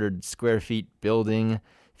 12,500 square feet building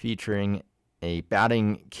featuring a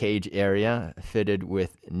batting cage area fitted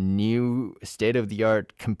with new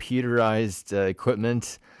state-of-the-art computerized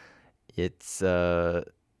equipment. It's a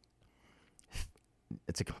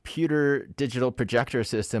computer digital projector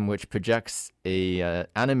system which projects a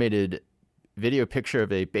animated video picture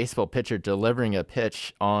of a baseball pitcher delivering a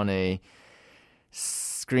pitch on a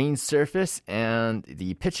screen surface, and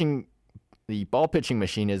the ball pitching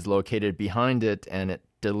machine is located behind it, and it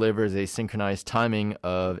delivers a synchronized timing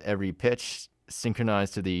of every pitch,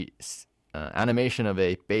 synchronized to the animation of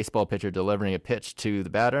a baseball pitcher delivering a pitch to the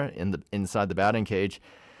batter inside the batting cage.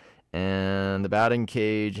 And the batting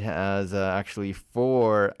cage has actually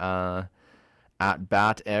 4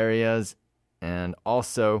 at-bat areas, and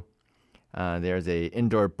also there's a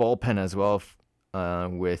indoor bullpen as well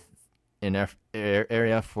with an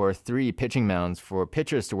area for 3 pitching mounds for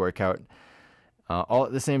pitchers to work out all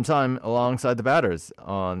at the same time alongside the batters.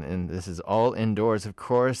 And this is all indoors, of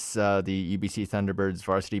course. The UBC Thunderbirds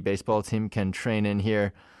varsity baseball team can train in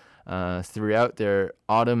here throughout their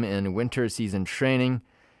autumn and winter season training.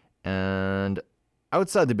 And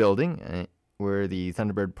outside the building, where the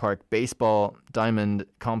Thunderbird Park baseball diamond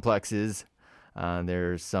complex is,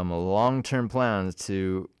 there's some long-term plans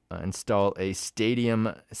to install a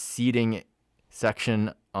stadium seating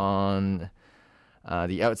section on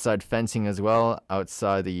the outside fencing as well,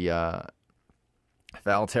 outside the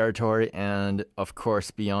foul territory, and of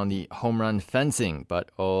course beyond the home run fencing.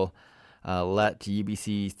 But I'll let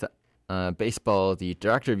UBC baseball, the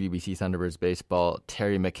director of UBC Thunderbirds baseball,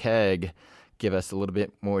 Terry McKegg, give us a little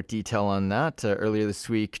bit more detail on that. Earlier this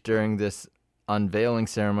week during this unveiling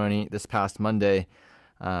ceremony this past Monday.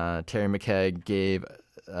 Terry McKegg gave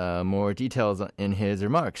more details in his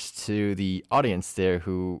remarks to the audience there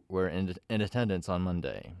who were in attendance on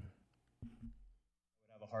Monday.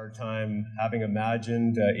 Hard time having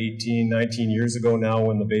imagined 18, 19 years ago now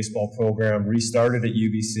when the baseball program restarted at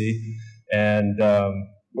UBC. And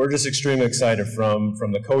we're just extremely excited from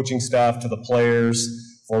the coaching staff to the players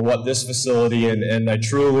for what this facility, and I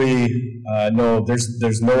truly know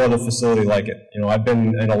there's no other facility like it. You know, I've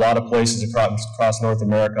been in a lot of places across North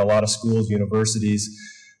America, a lot of schools, universities.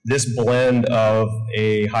 This blend of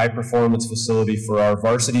a high performance facility for our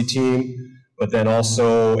varsity team, but then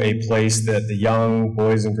also a place that the young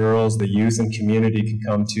boys and girls, the youth and community can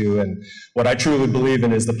come to. And what I truly believe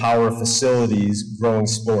in is the power of facilities growing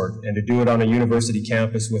sport. And to do it on a university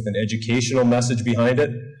campus with an educational message behind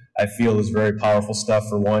it, I feel is very powerful stuff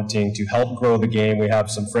for wanting to help grow the game. We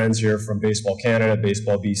have some friends here from Baseball Canada,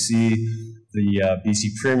 Baseball BC, the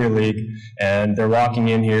BC Premier League, and they're walking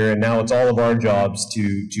in here, and now it's all of our jobs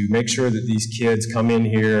to make sure that these kids come in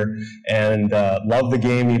here and love the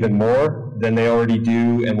game even more than they already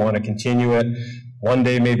do and want to continue it. One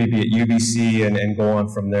day maybe be at UBC and go on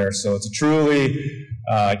from there. So it's truly,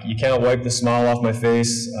 you can't wipe the smile off my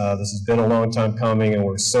face. This has been a long time coming, and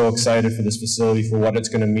we're so excited for this facility, for what it's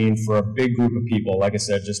going to mean for a big group of people. Like I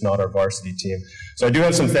said, just not our varsity team. So I do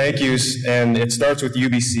have some thank yous, and it starts with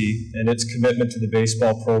UBC and its commitment to the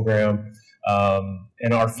baseball program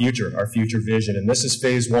and our future vision. And this is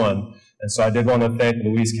phase one. And so I did want to thank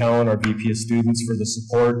Louise Cowan, our VP of Students, for the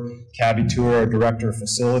support, Cabby Tour, our Director of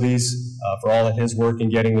Facilities, for all of his work in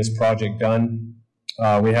getting this project done.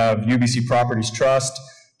 We have UBC Properties Trust,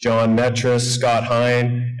 John Metris, Scott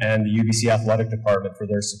Hine, and the UBC Athletic Department for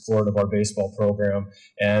their support of our baseball program.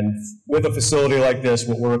 And with a facility like this,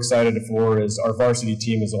 what we're excited for is our varsity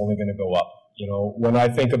team is only going to go up. You know, when I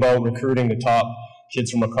think about recruiting the top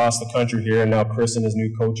kids from across the country here, and now Chris and his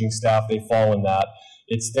new coaching staff, they fall in that.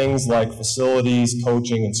 It's things like facilities,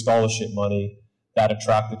 coaching, and scholarship money that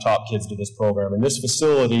attract the top kids to this program. And this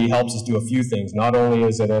facility helps us do a few things. Not only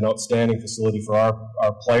is it an outstanding facility for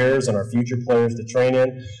our players and our future players to train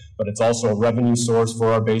in, but it's also a revenue source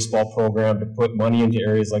for our baseball program to put money into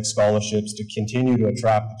areas like scholarships to continue to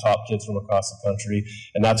attract the top kids from across the country,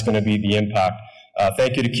 and that's going to be the impact.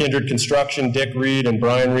 Thank you to Kindred Construction, Dick Reed and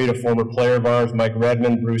Brian Reed, a former player of ours, Mike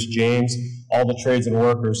Redmond, Bruce James, all the trades and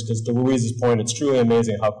workers, because to Louise's point, it's truly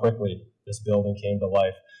amazing how quickly this building came to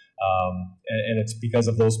life. And it's because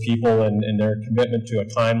of those people and their commitment to a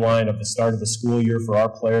timeline of the start of the school year for our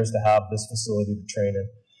players to have this facility to train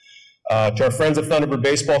in. To our friends of Thunderbird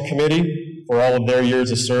Baseball Committee, for all of their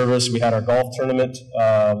years of service, we had our golf tournament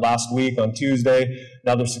last week on Tuesday,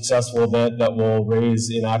 another successful event that will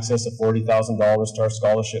raise in excess of $40,000 to our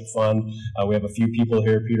scholarship fund. We have a few people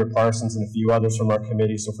here, Peter Parsons and a few others from our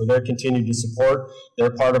committee, so for their continued support,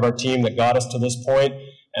 they're part of our team that got us to this point,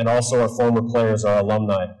 and also our former players, our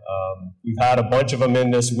alumni. We've had a bunch of them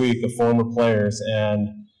in this week, the former players, and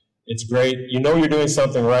it's great. You know you're doing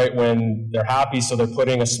something right when they're happy, so they're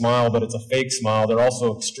putting a smile, but it's a fake smile. They're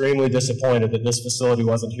also extremely disappointed that this facility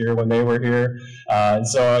wasn't here when they were here. And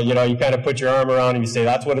so, you know, you kind of put your arm around and you say,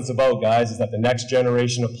 that's what it's about, guys, is that the next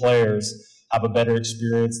generation of players have a better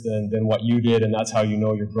experience than what you did, and that's how you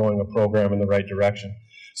know you're growing a program in the right direction.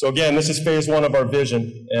 So again, this is phase one of our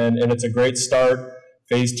vision, and it's a great start.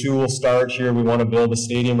 Phase two will start here. We want to build a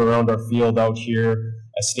stadium around our field out here,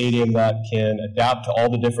 a stadium that can adapt to all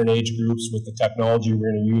the different age groups with the technology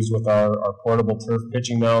we're going to use with our portable turf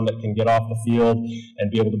pitching mound that can get off the field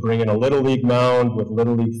and be able to bring in a Little League mound with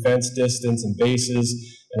Little League fence distance and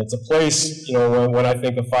bases. And it's a place, you know, when I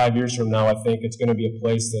think of 5 years from now, I think it's going to be a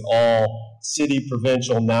place that all city,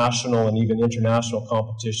 provincial, national, and even international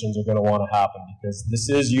competitions are going to want to happen, because this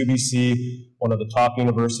is UBC, one of the top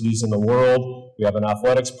universities in the world. We have an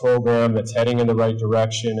athletics program that's heading in the right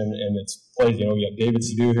direction, and it's played, you know, we have David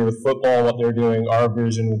Sidhu here with football, what they're doing, our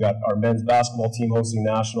vision. We've got our men's basketball team hosting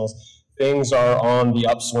nationals. Things are on the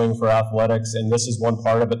upswing for athletics, and this is one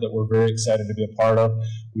part of it that we're very excited to be a part of.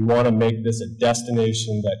 We want to make this a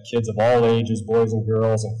destination that kids of all ages, boys and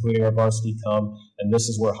girls, including our varsity, come, and this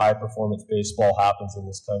is where high-performance baseball happens in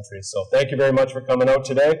this country. So thank you very much for coming out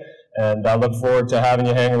today, and I look forward to having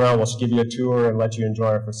you hang around. We'll just give you a tour and let you enjoy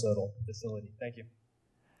our facility. Thank you.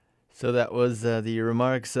 So that was the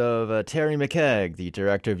remarks of Terry McKegg, the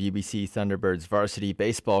director of UBC Thunderbird's varsity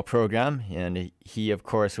baseball program, and he, of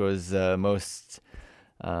course, was most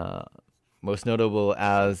notable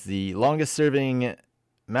as the longest-serving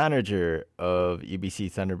manager of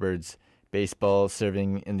UBC Thunderbirds baseball,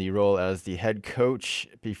 serving in the role as the head coach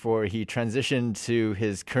before he transitioned to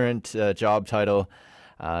his current job title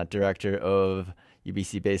director of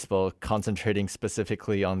UBC Baseball, concentrating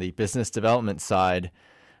specifically on the business development side,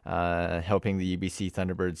 helping the UBC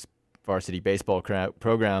Thunderbirds varsity baseball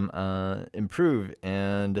program improve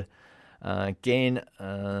and gain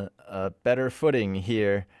a better footing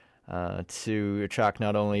here to attract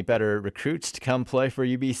not only better recruits to come play for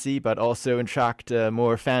UBC, but also attract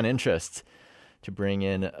more fan interest to bring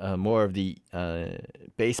in more of the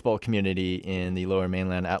baseball community in the Lower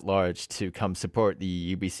Mainland at large to come support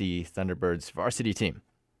the UBC Thunderbirds varsity team.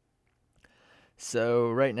 So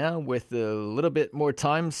right now, with a little bit more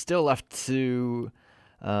time still left to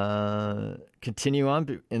continue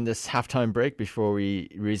on in this halftime break before we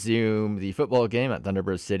resume the football game at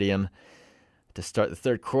Thunderbird Stadium to start the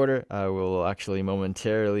third quarter, we'll actually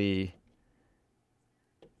momentarily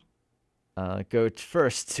go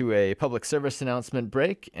first to a public service announcement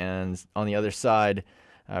break, and on the other side,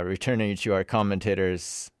 returning to our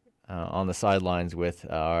commentators on the sidelines with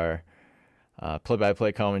our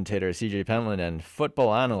play-by-play commentator CJ Pentland and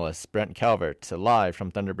football analyst Brent Calvert, live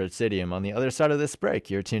from Thunderbird Stadium. On the other side of this break,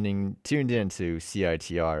 you're tuned in to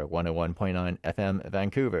CiTR 101.9 FM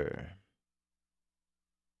Vancouver.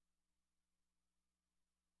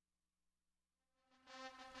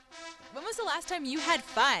 When was the last time you had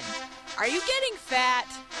fun? Are you getting fat?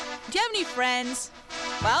 Do you have any friends?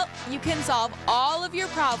 Well, you can solve all of your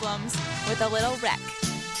problems with a little rec.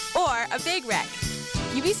 Or a big rec.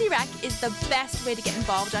 UBC Rec is the best way to get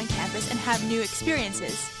involved on campus and have new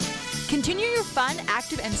experiences. Continue your fun,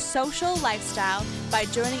 active, and social lifestyle by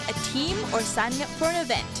joining a team or signing up for an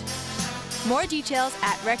event. More details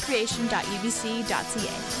at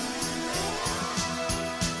recreation.ubc.ca.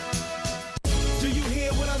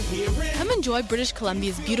 Come enjoy British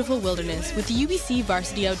Columbia's beautiful wilderness with the UBC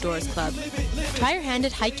Varsity Outdoors Club. Try your hand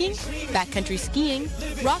at hiking, backcountry skiing,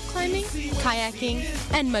 rock climbing, kayaking,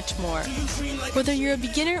 and much more. Whether you're a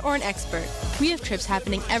beginner or an expert, we have trips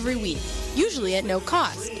happening every week, usually at no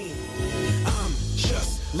cost.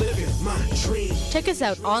 Check us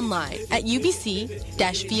out online at ubc-voc.com.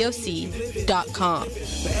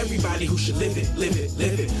 For everybody who should live it, live it,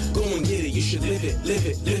 live it. Go and get it, you should live it, live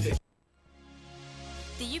it, live it.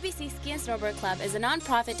 The UBC Ski and Snowboard Club is a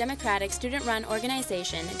non-profit, democratic, student-run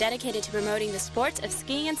organization dedicated to promoting the sports of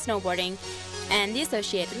skiing and snowboarding and the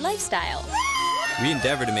associated lifestyle. We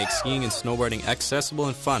endeavor to make skiing and snowboarding accessible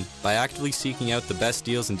and fun by actively seeking out the best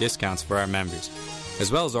deals and discounts for our members,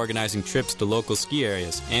 as well as organizing trips to local ski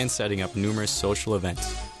areas and setting up numerous social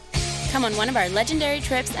events. Come on one of our legendary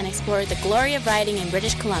trips and explore the glory of riding in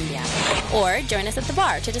British Columbia. Or join us at the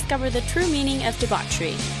bar to discover the true meaning of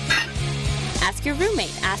debauchery. Ask your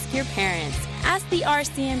roommate, ask your parents, ask the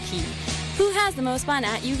RCMP. Who has the most fun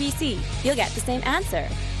at UBC? You'll get the same answer.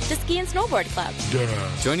 The Ski and Snowboard Club.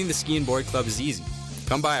 Joining the Ski and Board Club is easy.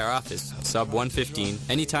 Come by our office, sub 115,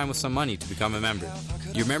 anytime with some money to become a member.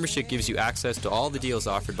 Your membership gives you access to all the deals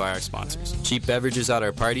offered by our sponsors, cheap beverages at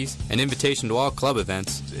our parties, an invitation to all club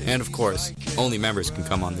events, and of course, only members can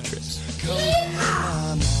come on the trips.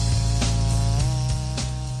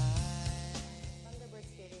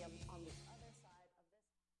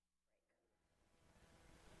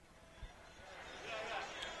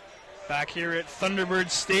 Back here at Thunderbird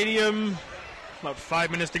Stadium, about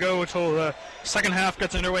 5 minutes to go until the second half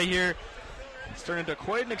gets underway here. It's turned into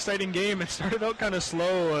quite an exciting game. It started out kind of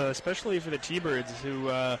slow, especially for the T-Birds, who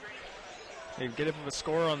they get up with a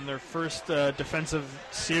score on their first defensive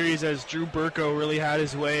series as Drew Burko really had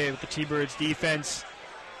his way with the T-Birds defense.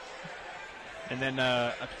 And then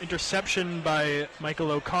an interception by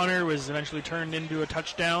Michael O'Connor was eventually turned into a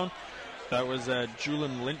touchdown. That was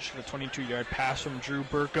Julian Lynch with a 22-yard pass from Drew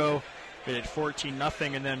Burko. Made it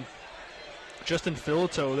 14-0, and then Justin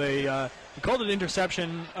Filito, they called it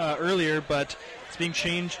interception earlier, but it's being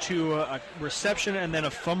changed to a reception and then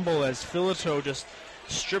a fumble as Filito just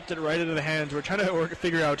stripped it right into the hands. We're trying to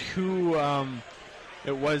figure out who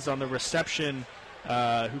it was on the reception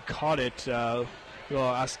who caught it. We'll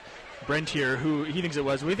ask Brent here who he thinks it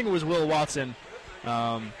was. We think it was Will Watson.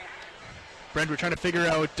 Brent, we're trying to figure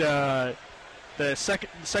out the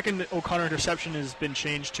second O'Connor interception has been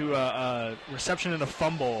changed to a reception and a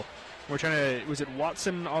fumble. We're trying to, was it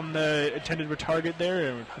Watson on the intended target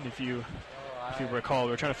there? If you recall,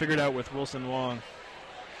 we're trying to figure it out with Wilson Wang.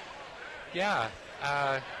 Yeah,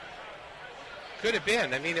 could have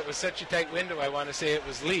been. I mean, it was such a tight window. I want to say it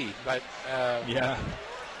was Lee, but yeah,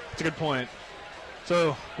 that's a good point.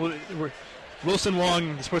 So Wilson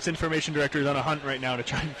Wang, the sports information director, is on a hunt right now to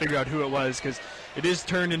try and figure out who it was, because it is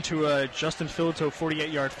turned into a Justin Filito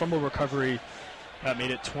 48-yard fumble recovery that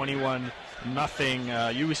made it 21-0.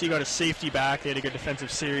 UBC got a safety back. They had a good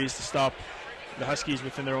defensive series to stop the Huskies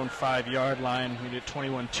within their own 5-yard line. We did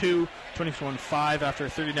 21-2, 21-5 after a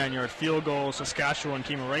 39-yard field goal. Saskatchewan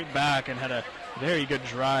came right back and had a very good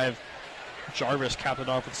drive. Jarvis capped it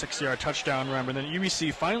off with a 6-yard touchdown run. And then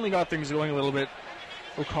UBC finally got things going a little bit.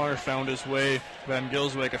 O'Connor found his way. Van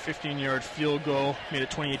Gilswyk, a 15-yard field goal, made it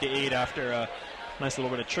 28-8 after a nice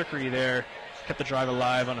little bit of trickery there. Kept the drive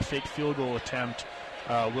alive on a fake field goal attempt.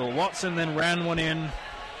 Will Watson then ran one in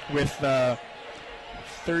with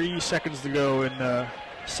 30 seconds to go in the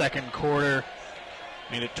second quarter.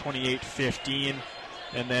 Made it 28-15.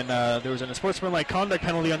 And then there was a sportsmanlike conduct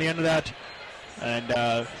penalty on the end of that.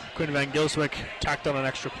 And Quinn Van Gilswyk tacked on an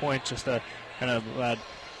extra point just to kind of add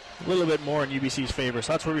a little bit more in UBC's favor.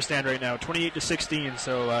 So that's where we stand right now, 28-16.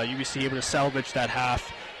 So UBC able to salvage that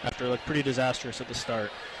half after it looked pretty disastrous at the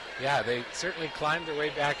start. Yeah, they certainly climbed their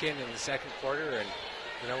way back in the second quarter, and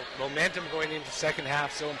momentum going into the second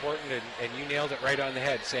half so important, and you nailed it right on the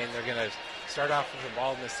head, saying they're going to start off with the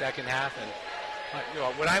ball in the second half. And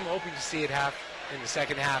what I'm hoping to see in the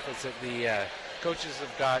second half is that the coaches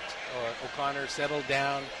have got O'Connor settled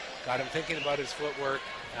down, got him thinking about his footwork,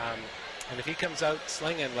 and if he comes out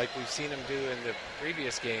slinging like we've seen him do in the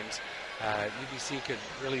previous games, UBC could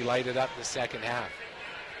really light it up the second half.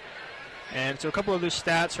 And so a couple of the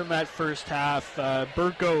stats from that first half.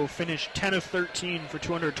 Burko finished 10 of 13 for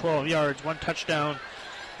 212 yards, 1 touchdown.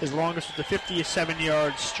 His longest was the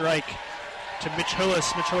 57-yard strike to Mitch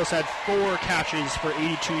Hillis. Mitch Hillis had 4 catches for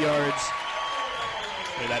 82 yards.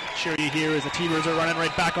 That cheer you hear as the T-Birds are running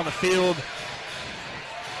right back on the field.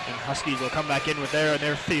 And Huskies will come back in with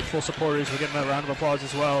their faithful supporters. We're getting a round of applause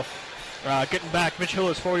as well. Getting back, Mitch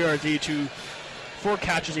Hillis, 4 yards, 82. 4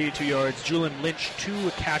 catches, 82 yards. Julian Lynch,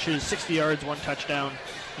 2 catches, 60 yards, 1 touchdown.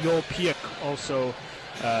 Yoel Piak also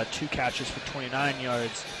 2 catches for 29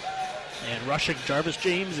 yards. And rushing, Jarvis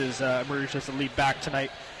James is emerged as the lead back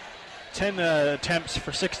tonight. 10 attempts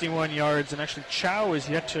for 61 yards. And actually, Chow is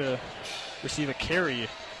yet to receive a carry.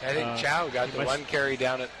 I think Chow got the 1 carry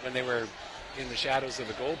down when they were in the shadows of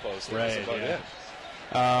the goalpost. Right, That's about it.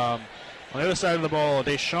 On the other side of the ball,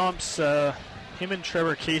 Deschamps, him and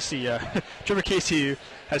Trevor Casey. Trevor Casey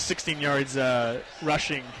has 16 yards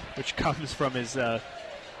rushing, which comes from his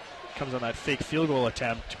comes on that fake field goal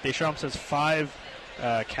attempt. Deschamps has 5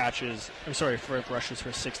 rushes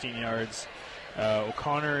for 16 yards.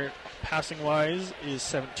 O'Connor, passing-wise, is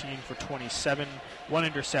 17 for 27, 1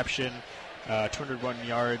 interception, 201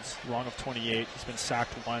 yards, long of 28. He's been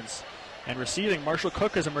sacked once. And receiving, Marshall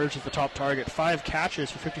Cook has emerged as the top target. 5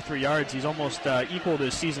 catches for 53 yards. He's almost equal to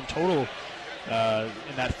his season total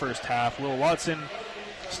in that first half. Will Watson,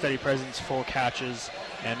 steady presence, 4 catches.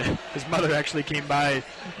 And his mother actually came by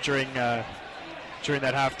during that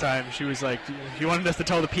halftime. She was like, he wanted us to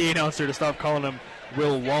tell the PA announcer to stop calling him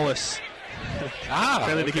Will Wallace.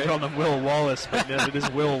 Apparently they keep calling him Will Wallace, but it is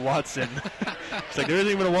Will Watson. It's like, there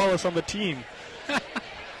isn't even a Wallace on the team.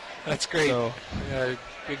 That's great. So,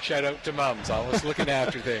 big shout out to Mums, always looking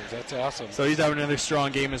after things. That's awesome. So he's having another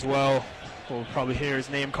strong game as well. We'll probably hear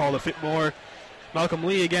his name called a bit more. Malcolm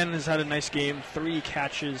Lee again has had a nice game. 3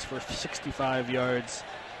 catches for 65 yards.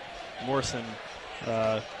 Morrison,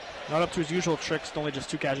 not up to his usual tricks, only just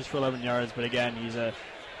 2 catches for 11 yards. But again, he's a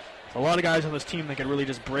lot of guys on this team that can really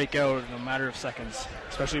just break out in a matter of seconds.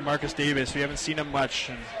 Especially Marcus Davis. We haven't seen him much,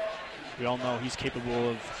 and we all know he's capable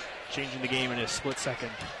of changing the game in a split second.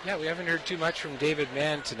 Yeah, we haven't heard too much from David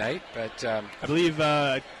Mann tonight, but I believe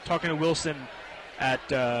talking to Wilson at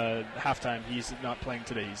halftime, he's not playing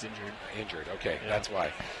today. He's injured. Okay, yeah. That's why.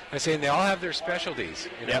 I'm saying they all have their specialties.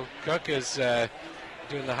 Cook is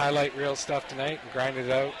doing the highlight reel stuff tonight and grinding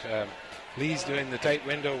it out. Lee's doing the tight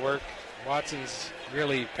window work. Watson's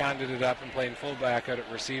really pounded it up and playing fullback out at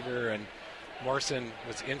receiver, and Morrison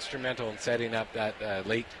was instrumental in setting up that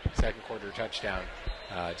late second quarter touchdown,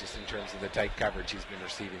 just in terms of the tight coverage he's been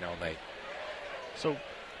receiving all night. So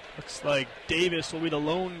looks like Davis will be the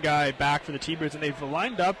lone guy back for the T-Birds, and they've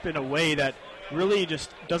lined up in a way that really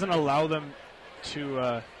just doesn't allow them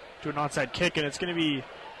to do an onside kick, and it's going to be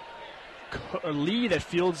Lee that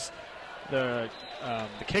fields the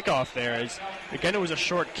kickoff there. Again, it was a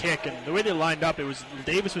short kick, and the way they lined up,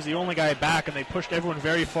 Davis was the only guy back, and they pushed everyone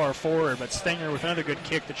very far forward, but Stenger with another good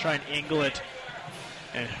kick to try and angle it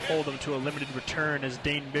and hold them to a limited return as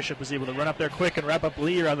Dane Bishop was able to run up there quick and wrap up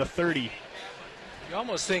Lee around the 30. You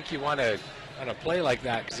almost think you want to on a play like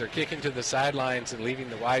that because they're kicking to the sidelines and leaving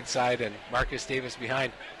the wide side and Marcus Davis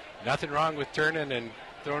behind. Nothing wrong with turning and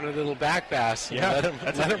throwing a little back pass. Yeah, let him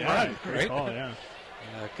run. Right? Call, yeah.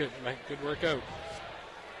 Good workout.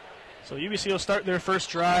 So UBC will start their first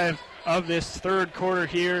drive of this third quarter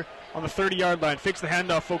here. on the 30-yard line, fakes the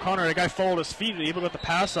handoff. O'Connor, the guy followed his feet, able to get the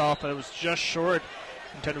pass off, but it was just short.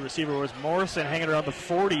 Intended receiver was Morrison, hanging around the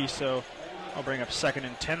 40, so I'll bring up 2nd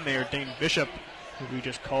and 10 there. Dane Bishop, who we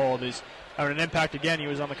just called, is having an impact again. He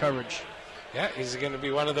was on the coverage. Yeah, he's going to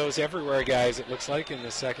be one of those everywhere guys, it looks like, in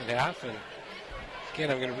the second half. And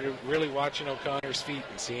again, I'm going to be really watching O'Connor's feet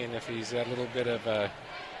and seeing if he's got a little bit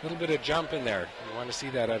of jump in there. You want to see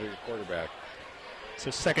that out of your quarterback. So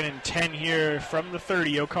 2nd and 10 here from the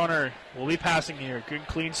 30. O'Connor will be passing here. Good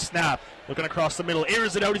clean snap. Looking across the middle.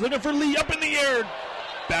 Airs it out. He's looking for Lee up in the air.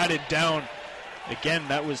 Batted down. Again,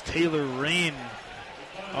 that was Taylor Rain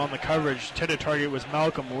on the coverage. Intended target was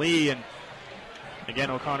Malcolm Lee. And again,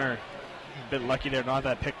 O'Connor a bit lucky there, not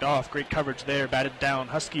that picked off. Great coverage there. Batted down.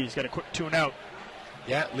 Huskies got a quick tune out.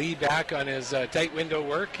 Yeah, Lee back on his tight window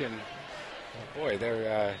work. And boy,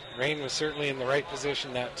 Rain was certainly in the right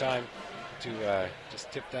position that time to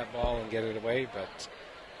just tip that ball and get it away, but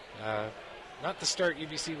not the start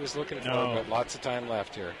UBC was looking for, but lots of time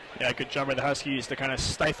left here. Yeah, good job by the Huskies to kind of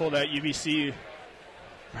stifle that UBC,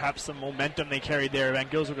 perhaps the momentum they carried there. Van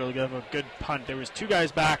Gils will give a good punt. There was 2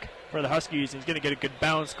 guys back for the Huskies. He's going to get a good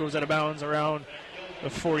bounce, goes out of bounds around the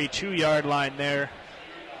 42-yard line there.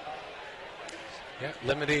 Yeah,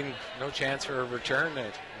 limiting, no chance for a return.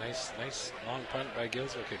 A nice long punt by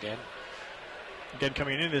Gilswick again. Again,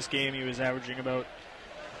 coming into this game, he was averaging about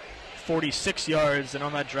 46 yards, and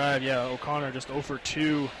on that drive, O'Connor just 0 for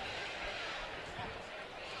 2.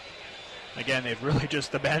 Again, they've really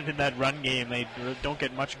just abandoned that run game. They don't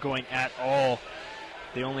get much going at all.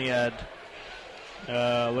 They only had,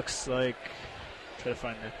 looks like, try to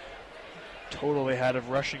find the total they had of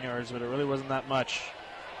rushing yards, but it really wasn't that much.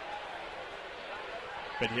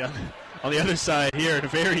 But yeah, on the other side here, a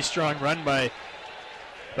very strong run by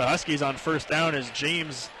the Huskies on first down as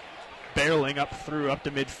James barreling up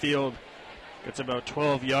to midfield. Gets about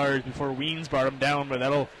 12 yards before Weens brought him down, but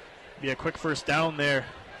that'll be a quick first down there.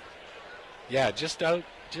 Yeah, just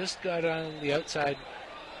got on the outside,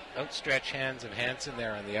 outstretched hands of Hansen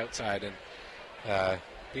there on the outside, and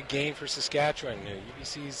big gain for Saskatchewan.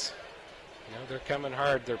 UBC's, they're coming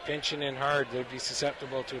hard. They're pinching in hard. They'd be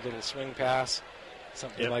susceptible to a little swing pass,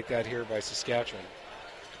 something like that here by Saskatchewan.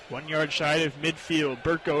 1 yard shy of midfield.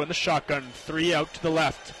 Burko in the shotgun. 3 out to the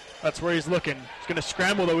left. That's where he's looking. He's going to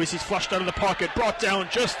scramble, though, as he's flushed out of the pocket. Brought down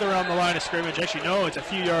just around the line of scrimmage. Actually, no, it's a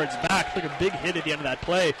few yards back. Took a big hit at the end of that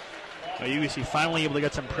play. UBC finally able to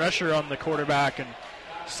get some pressure on the quarterback and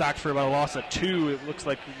sacked for about a loss of 2. It looks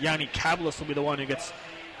like Yanni Kablis will be the one who gets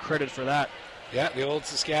credit for that. Yeah, the old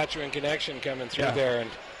Saskatchewan connection coming through there.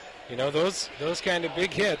 And, those kind of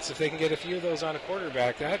big hits, if they can get a few of those on a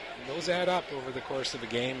quarterback, those add up over the course of a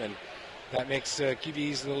game. And that makes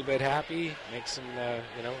QBs a little bit happy, makes them,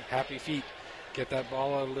 happy feet. Get that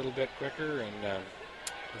ball out a little bit quicker, and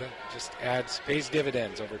that just pays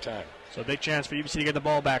dividends over time. So a big chance for UBC to get the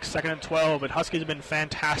ball back. 2nd and 12, but Huskies have been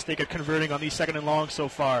fantastic at converting on these 2nd and long so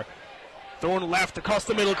far. Thrown left across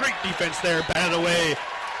the middle. Great defense there. Batted away.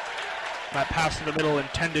 That pass in the middle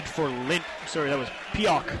intended for that was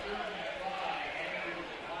Pioch.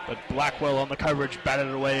 But Blackwell on the coverage batted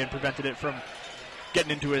it away and prevented it from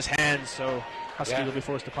getting into his hands, so Huskies will be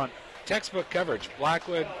forced to punt. Textbook coverage.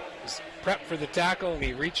 Blackwood was prepped for the tackle, and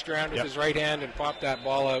he reached around with his right hand and popped that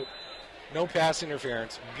ball out. No pass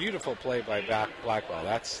interference. Beautiful play by Blackwell.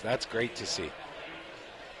 That's great to see.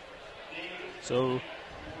 So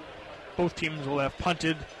both teams will have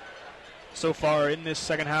punted so far in this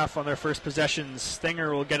second half on their first possessions.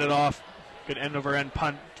 Stenger will get it off. Good end-over-end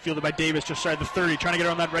punt. Fielded by Davis just shy of the 30. Trying to get it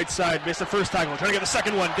on that right side. Missed the first tackle. Trying to get the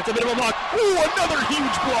second one. Gets a bit of a block. Ooh, another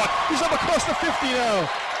huge block. He's up across the 50 now.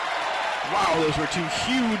 Wow, those were 2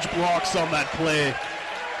 huge blocks on that play.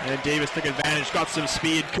 And Davis took advantage. Got some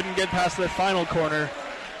speed. Couldn't get past the final corner.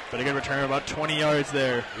 But a good return, about 20 yards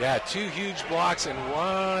there. Yeah, 2 huge blocks and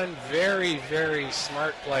one very, very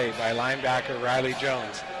smart play by linebacker Riley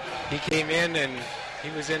Jones. He came in and he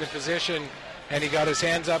was in a position and he got his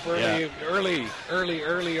hands up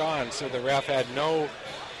early on. So the ref had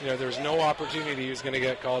there was no opportunity he was going to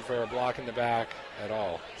get called for a block in the back at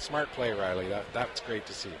all. Smart play, Riley. That's great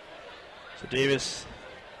to see. So Davis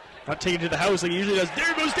not taken to the house like he usually does.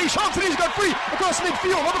 There goes Deschamps, and he's got free across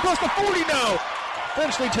midfield, up across the 40 now.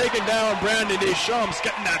 Eventually taken down. Brandon Deschamps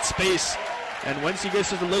getting that space. And once he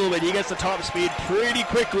gets just a little bit, he gets the top speed pretty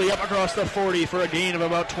quickly up across the 40 for a gain of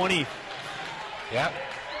about 20. Yeah.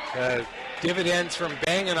 Dividends from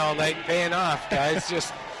banging all night paying off, guys.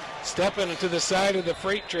 Just stepping to the side of the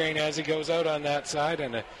freight train as he goes out on that side.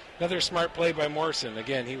 And another smart play by Morrison.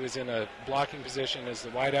 Again, he was in a blocking position as the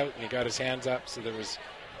wideout, and he got his hands up, so there was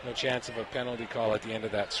no chance of a penalty call at the end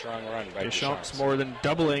of that strong run by Deschamps Deschamps. more than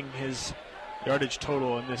doubling his yardage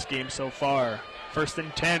total in this game so far. 1st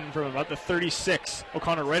and 10 from about the 36.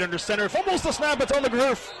 O'Connor right under center. Fumbles the snap. It's on the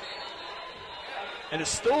groove. And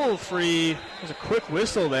it's still free. There's a quick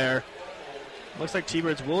whistle there. Looks like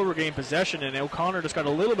T-Birds will regain possession, and O'Connor just got a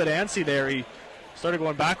little bit antsy there. He started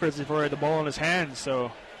going backwards before he had the ball in his hands.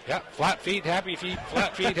 So yeah, flat feet, happy feet,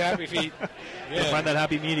 flat feet, happy feet. Yeah. Find that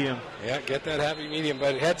happy medium. Yeah, get that happy medium.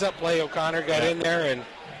 But heads up play, O'Connor got in there, and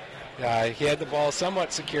he had the ball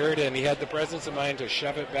somewhat secured, and he had the presence of mind to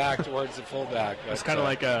shove it back towards the fullback. But it's kind of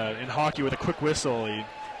like in hockey with a quick whistle. He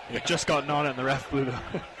just gotten on it, and the ref blew the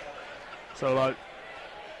So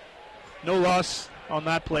no loss on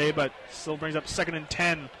that play, but still brings up 2nd and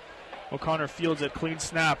 10. O'Connor fields it, clean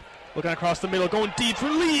snap. Looking across the middle, going deep for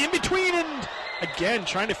Lee, in between, and again,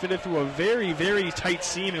 trying to fit it through a very, very tight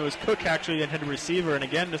seam. It was Cook actually that had a receiver, and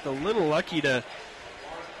again, just a little lucky to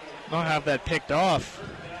not have that picked off.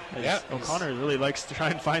 Yeah, O'Connor really likes to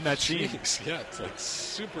try and find that seam. Yeah, it's like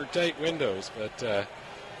super tight windows, but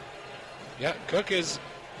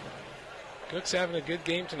Cook's having a good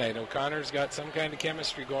game tonight. O'Connor's got some kind of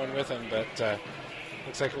chemistry going with him, but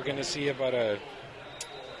looks like we're going to see about a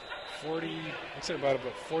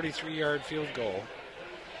 43-yard field goal.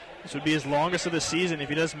 This would be his longest of the season if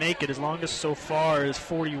he does make it. His longest so far is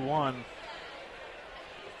 41.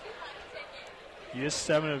 He is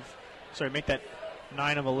make that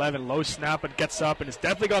 9 of 11. Low snap, but gets up, and it's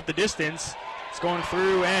definitely got the distance. It's going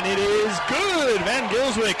through, and it is good. Van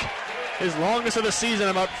Gilswick, his longest of the season,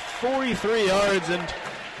 about 43 yards, and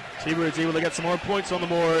T-Birds able to get some more points on the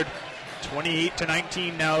board.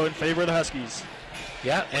 28-19 now in favor of the Huskies.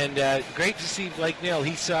 Yeah, and great to see Blake Neal.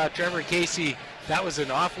 He saw Trevor Casey. That was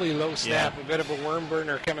an awfully low snap, a bit of a worm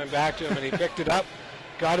burner coming back to him, and he picked it up,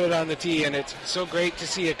 got it on the tee, and it's so great to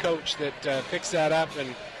see a coach that picks that up.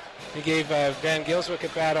 And he gave Van Gilswick a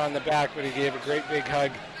pat on the back, but he gave a great big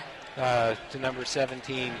hug to number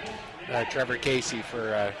 17, Trevor Casey,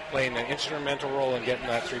 for playing an instrumental role in getting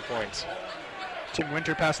that 3 points. Tim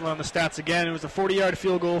Winter passing along the stats again. It was a 40-yard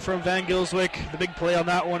field goal from Van Gilswick. The big play on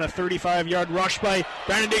that one, a 35-yard rush by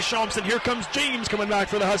Brandon Deschamps, and here comes James coming back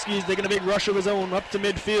for the Huskies, taking a big rush of his own up to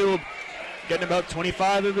midfield, getting about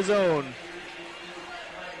 25 of his own.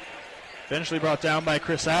 Eventually brought down by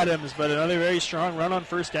Chris Adams, but another very strong run on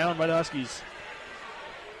 1st down by the Huskies.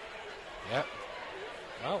 Yeah.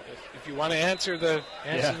 Well, if you want to answer the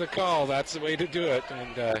call, that's the way to do it.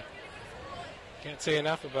 And can't say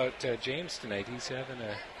enough about James tonight. He's having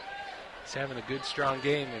a good, strong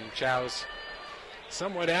game, and Chow's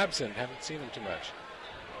somewhat absent. Haven't seen him too much.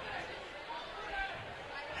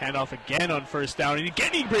 Handoff again on 1st down, and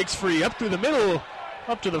again he breaks free up through the middle,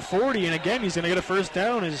 up to the 40, and again he's going to get a 1st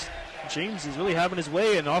down as James is really having his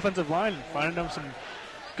way in the offensive line, finding them some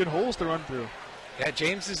good holes to run through. Yeah,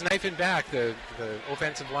 James is knifing back. The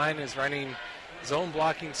offensive line is running zone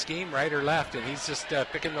blocking scheme, right or left, and he's just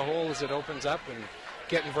picking the hole as it opens up and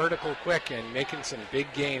getting vertical quick and making some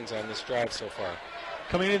big gains on this drive so far.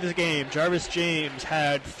 Coming into the game, Jarvis James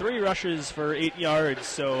had 3 rushes for 8 yards,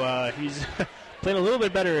 so he's playing a little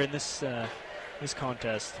bit better in this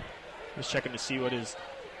contest. Just checking to see what his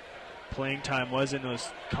playing time was in those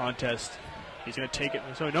contests. He's going to take it.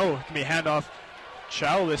 So no, it can be a handoff.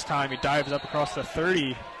 Chow this time. He dives up across the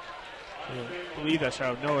 30. I believe that's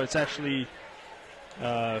Chow. No, it's actually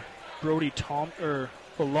Brody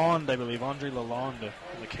Lalonde, I believe. Andre Lalonde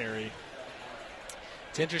on the carry.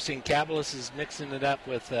 It's interesting. Cablis is mixing it up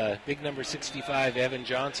with big number 65, Evan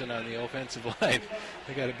Johnson, on the offensive line.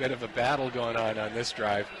 They got a bit of a battle going on this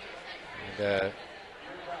drive. And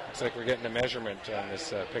looks like we're getting a measurement on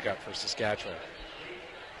this pickup for Saskatchewan.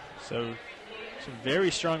 So some very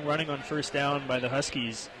strong running on 1st down by the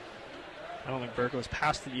Huskies. I don't think Burko's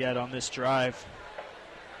passed it yet on this drive.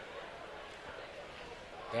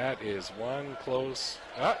 That is one close.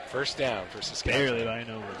 1st down for Saskatchewan. Barely by a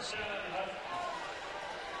nose.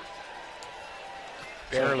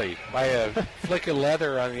 Barely. By a flick of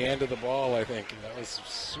leather on the end of the ball, I think. That was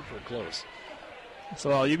super close. So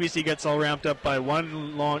while UBC gets all ramped up by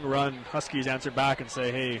one long run, Huskies answer back and say,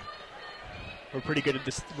 hey, we're pretty good at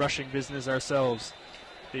this rushing business ourselves.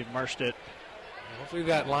 They've marched it. Hopefully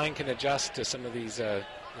that line can adjust to some of these, the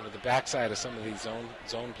backside of some of these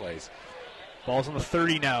zone plays. Ball's on the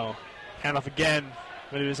 30 now. Handoff again.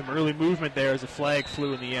 But there's some early movement there as a flag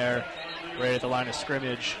flew in the air right at the line of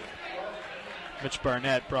scrimmage. Mitch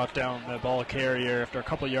Barnett brought down the ball carrier after a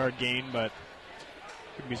couple-yard gain, but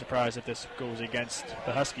wouldn't be surprised if this goes against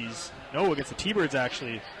the Huskies. No, against the T-Birds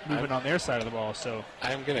actually, moving on their side of the ball. So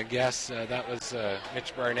I'm going to guess that was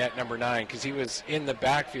Mitch Barnett, number 9, because he was in the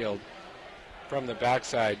backfield from the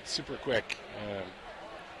backside, super quick.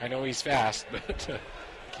 I know he's fast, but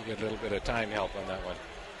you get a little bit of time help on that one.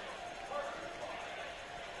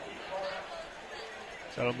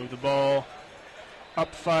 So that'll move the ball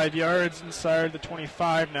up 5 yards inside the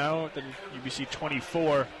 25 now, then UBC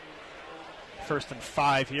 24. 1st and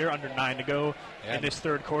 5 here, under 9 to go in this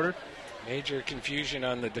third quarter. Major confusion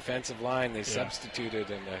on the defensive line. They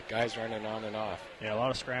substituted, and the guys running on and off. Yeah, a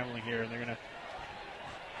lot of scrambling here, and they're going to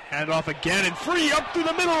hand it off again and free up through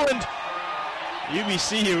the middle, and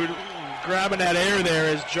UBC grabbing that air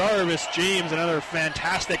there as Jarvis James, another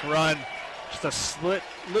fantastic run. Just a slit,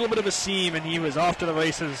 little bit of a seam, and he was off to the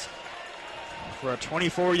races for a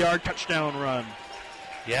 24-yard touchdown run.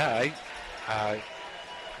 Yeah, a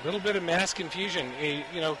little bit of mass confusion.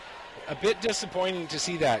 A bit disappointing to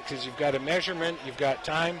see that, because you've got a measurement, you've got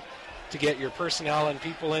time to get your personnel and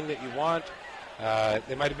people in that you want.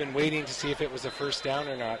 They might have been waiting to see if it was a first down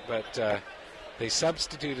or not, but they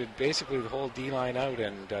substituted basically the whole D-line out,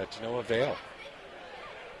 and to no avail.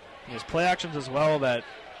 There's play actions as well that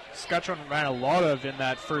Saskatchewan ran a lot of in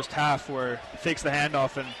that first half, where he fakes the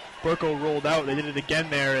handoff and Burko rolled out. They did it again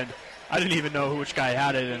there, and I didn't even know which guy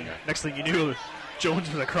had it, and next thing you knew,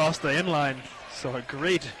 Jones was across the inline. So a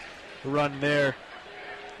great run there.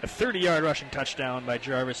 A 30-yard rushing touchdown by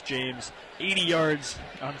Jarvis James. 80 yards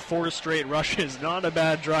on 4 straight rushes. Not a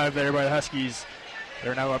bad drive there by the Huskies.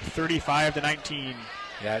 They're now up 35-19.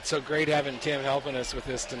 Yeah, it's so great having Tim helping us with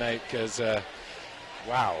this tonight, because,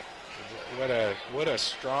 wow, what a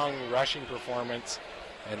strong rushing performance.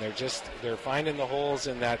 And they're finding the holes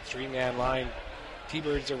in that 3-man line.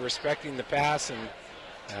 T-Birds are respecting the pass, and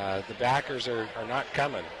the backers are not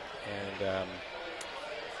coming. And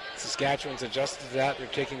Saskatchewan's adjusted to that. They're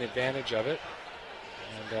taking advantage of it.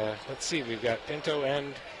 And let's see, we've got Pinto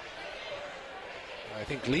and I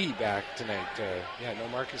think Lee back tonight. No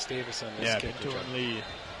Marcus Davis on this kick Pinto return. and Lee.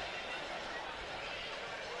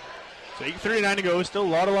 So 8:39 to go. Still a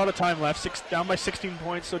lot of time left. Down by 16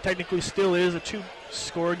 points, so technically still is a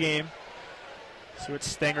 2-score game. See what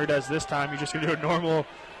Stenger does this time. He's just going to do a normal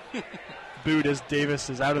boot as Davis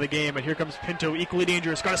is out of the game. But here comes Pinto, equally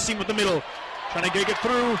dangerous. Got a seam with the middle. Trying to get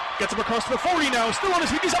through. Gets him across to the 40 now. Still on his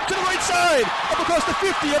feet. He's up to the right side. Up across the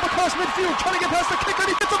 50. Up across midfield. Trying to get past the kicker.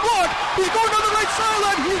 He gets a block. He's going down the right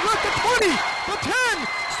sideline. He's at the 20. The 10.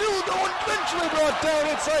 Still going. Eventually brought down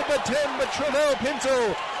inside the 10. But Travell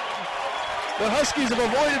Pinto. The Huskies have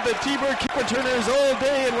avoided the T-Bird kick returners all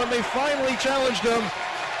day. And when they finally challenged him,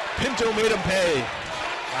 Pinto made him pay.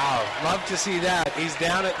 Wow. Love to see that. He's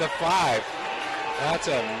down at the 5. That's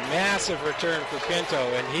a massive return for Pinto.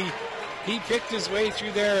 And he picked his way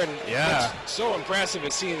through there, and what's so impressive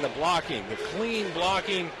is seeing the blocking, the clean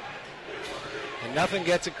blocking, and nothing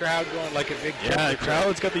gets a crowd going like a big kick. Yeah, the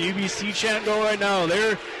crowd's got the UBC chant going right now.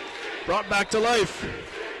 They're brought back to life.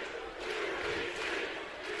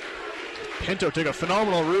 Pinto took a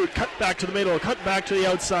phenomenal route, cut back to the middle, cut back to the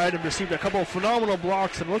outside, and received a couple of phenomenal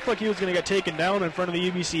blocks, and looked like he was going to get taken down in front of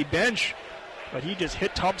the UBC bench, but he just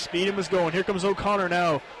hit top speed and was going. Here comes O'Connor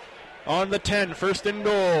now on the 10, 1st and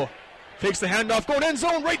goal. Takes the handoff, going end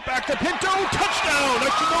zone, right back to Pinto, touchdown!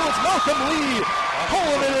 Next you know, it's Malcolm Lee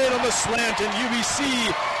pulling it in on the slant, and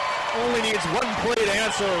UBC only needs one play to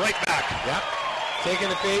answer right back. Yep, taking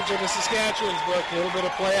the page of the Saskatchewan's book, a little bit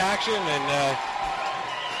of play action, and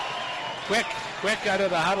quick out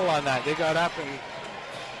of the huddle on that. They got up and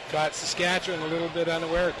got Saskatchewan a little bit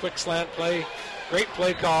unaware, a quick slant play, great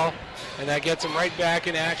play call, and that gets them right back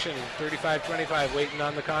in action, 35-25, waiting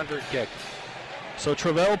on the convert kick. So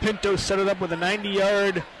Travell Pinto set it up with a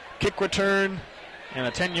 90-yard kick return and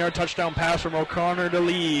a 10-yard touchdown pass from O'Connor to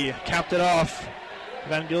Lee. Capped it off.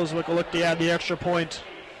 Van Gilswick will look to add the extra point.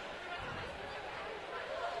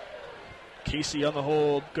 Casey on the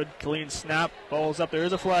hold. Good clean snap. Ball's up. There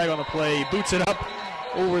is a flag on the play. He boots it up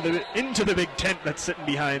into the big tent that's sitting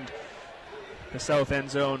behind the south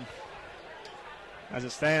end zone. As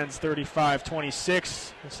it stands,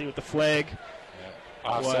 35-26. We'll see what the flag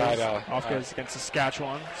offside against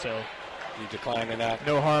Saskatchewan, so you declining that.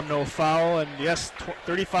 No harm, no foul, and yes,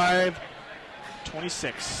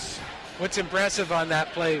 35-26. What's impressive on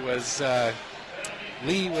that play was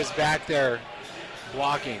Lee was back there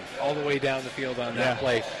blocking all the way down the field on that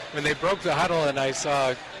play. When they broke the huddle and I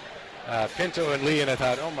saw Pinto and Lee, and I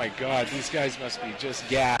thought, oh my God, these guys must be just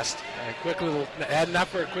gassed. Adding up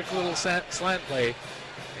for a quick little slant play,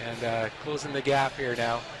 and closing the gap here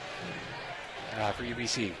now. For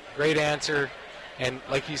UBC. Great answer, and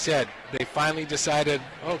like you said, they finally decided,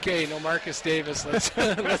 okay, no Marcus Davis,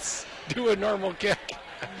 let's do a normal kick.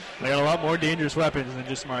 They got a lot more dangerous weapons than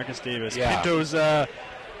just Marcus Davis. Yeah. Pinto's, in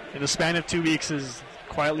the span of 2 weeks, has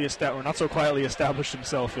not so quietly established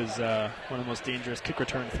himself as one of the most dangerous kick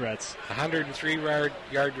return threats.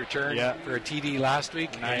 103-yard return for a TD last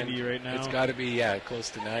week. 90 right now. It's got to be close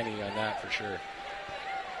to 90 on that for sure.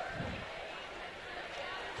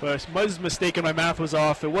 So I was mistaken. My math was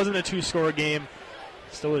off. It wasn't a 2-score game.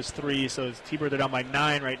 Still is 3, so T-Bird, they're down by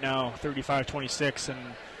 9 right now, 35-26, and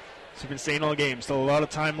it's been staying all game. Still a lot of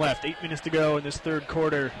time left. 8 minutes to go in this third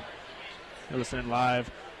quarter. You're listening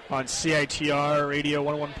live on CiTR Radio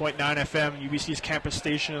 101.9 FM, UBC's campus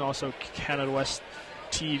station, and also Canada West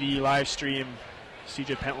TV live stream.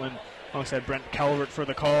 CJ Pentland alongside Brent Calvert for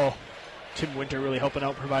the call. Tim Winter really helping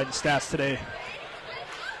out, providing stats today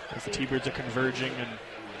as the T-Birds are converging, and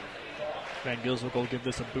Van Gilswick will give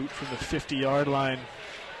this a boot from the 50-yard line.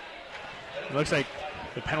 It looks like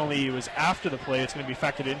the penalty was after the play. It's going to be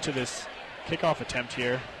factored into this kickoff attempt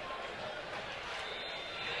here.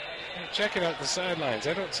 Checking out the sidelines.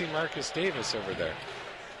 I don't see Marcus Davis over there.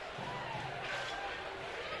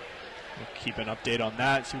 We'll keep an update on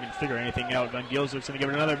that so we can figure anything out. Van Gilswick's going to give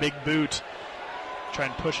it another big boot. Try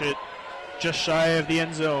and push it just shy of the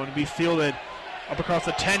end zone. Be fielded up across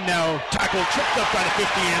the 10 now. Tackle tripped up by the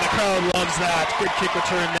 15, and the crowd loves that. Good kick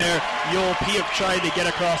return there. Yoel Piep tried to get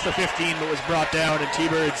across the 15, but was brought down, and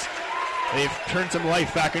T-Birds, they've turned some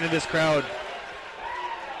life back into this crowd.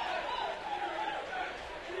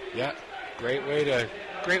 Yeah, great way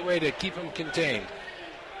to keep them contained.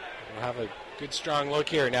 We'll have a good strong look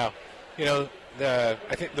here. Now, you know,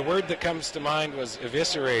 I think the word that comes to mind was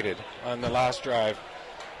eviscerated on the last drive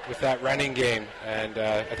with that running game, and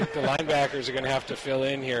I think the linebackers are going to have to fill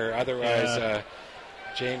in here. Otherwise,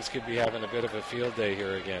 James could be having a bit of a field day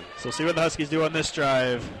here again. So we'll see what the Huskies do on this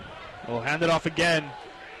drive. We'll hand it off again,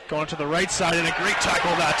 going to the right side, and a great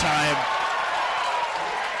tackle that time.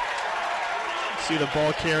 See who the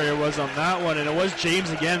ball carrier was on that one, and it was James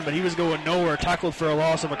again, but he was going nowhere. Tackled for a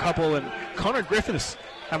loss of a couple, and Connor Griffiths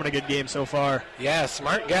having a good game so far. Yeah,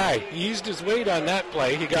 smart guy. He used his weight on that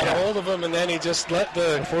play. He got a hold of him, and then he just let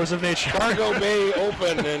the force of nature cargo bay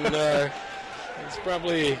open, and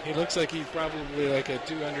he looks like he's probably like a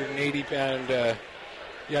 280-pound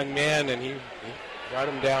young man, and he brought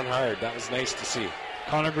him down hard. That was nice to see.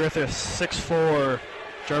 Connor Griffiths, 6'4",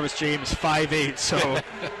 Jarvis James, 5'8", so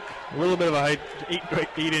a little bit of a height,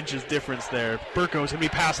 8 inches difference there. Burko's going to be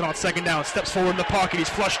passing on second down, steps forward in the pocket, he's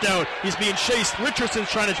flushed out, he's being chased. Richardson's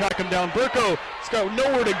trying to track him down. Burko has got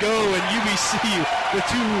nowhere to go, and UBC with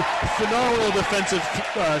 2 phenomenal defensive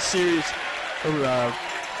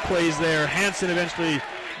plays there. Hansen eventually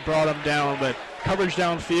brought him down, but coverage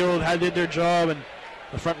downfield did their job, and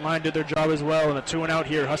the front line did their job as well, and a 2-and-out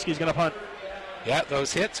here. Huskies going to punt. Yeah,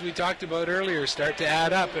 those hits we talked about earlier start to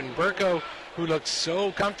add up, and Burko, who looked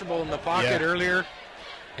so comfortable in the pocket earlier,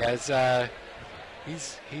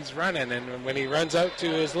 he's running, and when he runs out to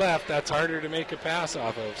his left, that's harder to make a pass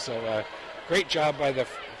off of. So great job by the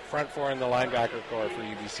front 4 and the linebacker core for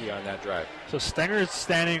UBC on that drive. So Stenger's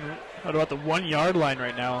standing at about the 1-yard line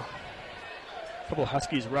right now. A couple of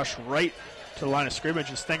Huskies rush right to the line of scrimmage,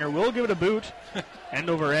 and Stenger will give it a boot, end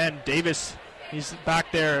over end. Davis, he's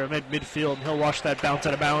back there midfield, and he'll watch that bounce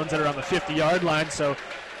out of bounds at around the 50-yard line. So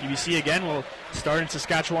UBC again will start in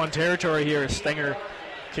Saskatchewan territory here as Stenger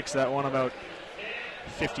kicks that one about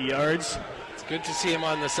 50 yards. It's good to see him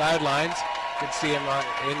on the sidelines. Good to see him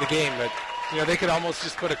in the game, but you know they could almost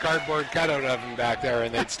just put a cardboard cutout of him back there,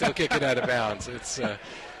 and they'd still kick it out of bounds. It's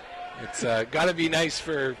got to be nice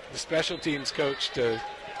for the special teams coach to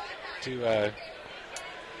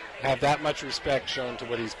have that much respect shown to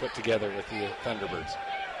what he's put together with the Thunderbirds.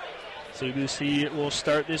 So UBC will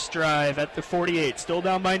start this drive at the 48, still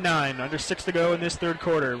down by 9, under 6 to go in this third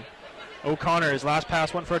quarter. O'Connor, his last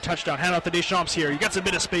pass went for a touchdown. Hand out to Deschamps here. He gets a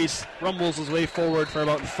bit of space, rumbles his way forward for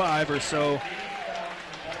about 5 or so.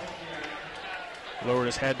 Lowered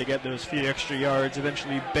his head to get those few extra yards.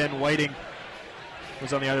 Eventually Ben Whiting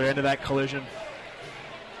was on the other end of that collision.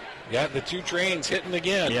 Yeah, the 2 trains hitting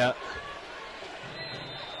again. Yeah.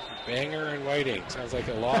 Banger and Whiting. Sounds like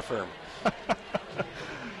a law firm.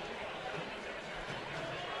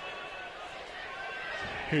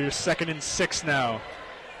 Here's 2nd and 6 now.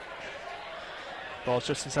 Ball's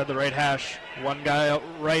just inside the right hash. 1 guy out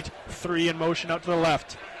right, 3 in motion out to the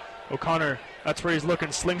left. O'Connor, that's where he's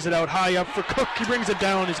looking, slings it out high up for Cook. He brings it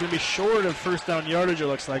down. He's going to be short of first down yardage, it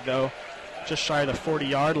looks like, though. Just shy of the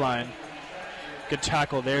 40-yard line. Good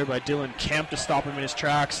tackle there by Dylan Kemp to stop him in his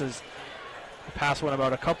tracks as the pass went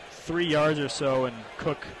about 3 yards or so, and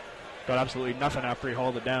Cook got absolutely nothing after he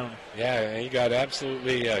hauled it down. Yeah, he got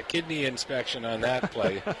absolutely kidney inspection on that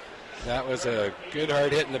play. That was a good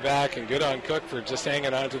hard hit in the back, and good on Cook for just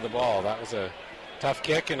hanging on to the ball. That was a Tough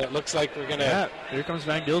kick, and it looks like we're going to... Yeah, here comes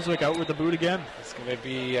Van Gilswyk out with the boot again. It's going to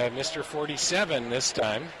be Mr. 47 this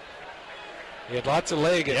time. He had lots of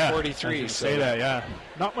leg at 43. Say that, yeah.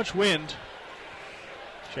 Not much wind.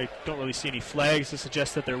 I don't really see any flags to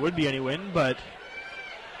suggest that there would be any wind, but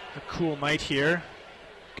a cool night here.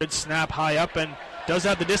 Good snap high up, and does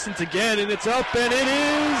have the distance again, and it's up, and it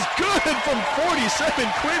is good from 47.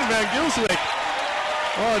 Quinn Van Gilswyk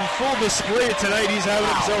on full display tonight. He's having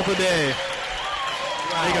himself a day.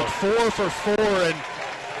 They got 4 for 4, and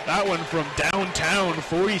that one from downtown,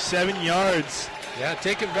 47 yards. Yeah,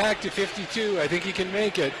 take him back to 52. I think he can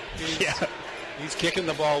make it. He's kicking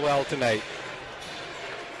the ball well tonight.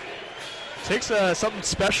 Takes something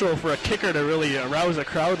special for a kicker to really arouse a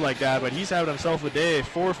crowd like that, but he's having himself a day.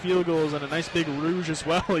 4 field goals and a nice big rouge as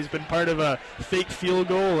well. He's been part of a fake field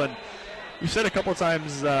goal, and we've said a couple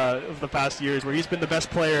times of the past years where he's been the best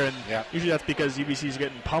player, and usually that's because UBC's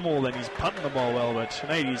getting pummeled and he's punting the ball well, but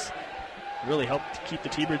tonight he's really helped keep the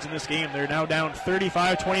T-Birds in this game. They're now down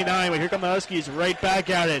 35-29, but here come the Huskies right back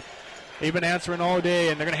at it. They've been answering all day,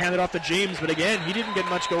 and they're going to hand it off to James, but again, he didn't get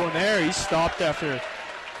much going there. He stopped after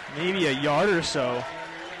maybe a yard or so.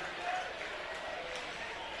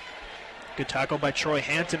 Good tackle by Troy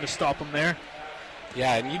Hansen to stop him there.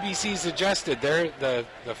 Yeah, and UBC's adjusted. They're the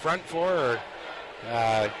front four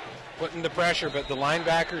are putting the pressure, but the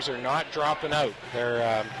linebackers are not dropping out.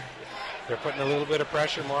 They're putting a little bit of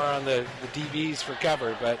pressure more on the DBs for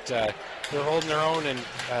cover, but they're holding their own,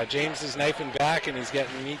 and James is knifing back, and he's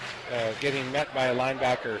getting met by a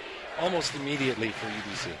linebacker almost immediately for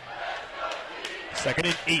UBC. 2nd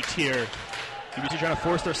and 8 here. UBC trying to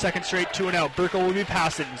force their second straight 2-and-out. Burkle will be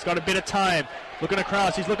passing. He's got a bit of time. Looking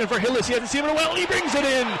across. He's looking for Hillis. He hasn't seen him in a while. He brings it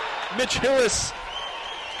in. Mitch Hillis.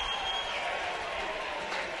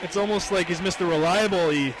 It's almost like he's Mr. Reliable.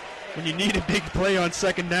 When you need a big play on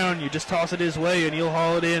 2nd down, you just toss it his way, and he'll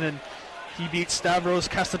haul it in. And he beats Stavros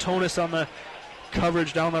Kastatonis on the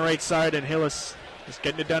coverage down the right side, and Hillis is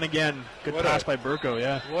getting it done again. Good pass by Burko,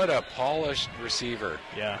 yeah. What a polished receiver.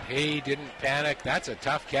 Yeah. He didn't panic. That's a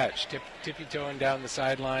tough catch. Tippy-toeing down the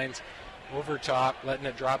sidelines, over top, letting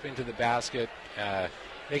it drop into the basket,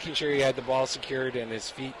 making sure he had the ball secured and his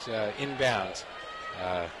feet inbounds.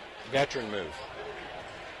 Veteran move.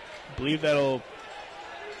 I believe that'll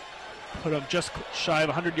put him just shy of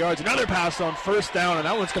 100 yards. Another pass on 1st down, and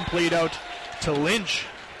that one's complete out to Lynch.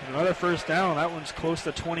 Another 1st down. That one's close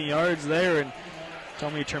to 20 yards there, and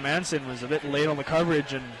Tommy Termanson was a bit late on the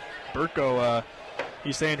coverage, and Burko,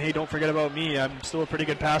 he's saying, hey, don't forget about me. I'm still a pretty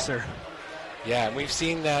good passer. Yeah, and we've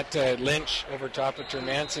seen that Lynch over top of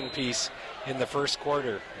Termanson piece in the first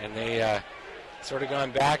quarter, and they sort of gone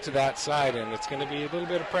back to that side, and it's going to be a little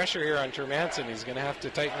bit of pressure here on Termanson. He's going to have to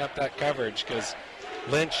tighten up that coverage because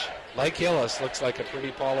Lynch, like Hillis, looks like a pretty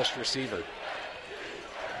polished receiver.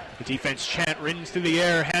 The defense chant rings through the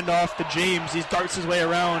air, handoff to James. He darts his way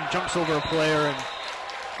around, jumps over a player, and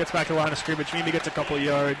gets back to the line of scrimmage. Maybe gets a couple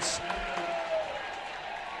yards.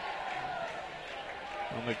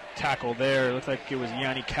 On the tackle there, it looked like it was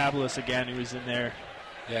Yanni Kavalis again who was in there.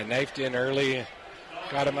 Yeah, knifed in early,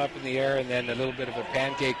 got him up in the air, and then a little bit of a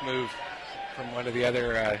pancake move from one of the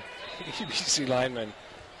other UBC linemen.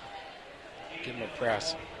 Give him a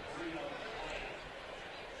press.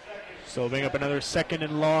 So bring up another 2nd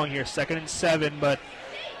and long here, 2nd and 7, but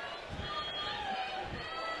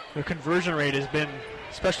the conversion rate has been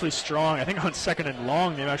especially strong. I think on 2nd and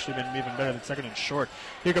long, they've actually been even better than 2nd and short.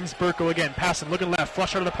 Here comes Burko again, passing, looking left,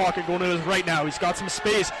 flush out of the pocket, going to his right now. He's got some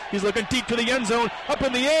space. He's looking deep to the end zone, up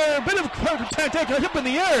in the air, a bit of contact, up in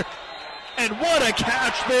the air, and what a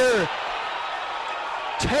catch there.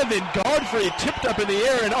 Tevin Godfrey tipped up in the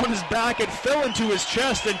air, and on his back, it fell into his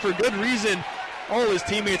chest, and for good reason. All his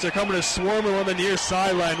teammates are coming to swarm him on the near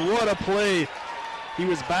sideline. What a play. He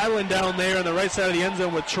was battling down there on the right side of the end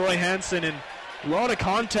zone with Troy Hansen, and a lot of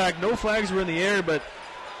contact. No flags were in the air, but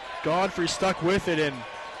Godfrey stuck with it, and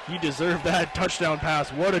he deserved that touchdown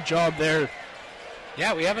pass. What a job there.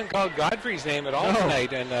 Yeah, we haven't called Godfrey's name at all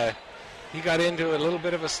tonight, and he got into a little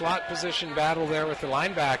bit of a slot position battle there with the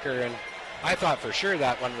linebacker, and I thought for sure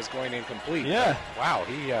that one was going incomplete. Yeah. But wow,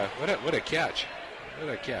 he what a catch.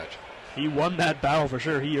 What a catch. He won that battle for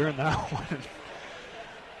sure. He earned that one.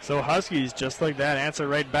 So Huskies, just like that, answer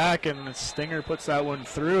right back, and Stinger puts that one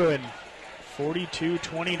through, and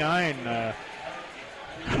 42-29.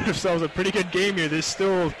 Ourselves a pretty good game here. There's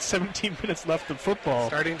still 17 minutes left of football.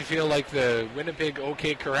 Starting to feel like the Winnipeg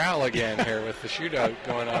OK Corral again here with the shootout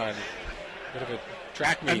going on. Bit of a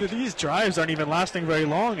track meet. And these drives aren't even lasting very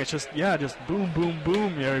long. It's just boom, boom,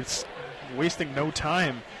 boom. It's wasting no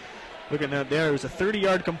time. Looking at there, it was a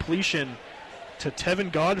 30-yard completion to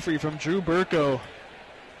Tevin Godfrey from Drew Burko.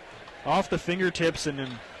 Off the fingertips and then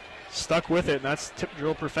stuck with it, and that's tip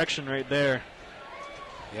drill perfection right there.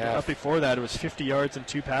 Yeah. Up before that, it was 50 yards and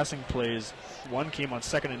 2 passing plays. One came on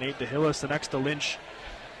 2nd and 8 to Hillis, the next to Lynch.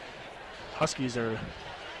 Huskies are,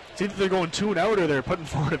 it's either they're going 2 and out or they're putting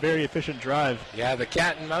forward a very efficient drive. Yeah, the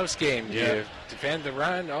cat and mouse game. Do Yeah. you defend the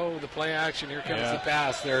run? Oh, the play action. Here comes the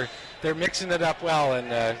pass. They're mixing it up well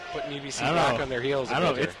and putting UBC back on their heels. I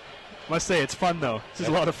don't know. Must say it's fun though. This is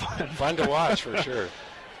a lot of fun. Fun to watch for sure.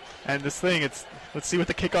 And this thing, let's see what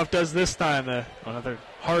the kickoff does this time. Another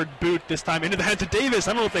hard boot this time into the hand to Davis.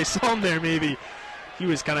 I don't know if they saw him there. Maybe he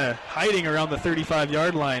was kind of hiding around the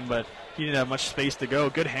 35-yard line, but he didn't have much space to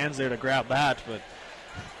go. Good hands there to grab that, but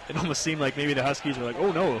it almost seemed like maybe the Huskies were like,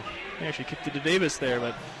 oh no, they actually kicked it to Davis there.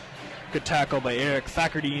 But good tackle by Eric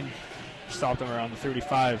Thackerdine, stopped him around the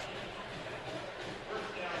 35.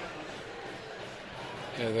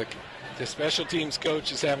 Yeah, the special teams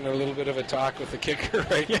coach is having a little bit of a talk with the kicker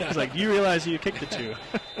right now. He's like, you realize you kicked it to.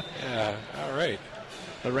 Yeah, all right.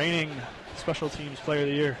 The reigning special teams player of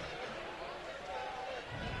the year.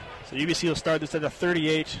 So UBC will start this at a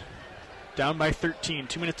 38, down by 13.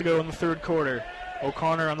 2 minutes to go in the third quarter.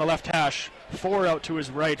 O'Connor on the left hash, 4 out to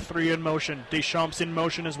his right, 3 in motion. Deschamps in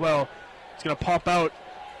motion as well. It's going to pop out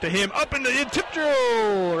to him, up in the tip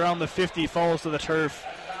drill around the 50, falls to the turf.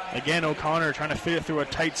 Again, O'Connor trying to fit it through a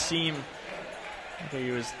tight seam. I think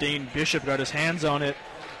it was Dane Bishop got his hands on it.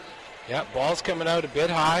 Yeah, ball's coming out a bit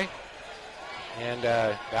high. And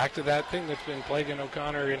back to that thing that's been plaguing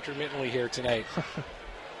O'Connor intermittently here tonight.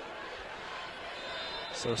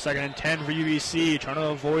 So 2nd and 10 for UBC, trying to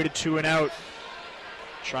avoid a 2 and out.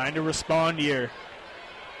 Trying to respond here.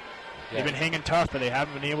 Yeah. They've been hanging tough, but they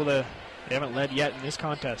haven't been able to, they haven't led yet in this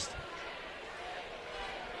contest.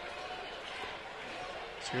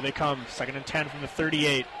 So here they come, 2nd and 10 from the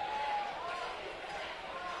 38.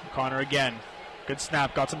 O'Connor again. Good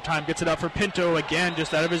snap, got some time, gets it up for Pinto again,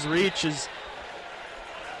 just out of his reach.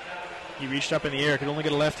 He reached up in the air, could only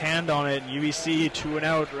get a left hand on it, and UBC 2 and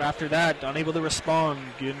out after that, unable to respond.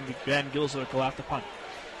 Van Gilswick will have to punt.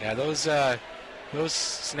 Yeah, those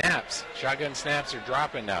snaps, shotgun snaps, are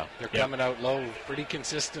dropping now. They're coming out low pretty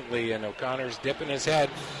consistently, and O'Connor's dipping his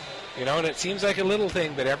head. You know, and it seems like a little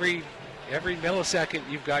thing, but every millisecond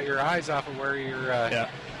you've got your eyes off of where you're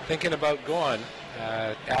thinking about going.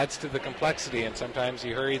 Adds to the complexity, and sometimes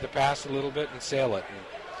you hurry the pass a little bit and sail it.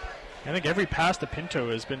 I think every pass to Pinto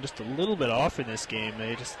has been just a little bit off in this game.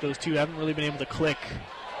 Those two haven't really been able to click.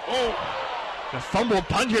 Oh! A fumbled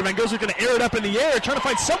punt here. Van Gilswick going to air it up in the air, trying to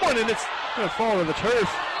find someone, and it's going to fall to the turf.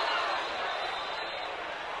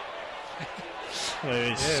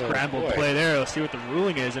 Scrambled play there. Let's see what the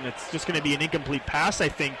ruling is, and it's just going to be an incomplete pass, I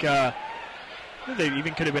think. There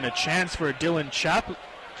even could have been a chance for Dylan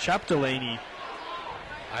Chapdelaine.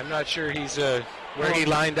 I'm not sure he's where he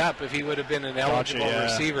lined up if he would have been an eligible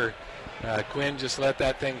receiver. Quinn just let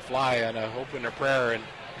that thing fly on a hope and a prayer, and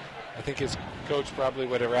I think his coach probably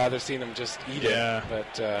would have rather seen him just eat it.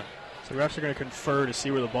 But so refs are going to confer to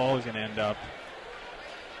see where the ball is going to end up.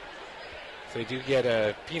 If they do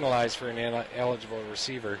get penalized for an eligible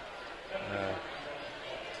receiver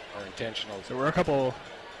or intentional. So we're a couple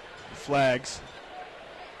flags.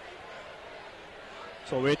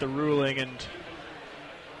 So we'll wait the ruling, and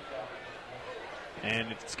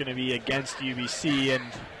it's going to be against UBC, and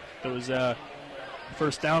those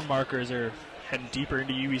first down markers are heading deeper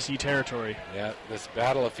into UBC territory. Yeah, this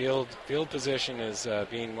battle of field position is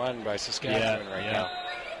being won by Saskatchewan now.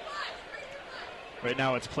 Right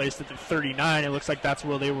now it's placed at the 39. It looks like that's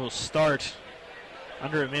where they will start.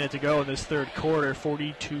 Under a minute to go in this third quarter,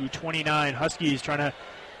 42-29. Huskies trying to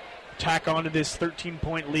tack onto this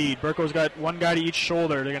 13-point lead. Burko's got one guy to each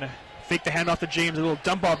shoulder. They're going to fake the handoff to James. A little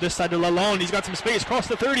dump off this side to Lalonde. He's got some space. Cross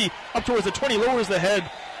the 30. Up towards the 20. Lowers the head.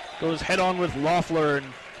 Goes head on with Loeffler and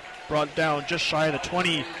brought down just shy of the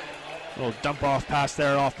 20. Little dump off pass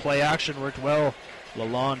there off play action. Worked well.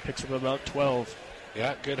 Lalonde picks up about 12.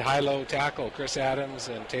 Yeah, good high-low tackle. Chris Adams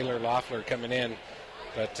and Taylor Loeffler coming in.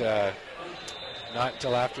 But not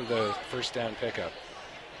until after the first down pickup.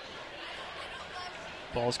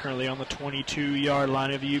 Ball's currently on the 22-yard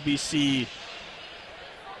line of UBC.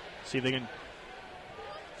 See if they can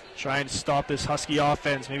try and stop this Husky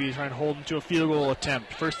offense. Maybe try and hold them to a field goal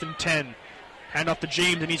attempt. 1st and 10. Hand off to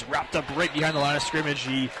James, and he's wrapped up right behind the line of scrimmage.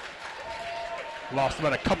 He lost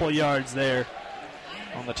about a couple of yards there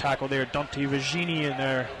on the tackle there. Dante Vigini in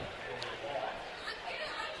there.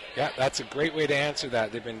 Yeah, that's a great way to answer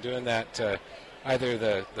that. They've been doing that either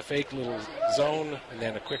the fake little zone and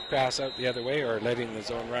then a quick pass out the other way, or letting the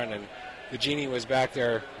zone run. And Vigini was back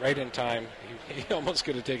there right in time. He almost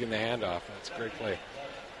could have taken the handoff. That's a great play.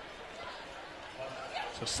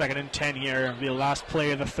 So 2nd and 10 here. It'll be the last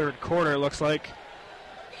play of the third quarter, it looks like.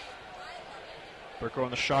 Burko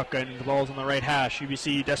on the shotgun. The ball's on the right hash.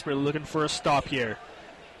 UBC desperately looking for a stop here.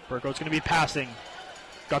 Burko's going to be passing.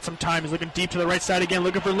 Got some time. He's looking deep to the right side again,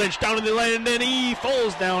 looking for Lynch. Down in the lane, and then he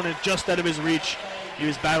falls down and just out of his reach. He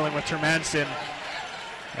was battling with Termanson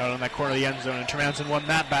out on that corner of the end zone, and Termanson won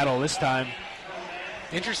that battle this time.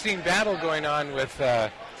 Interesting battle going on with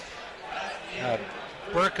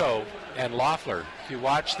Burko and Loeffler. If you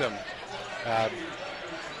watch them,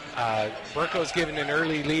 Burko's given an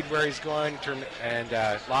early lead where he's going, and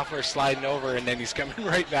Loeffler's sliding over, and then he's coming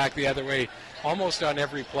right back the other way almost on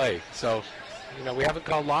every play. So, we haven't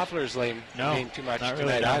called Loeffler's name too much tonight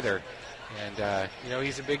really, either. And,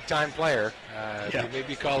 he's a big-time player. We may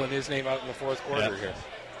be calling his name out in the fourth quarter here.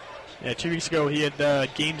 Yeah, 2 weeks ago he had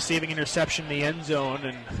game-saving interception in the end zone,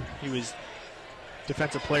 and he was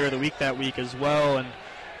Defensive Player of the Week that week as well. And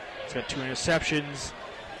he's got 2 interceptions.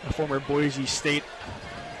 A former Boise State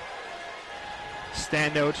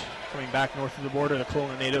standout coming back north of the border, the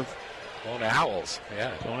Kelowna native. Kelowna Owls,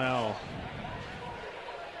 yeah. Kelowna Owl.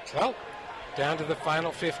 Well, down to the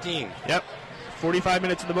final 15. Yep, 45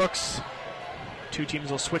 minutes in the books. 2 teams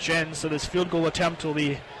will switch ends, so this field goal attempt will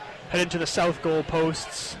be headed to the south goal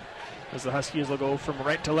posts as the Huskies will go from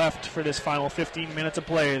right to left for this final 15 minutes of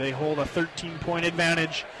play. They hold a 13-point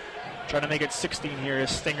advantage, trying to make it 16 here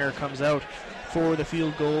as Stinger comes out for the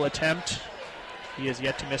field goal attempt. He has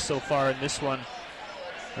yet to miss so far in this one.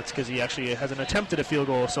 That's because he actually hasn't attempted a field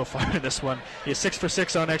goal so far in this one. He is 6 for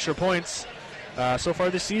 6 on extra points. So far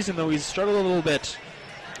this season, though, he's struggled a little bit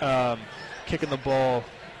kicking the ball.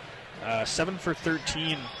 7 for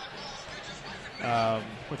 13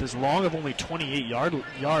 with his long of only 28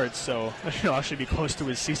 yards, so he'll actually be close to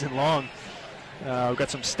his season long. We've got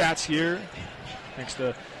some stats here, thanks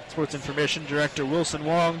to Sports Information Director Wilson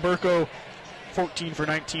Wang. Burko, 14 for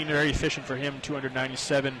 19, very efficient for him,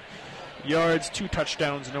 297 yards, 2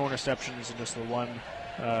 touchdowns, no interceptions, and just the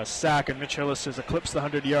 1 sack. And Mitch Hillis has eclipsed the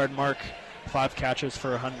 100-yard mark, 5 catches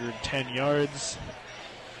for 110 yards.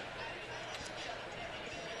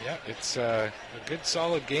 Yeah, it's a good,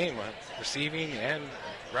 solid game, receiving and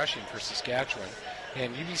rushing for Saskatchewan.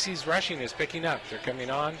 And UBC's rushing is picking up. They're coming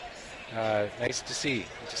on. Nice to see.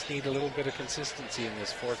 We just need a little bit of consistency in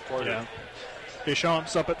this fourth quarter. Yeah.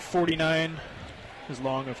 Deschamps up at 49, his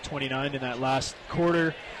long of 29 in that last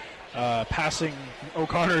quarter. Passing,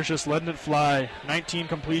 O'Connor's just letting it fly. 19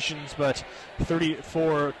 completions, but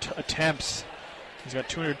 34 attempts. He's got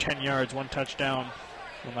 210 yards, 1 touchdown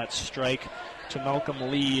on that strike to Malcolm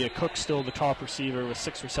Lee. Cook still the top receiver with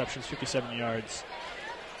 6 receptions, 57 yards.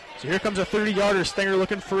 So here comes a 30-yarder. Stenger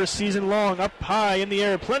looking for a season long, up high in the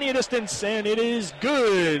air, plenty of distance, and it is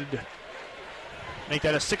good. Make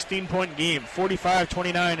that a 16-point game,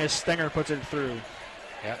 45-29 as Stenger puts it through.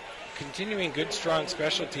 Yeah, continuing good, strong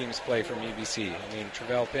special teams play from UBC. I mean,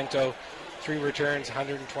 Travell Pinto, 3 returns,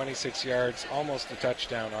 126 yards, almost a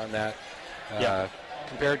touchdown on that.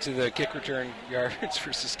 Compared to the kick return yards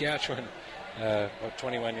for Saskatchewan, about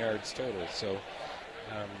 21 yards total. So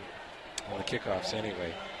on the kickoffs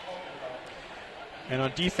anyway. And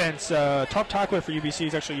on defense, top tackler for UBC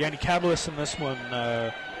is actually Yanni Kavalis in this one.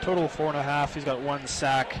 Total 4.5. He's got 1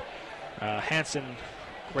 sack. Hansen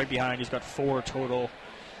right behind. He's got 4 total.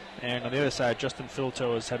 And on the other side, Justin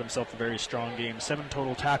Filto has had himself a very strong game. 7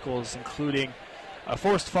 total tackles, including a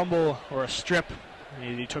forced fumble or a strip.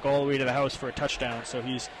 He took all the way to the house for a touchdown. So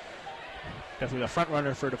he's definitely the front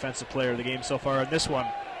runner for Defensive Player of the game so far in this one.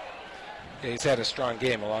 Yeah, he's had a strong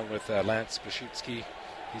game along with Lance Bashutski.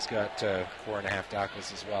 He's got 4.5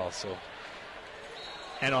 tackles as well. So,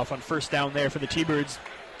 and off on first down there for the T-Birds.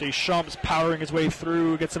 Deschamps powering his way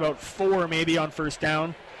through, gets about 4 maybe on first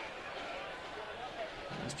down.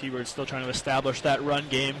 As T-Birds still trying to establish that run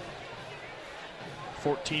game.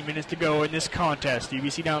 14 minutes to go in this contest.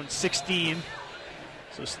 UBC down 16.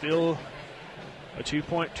 So still a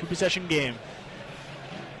 2-possession game.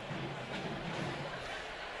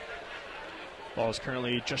 Ball is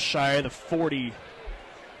currently just shy of the 40.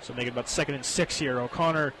 So make it about 2nd and 6 here.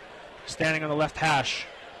 O'Connor standing on the left hash.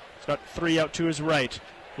 He's got 3 out to his right.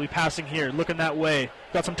 Will be passing here, looking that way.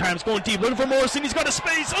 Got some time, going deep, looking for Morrison. He's got a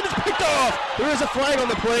space. Oh, it's picked off. There is a flag on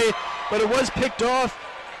the play, but it was picked off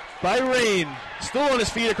by Rain. Still on his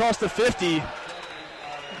feet across the 50.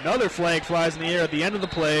 Another flag flies in the air at the end of the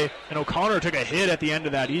play, and O'Connor took a hit at the end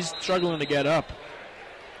of that. He's struggling to get up.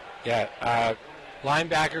 Yeah,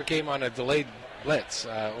 linebacker came on a delayed blitz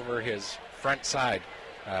over his front side,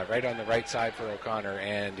 right on the right side for O'Connor,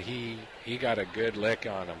 and he got a good lick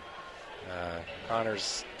on him.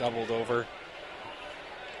 O'Connor's doubled over,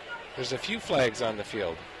 There's a few flags on the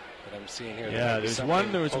field that I'm seeing here. Yeah,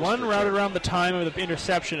 there was one right around the time of the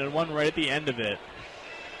interception and one right at the end of it.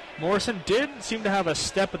 Morrison did seem to have a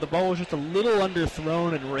step, but the ball was just a little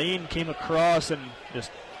underthrown, and Rain came across and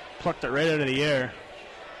just plucked it right out of the air.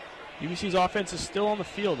 UBC's offense is still on the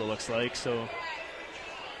field, it looks like, so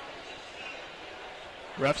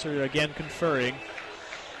refs are again conferring.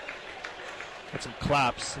 Got some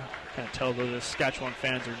claps. Can't tell whether the Saskatchewan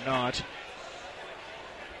fans or not.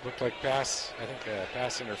 Looked like pass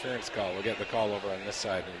interference call. We'll get the call over on this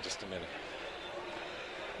side in just a minute.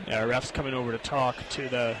 Yeah, refs coming over to talk to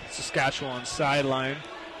the Saskatchewan sideline.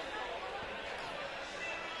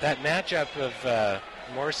 That matchup of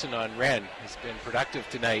Morrison on Wren has been productive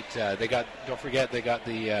tonight. Don't forget they got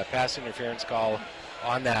the pass interference call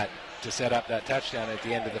on that to set up that touchdown at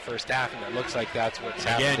the end of the first half, and it looks like that's what's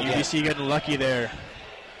happened again. UBC getting lucky there.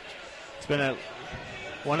 It's been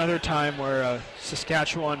one other time where a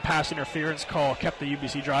Saskatchewan pass interference call kept the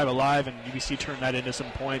UBC drive alive, and UBC turned that into some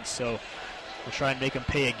points, so we'll try and make them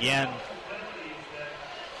pay again.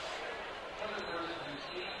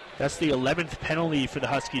 That's the 11th penalty for the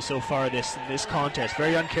Huskies so far in this contest.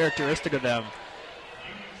 Very uncharacteristic of them.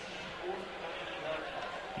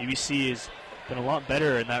 UBC has been a lot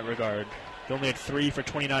better in that regard. They only had 3 for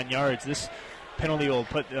 29 yards. This penalty will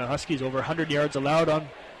put the Huskies over 100 yards allowed on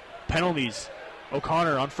penalties.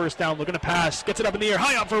 O'Connor on first down, looking to pass, gets it up in the air,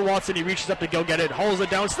 high up for Watson. He reaches up to go get it, hauls it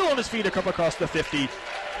down, still on his feet, to come across the 50.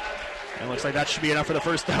 And looks like that should be enough for the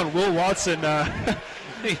first down. Will Watson,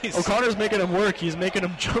 O'Connor's making him work. He's making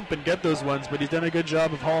him jump and get those ones, but he's done a good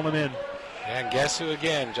job of hauling them in. And guess who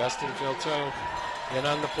again? Justin Filteau in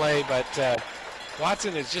on the play, but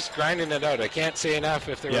Watson is just grinding it out. I can't say enough.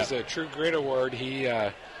 If there was a True Grit Award,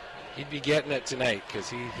 he'd be getting it tonight,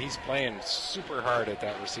 because he's playing super hard at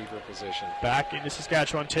that receiver position. Back into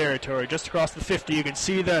Saskatchewan territory, just across the 50. You can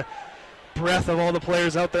see the breath of all the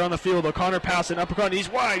players out there on the field. O'Connor passing up. He's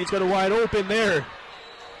wide. He's got a wide open there.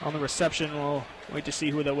 On the reception, we'll wait to see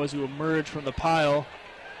who that was who emerged from the pile.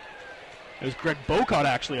 It was Greg Bocott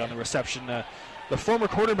actually on the reception. The former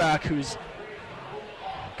quarterback who's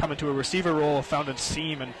come into a receiver role found a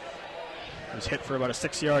seam and was hit for about a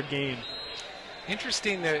 6-yard gain.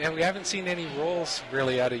 Interesting that we haven't seen any rolls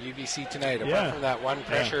really out of UBC tonight, apart from that one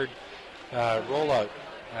pressured rollout.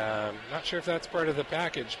 Not sure if that's part of the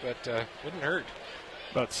package, but wouldn't hurt.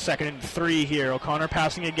 About 2nd and 3 here. O'Connor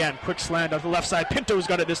passing again. Quick slant off the left side. Pinto's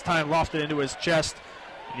got it this time, lofted into his chest.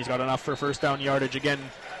 And he's got enough for first down yardage. Again,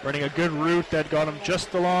 running a good route that got him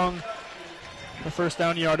just along the first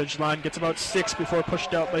down yardage line. Gets about 6 before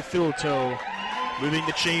pushed out by Filteau. Moving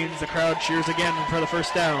the chains. The crowd cheers again for the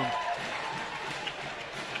first down.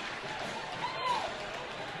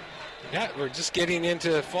 Yeah, we're just getting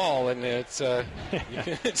into fall, and it's you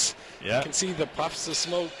can see the puffs of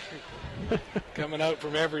smoke coming out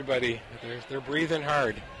from everybody. They're breathing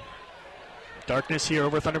hard. Darkness here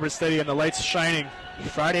over Thunderbird Stadium, the lights shining.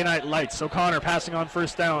 Friday night lights. O'Connor passing on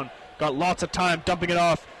first down. Got lots of time, dumping it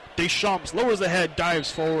off. Deschamps lowers the head,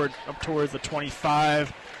 dives forward up towards the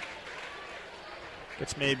 25.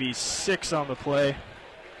 Gets maybe 6 on the play.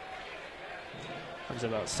 Comes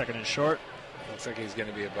about 2nd and short. Looks like he's going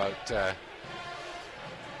to be about a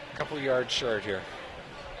couple yards short here.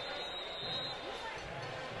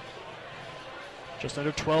 Just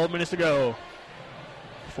under 12 minutes to go.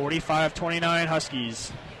 45-29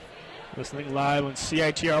 Huskies. Listening live on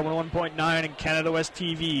CiTR 101.9 and Canada West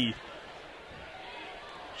TV.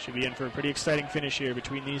 Should be in for a pretty exciting finish here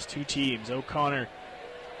between these two teams. O'Connor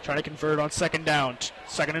trying to convert on 2nd down.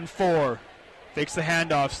 2nd and 4. Fakes the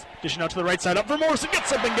handoffs, dishing out to the right side, up for Morrison,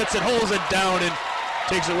 gets up and gets it, holds it down and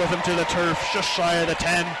takes it with him to the turf, just shy of the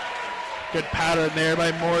 10. Good pattern there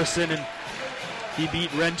by Morrison, and he beat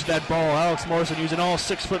Wren to that ball. Alex Morrison using all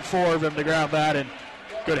 6'4" of him to grab that, and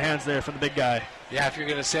good hands there from the big guy. Yeah, if you're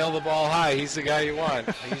going to sail the ball high, he's the guy you want.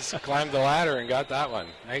 He's climbed the ladder and got that one.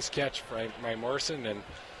 Nice catch by Morrison, and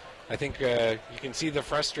I think you can see the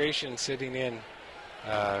frustration sitting in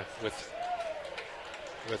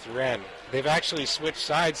with Wren. They've actually switched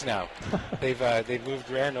sides now. They've moved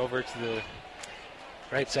Wren over to the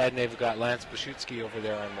right side, and they've got Lance Bashutsky over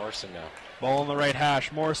there on Morrison now. Ball on the right hash.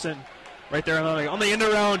 Morrison right there on the end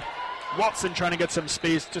around. Watson trying to get some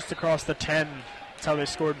space just across the 10. That's how they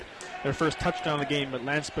scored their first touchdown of the game, but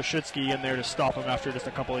Lance Bashutsky in there to stop him after just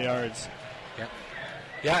a couple of yards.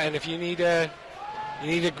 Yeah, and if you need a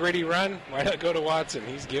gritty run, why not go to Watson?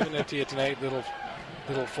 He's giving it to you tonight. Little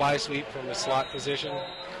fly sweep from the slot position.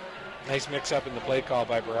 Nice mix-up in the play call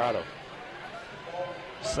by Barato.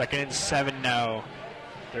 2nd and 7 now.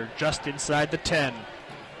 They're just inside the 10.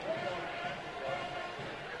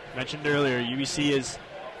 Mentioned earlier, UBC is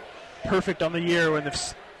perfect on the year when they're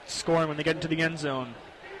scoring when they get into the end zone.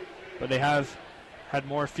 But they have had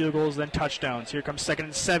more field goals than touchdowns. Here comes 2nd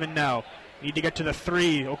and 7 now. Need to get to the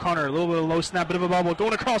 3. O'Connor, a little bit of a low snap, bit of a bubble.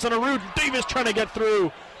 Going across on a route. Davis trying to get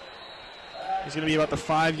through. He's going to be about the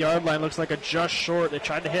 5-yard line. Looks like a just short. They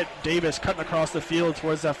tried to hit Davis cutting across the field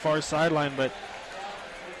towards that far sideline, but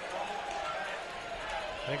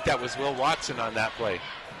I think that was Will Watson on that play.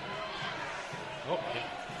 Oh,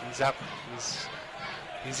 he's up.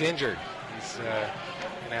 He's injured. He's going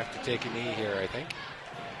to have to take a knee here, I think.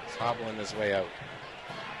 He's hobbling his way out.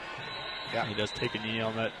 Yeah, he does take a knee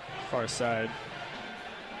on that far side.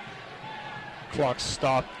 Clock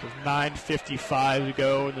stopped with 9:55 to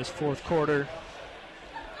go in this fourth quarter.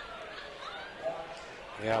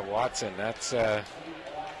 Yeah, Watson, that's not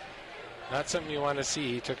something you want to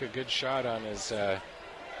see. He took a good shot on his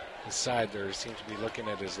side there. Seems to be looking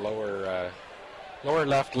at his lower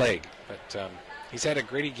left leg, but he's had a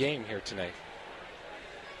gritty game here tonight.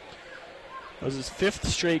 That was his 5th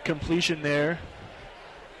straight completion there.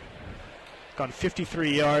 Gone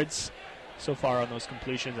 53 yards so far on those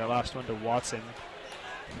completions. That last one to Watson.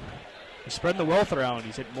 He's spreading the wealth around.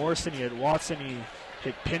 He's hit Morrison, he hit Watson, he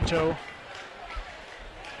hit Pinto.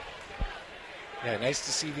 Yeah, nice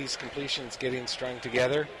to see these completions getting strung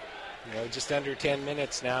together. You know, just under 10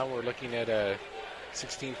 minutes now. We're looking at a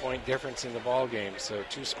 16-point difference in the ball game. So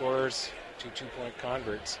 2 scorers, 2 two-point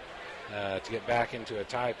converts to get back into a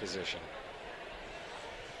tie position.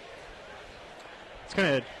 It's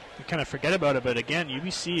kind of forget about it, but again,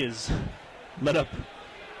 UBC has let up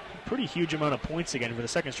a pretty huge amount of points again for the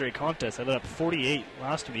 2nd straight contest. They let up 48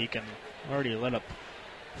 last week and already let up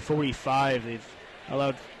 45. They've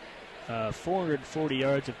allowed 440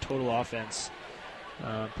 yards of total offense.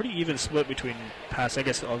 Pretty even split between pass. I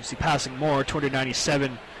guess obviously passing more,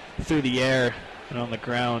 297 through the air and on the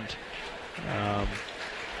ground.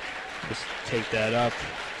 Just take that up.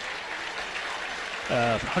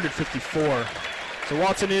 154. So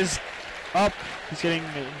Watson is up. He's getting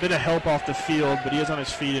a bit of help off the field, but he is on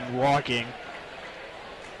his feet and walking.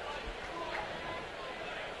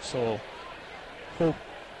 So hope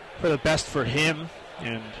for the best for him,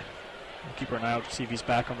 and we'll keep an eye out to see if he's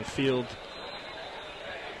back on the field.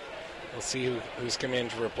 We'll see who's come in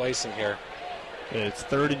to replace him here. It's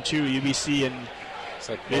 3rd and 2, UBC, and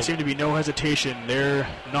there seem to be no hesitation. They're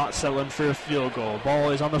not settling for a field goal.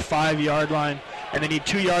 Ball is on the 5-yard line, and they need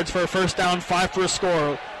 2 yards for a first down, 5 for a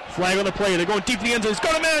score. Flag on the play. They're going deep in the end zone. He's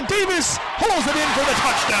got a man. Davis holds it in for the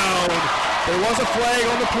touchdown. There was a flag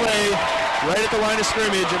on the play right at the line of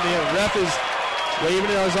scrimmage, and the ref is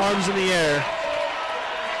waving his arms in the air.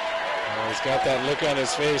 He's got that look on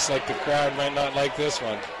his face like the crowd might not like this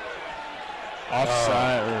one.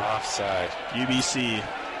 Offside. Offside. UBC.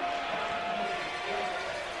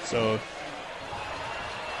 So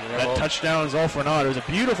that touchdown is all for naught. It was a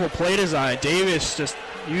beautiful play design. Davis just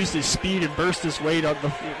used his speed and burst his weight up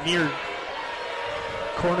the near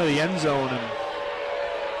corner of the end zone,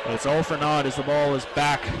 and it's all for naught as the ball is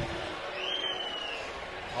back.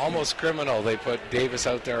 Almost criminal. They put Davis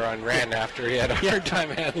out there on Wren after he had a hard time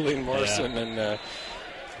handling Morrison. And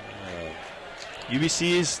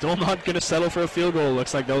UBC is still not going to settle for a field goal.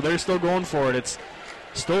 Looks like, though, they're still going for it. It's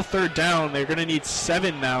still 3rd down. They're going to need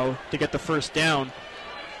 7 now to get the first down,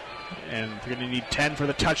 and they're going to need 10 for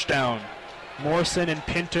the touchdown. Morrison and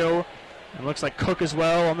Pinto, and looks like Cook as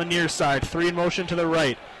well on the near side. 3 in motion to the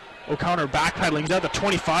right. O'Connor backpedaling. He's at the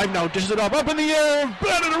 25 now. Dishes it up in the air.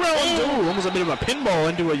 Batted around. Ooh, almost a bit of a pinball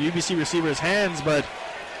into a UBC receiver's hands, but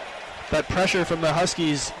that pressure from the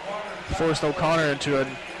Huskies forced O'Connor into a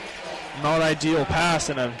not ideal pass,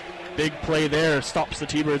 and a big play there stops the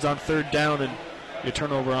T-Birds on 3rd down, and a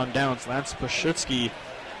turnover on downs. Lance Pashutsky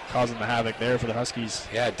causing the havoc there for the Huskies.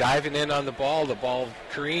 Yeah, diving in on the ball. The ball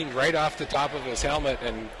careened right off the top of his helmet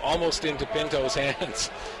and almost into Pinto's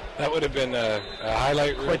hands. That would have been a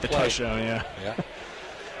highlight reel Quite the play. touchdown, yeah.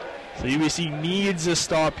 So UBC needs a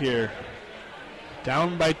stop here.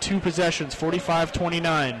 Down by 2 possessions,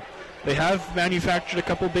 45-29. They have manufactured a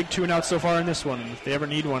couple big 2-and-outs so far in this one. If they ever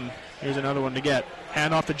need one, here's another one to get.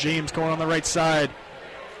 Hand off to James going on the right side.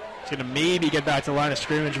 He's going to maybe get back to the line of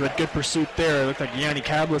scrimmage, but good pursuit there. It looked like Yanni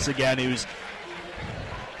Kablis again, who's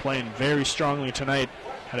playing very strongly tonight.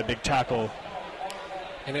 Had a big tackle.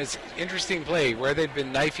 And it's an interesting play where they'd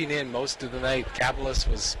been knifing in most of the night. Kablis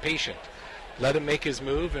was patient. Let him make his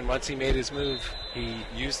move, and once he made his move, he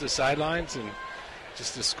used the sidelines and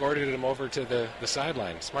just escorted him over to the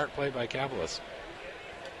sideline. Smart play by Kablis.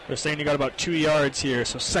 They're saying he got about 2 yards here,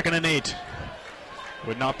 so 2nd and 8.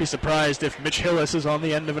 Would not be surprised if Mitch Hillis is on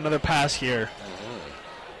the end of another pass here.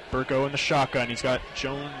 Burko in the shotgun. He's got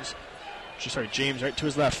Jones, James right to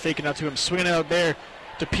his left, faking out to him, swinging it out there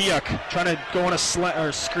to Piuk, trying to go on a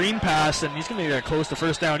screen pass, and he's going to get close to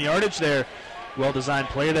first down yardage there. Well-designed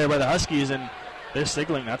play there by the Huskies, and they're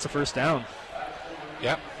signaling that's a first down.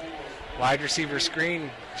 Yep. Wide receiver screen,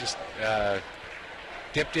 just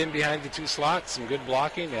dipped in behind the two slots, some good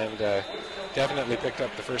blocking, and definitely picked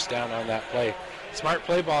up the first down on that play. Smart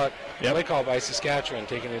play call by Saskatchewan,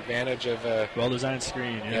 taking advantage of well-designed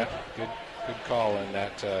screen. Yeah, good call in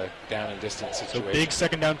that down and distance situation. So big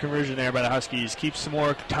second down conversion there by the Huskies. Keeps some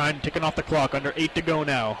more time ticking off the clock. Under 8 to go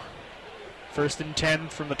now. 1st and 10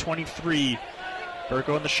 from the 23.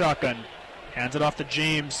 Burko in the shotgun. Hands it off to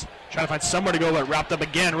James. Trying to find somewhere to go, but wrapped up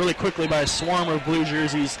again really quickly by a swarm of blue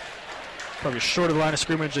jerseys. Probably short of the line of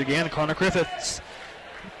scrimmage again. Connor Griffiths,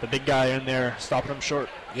 the big guy in there, stopping him short.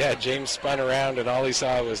 Yeah, James spun around, and all he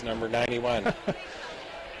saw was number 91.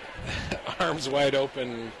 Arms wide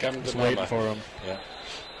open, come to mama. Waiting for him. Yeah.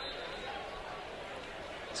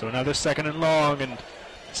 So another 2nd and long, and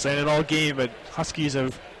saying it all game, but Huskies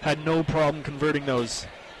have had no problem converting those.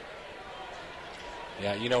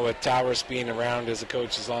 Yeah, you know, with Towers being around as a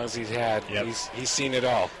coach as long as he's had, he's seen it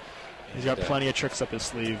all. He's got plenty of tricks up his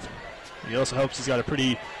sleeve. He also hopes he's got a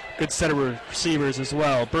pretty good set of receivers as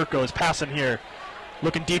well. Burko is passing here,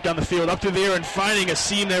 looking deep down the field, up through the air, and finding a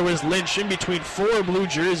seam there was Lynch in between 4 blue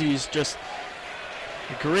jerseys. Just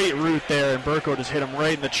a great route there, and Burko just hit him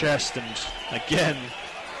right in the chest, and again,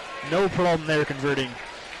 no problem there converting.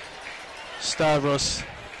 Stavros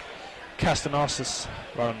Kastanosas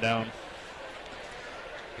brought him down.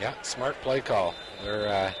 Yeah, smart play call.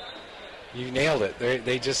 They're you nailed it.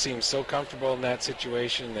 They just seem so comfortable in that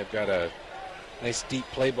situation. They've got a nice deep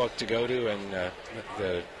playbook to go to, and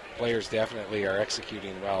the players definitely are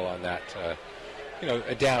executing well on that.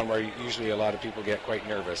 A down where usually a lot of people get quite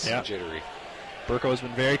nervous and jittery. Burko has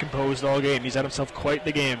been very composed all game. He's had himself quite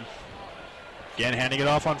the game. Again, handing it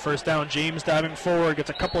off on first down. James diving forward, gets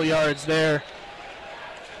a couple yards there.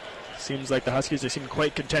 Seems like the Huskies, they seem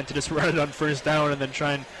quite content to just run it on first down and then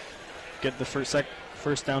try and get the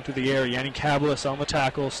first down through the air. Yanni Kablis on the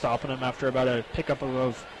tackle, stopping him after about a pickup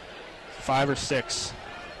of 5 or 6.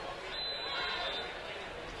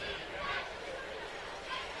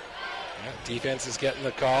 Yeah, defense is getting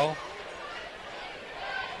the call.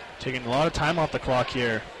 Taking a lot of time off the clock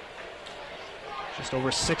here. Just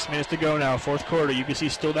over 6 minutes to go now, 4th quarter. UBC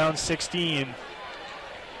still down 16.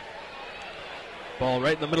 Ball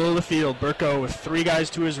right in the middle of the field. Burko with 3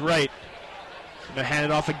 guys to his right. Going to hand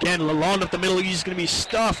it off again. Lalonde up the middle. He's going to be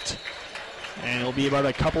stuffed. And it'll be about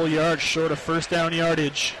a couple yards short of first down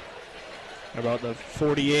yardage. About the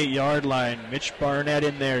 48-yard line. Mitch Barnett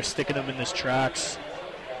in there, sticking him in his tracks.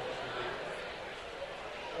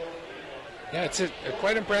 Yeah, it's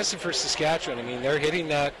quite impressive for Saskatchewan. I mean, they're hitting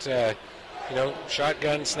that,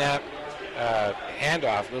 shotgun snap,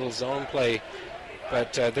 handoff, little zone play.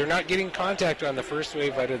 But they're not getting contact on the first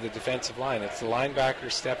wave out of the defensive line. It's the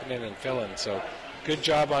linebackers stepping in and filling. So good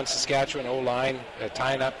job on Saskatchewan O-line,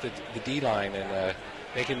 tying up the D-line and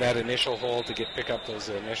making that initial hold to pick up those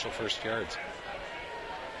initial first yards.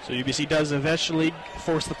 So UBC does eventually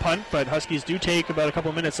force the punt, but Huskies do take about a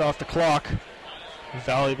couple minutes off the clock.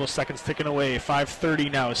 Valuable seconds ticking away. 5:30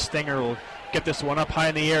 now. Stenger will get this one up high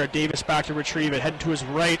in the air. Davis back to retrieve it. Heading to his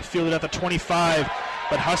right. Fielded at the 25.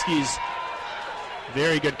 But Huskies,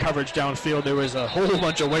 very good coverage downfield. There was a whole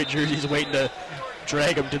bunch of white jerseys waiting to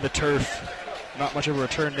drag him to the turf. Not much of a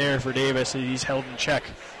return there for Davis. He's held in check.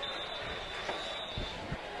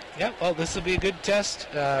 Yeah, well, this will be a good test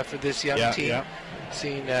for this young team. Yeah.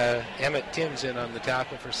 Seeing Emmett Timms in on the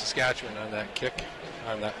tackle for Saskatchewan on that kick,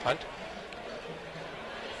 on that punt.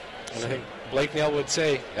 And I think Blake Neal would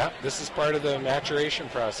say, yeah, this is part of the maturation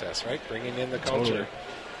process, right? Bringing in the culture.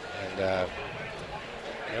 Totally.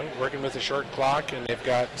 And working with a short clock, and they've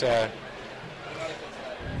got,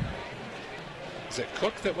 is it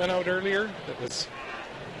Cook that went out earlier that was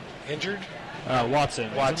injured? Watson,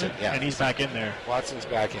 yeah. And he's back in there. Watson's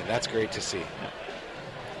back in. That's great to see. Yeah.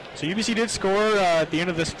 So UBC did score at the end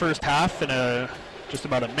of this first half in just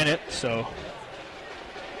about a minute, so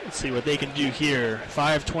let's see what they can do here.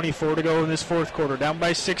 5:24 to go in this 4th quarter. Down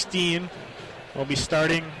by 16. They'll be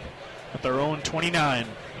starting at their own 29.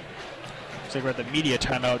 Looks like we're at the media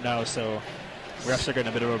timeout now, so refs are getting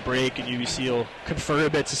a bit of a break, and UBC will confer a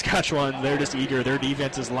bit. Saskatchewan, they're just eager. Their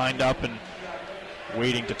defense is lined up and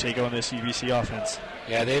waiting to take on this UBC offense.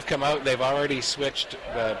 Yeah, they've come out. They've already switched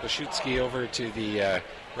Bashutski over to the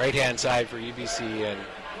right-hand side for UBC, and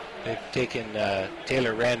they've taken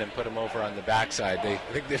Taylor Wren and put him over on the backside. I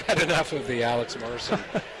think they've had enough of the Alex Morrison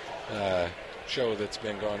show that's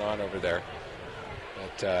been going on over there.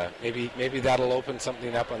 But maybe that'll open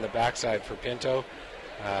something up on the backside for Pinto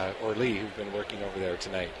or Lee, who've been working over there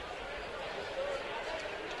tonight.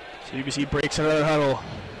 So UBC breaks out of the huddle.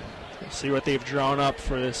 We'll see what they've drawn up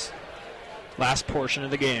for this last portion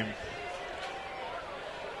of the game.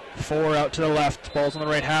 4 out to the left. Ball's on the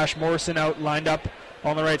right hash. Morrison out, lined up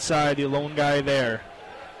on the right side. The lone guy there.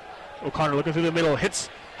 O'Connor looking through the middle. Hits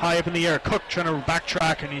high up in the air. Cook trying to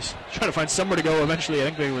backtrack, and he's trying to find somewhere to go eventually. I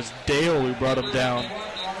think it was Dale who brought him down.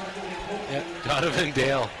 Yeah, Donovan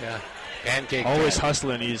Dale. Yeah, pancake. Always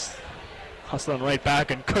hustling. He's hustling right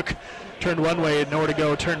back, and Cook turned one way, nowhere to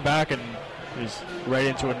go, turned back, and he's right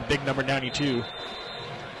into a big number 92.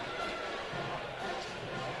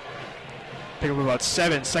 Pick up about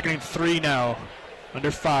 7, second and 3 now.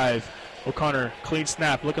 Under 5. O'Connor, clean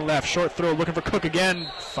snap, looking left, short throw, looking for Cook again.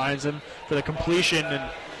 Finds him for the completion,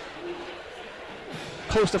 and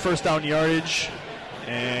close to first down yardage.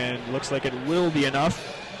 And looks like it will be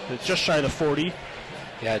enough. It's just shy of the 40.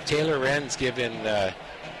 Yeah, Taylor Wren's given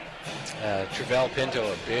Travell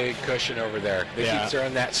Pinto a big cushion over there. They keep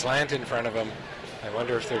throwing that slant in front of him. I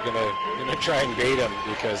wonder if they're gonna try and bait him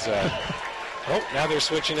because now they're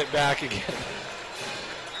switching it back again.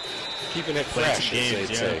 Keeping it fresh, as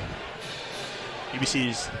they'd say.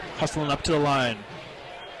 UBC's hustling up to the line.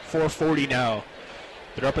 4:40 now.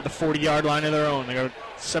 They're up at the 40-yard line of their own. They got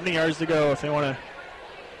 70 yards to go if they want to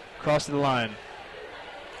cross the line.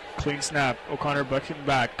 Clean snap. O'Connor bucking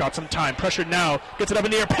back. Got some time. Pressured now. Gets it up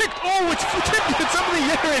in the air. Picked. Oh, it's tipped. It's up in the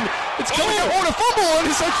air, and it's coming out. Oh, and a fumble, and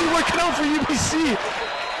it's actually working out for UBC.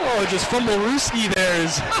 Oh, just fumble-rooski there.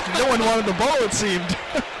 No one wanted the ball, it seemed.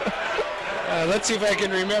 Let's see if I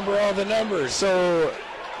can remember all the numbers. So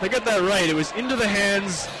I got that right. It was into the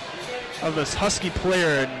hands of this Husky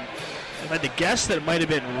player, and I had to guess that it might have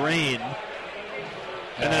been Rain.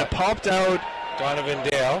 And then it popped out. Donovan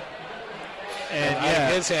Dale. And out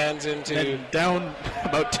of his hands into down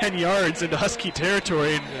about 10 yards into Husky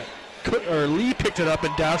territory, and Lee picked it up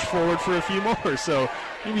and dashed forward for a few more. So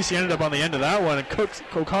UBC ended up on the end of that one, and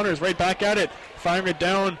O'Connor is right back at it, firing it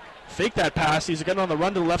down. Fake that pass. He's getting on the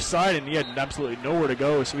run to the left side, and he had absolutely nowhere to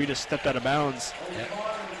go, so he just stepped out of bounds.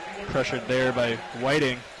 Pressured there by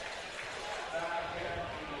Whiting.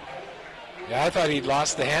 Yeah, I thought he'd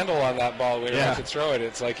lost the handle on that ball when he went to throw it.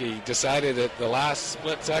 It's like he decided at the last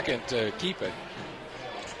split second to keep it.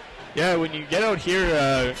 Yeah, when you get out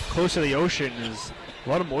here close to the ocean, there's a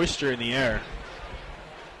lot of moisture in the air.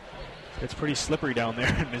 It's pretty slippery down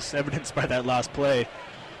there, and it's evidenced by that last play.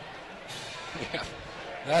 Yeah,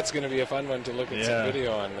 that's going to be a fun one to look at some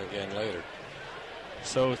video on again later.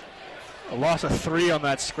 So a loss of 3 on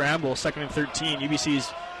that scramble, 2nd and 13.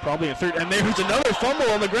 UBC's probably in third. And there's another fumble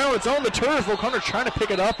on the ground. It's on the turf. O'Connor trying to pick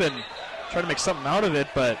it up and try to make something out of it,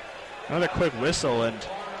 but another quick whistle. And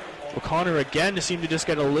O'Connor again seemed to just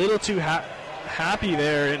get a little too happy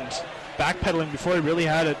there and backpedaling before he really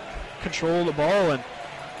had it control the ball. And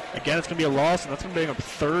again, it's going to be a loss, and that's going to bring up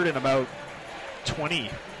 3rd and about 20.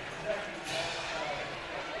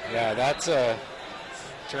 Yeah, that's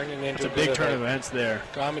turning into a big turn of events there.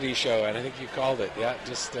 Comedy show, and I think you called it. Yeah,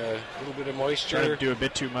 just a little bit of moisture. Trying to do a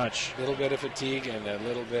bit too much. A little bit of fatigue and a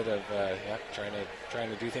little bit of trying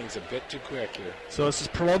to do things a bit too quick here. So this is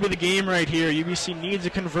probably the game right here. UBC needs a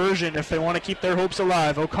conversion if they want to keep their hopes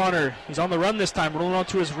alive. O'Connor, he's on the run this time, rolling out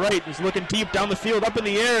to his right. He's looking deep down the field, up in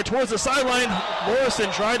the air, towards the sideline. Morrison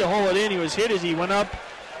tried to haul it in. He was hit as he went up,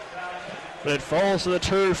 but it falls to the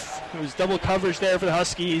turf. It was double coverage there for the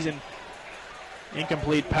Huskies, and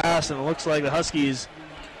incomplete pass, and it looks like the Huskies,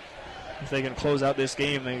 if they can close out this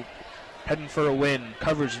game, they're heading for a win.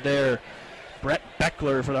 Coverage there. Brett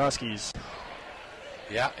Beckler for the Huskies.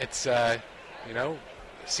 Yeah, it's,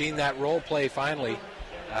 seeing that role play finally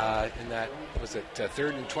in that, was it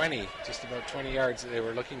 3rd and 20, just about 20 yards that they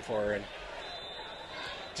were looking for, and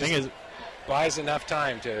thing is, buys enough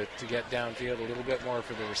time to get downfield a little bit more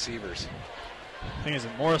for the receivers. Thing is,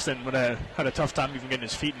 Morrison would have had a tough time even getting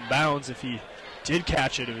his feet in bounds. If he did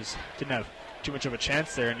catch it, didn't have too much of a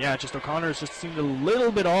chance there. And just O'Connor's just seemed a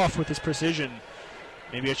little bit off with his precision.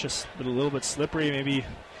 Maybe it's just a little bit slippery. Maybe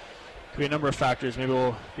could be a number of factors. Maybe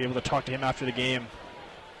we'll be able to talk to him after the game.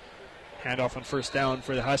 Handoff on first down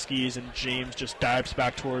for the Huskies, and James just dives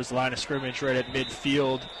back towards the line of scrimmage right at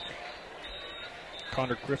midfield.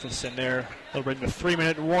 Connor Griffiths in there. They'll bring the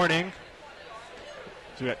 3-minute warning.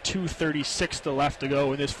 So we got 2:36 left to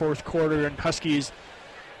go in this 4th quarter, and Huskies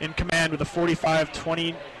in command with a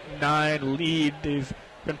 45-29 lead. They've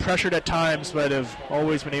been pressured at times, but have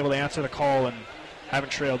always been able to answer the call and haven't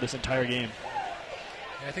trailed this entire game.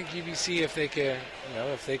 I think UBC, if they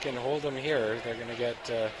can hold them here, they're going to get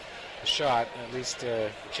a shot, at least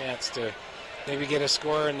a chance to maybe get a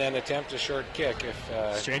score and then attempt a short kick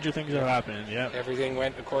if stranger things are happening. Yeah, everything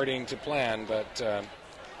went according to plan. But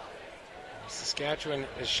Saskatchewan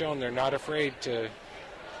has shown they're not afraid to,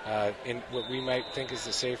 in what we might think is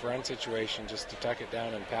a safe run situation, just to tuck it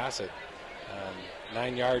down and pass it.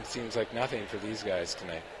 9 yards seems like nothing for these guys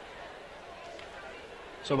tonight.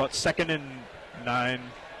 So about 2nd and 9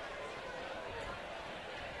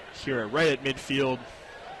 here right at midfield.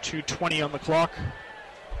 2:20 on the clock.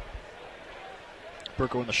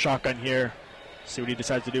 Burko in the shotgun here. See what he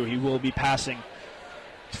decides to do. He will be passing.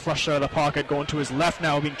 He's flushed out of the pocket, going to his left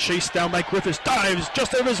now, being chased down by Griffiths. Dives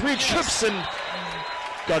just out of his reach, trips, and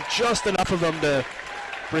got just enough of him to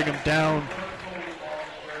bring him down.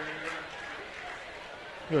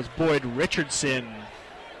 It was Boyd Richardson,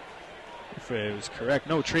 if it was correct.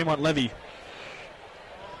 No, Tremont Levy.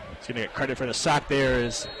 He's going to get credit for the sack there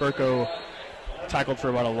as Burko tackled for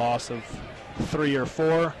about a loss of 3 or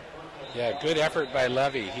 4. Yeah, good effort by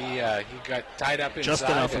Levy. He got tied up inside. Just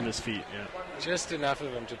enough on his feet, yeah. Just enough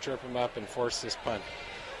of him to trip him up and force this punt.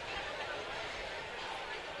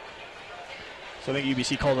 So I think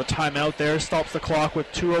UBC called a timeout there. Stops the clock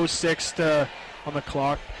with 2:06 on the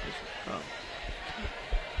clock.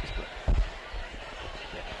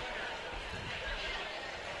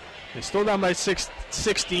 They're still down by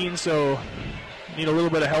 16, so need a little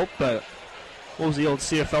bit of help, but what was the old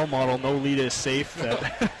CFL model? No lead is safe.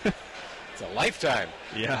 It's a lifetime.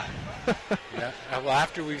 Yeah. Yeah. Well,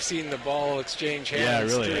 after we've seen the ball exchange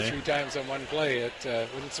hands really, 2 or 3 times on one play, it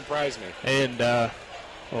wouldn't surprise me. And,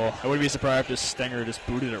 well, I wouldn't be surprised if Stenger just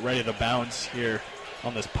booted it right out of bounds here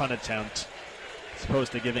on this punt attempt, as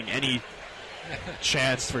opposed to giving any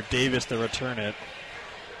chance for Davis to return it.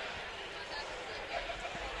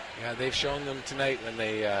 Yeah, they've shown them tonight when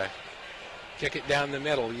they kick it down the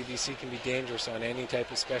middle. UBC can be dangerous on any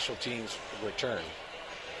type of special teams return.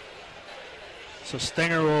 So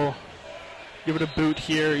Stenger will give it a boot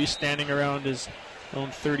here. He's standing around his own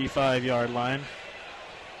 35-yard line.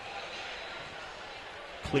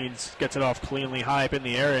 Gets it off cleanly high up in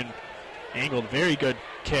the air and angled. Very good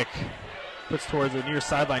kick. Puts towards the near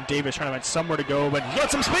sideline. Davis trying to find somewhere to go, but he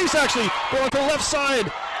got some space actually. Going to the left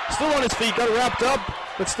side. Still on his feet. Got it wrapped up,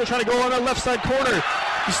 but still trying to go on that left side corner.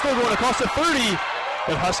 He's still going across the 30.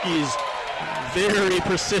 But Huskies very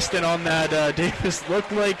persistent on that. Davis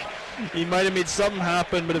looked like he might have made something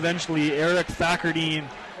happen, but eventually Eric Thackerdine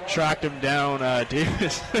tracked him down.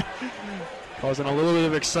 Davis causing a little bit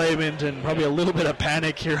of excitement and probably a little bit of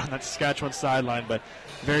panic here on that Saskatchewan sideline, but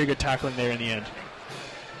very good tackling there in the end.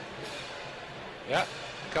 Yeah,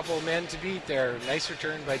 a couple of men to beat there. Nice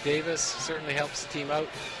return by Davis. Certainly helps the team out.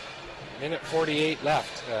 Minute 48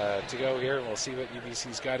 left to go here, and we'll see what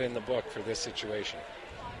UBC's got in the book for this situation.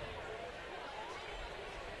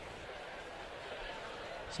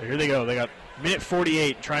 So here they go. They got minute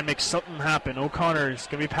 48. Try and make something happen. O'Connor is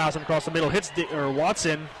going to be passing across the middle. Hits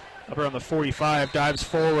Watson up around the 45. Dives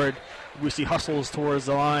forward. UBC hustles towards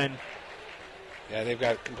the line. Yeah, they've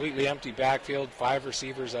got completely empty backfield. 5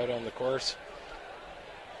 receivers out on the course.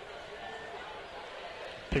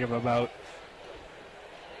 Pick up about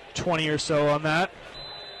 20 or so on that.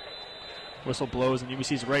 Whistle blows and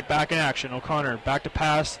UBC's right back in action. O'Connor back to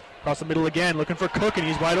pass across the middle again, looking for Cook, and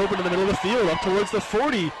he's wide open in the middle of the field up towards the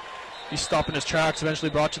 40. He's stopping his tracks,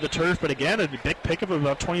 eventually brought to the turf, but again a big pickup of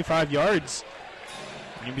about 25 yards.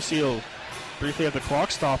 And UBC will briefly have the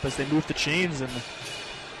clock stop as they move the chains, and you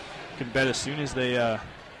can bet as soon as they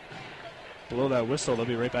blow that whistle, they'll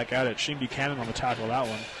be right back at it. Shane Buchanan on the tackle that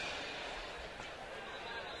one.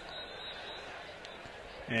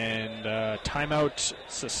 And timeout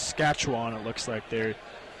Saskatchewan, it looks like they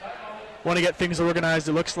want to get things organized,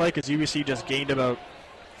 it looks like, as UBC just gained about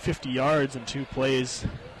 50 yards in 2 plays.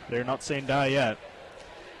 They're not saying die yet.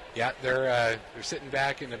 Yeah, they're sitting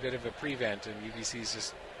back in a bit of a prevent, and UBC's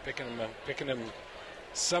just picking them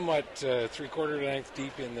somewhat 3/4 length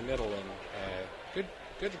deep in the middle. And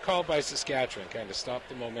good call by Saskatchewan, kind of stop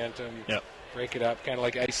the momentum, break it up, kind of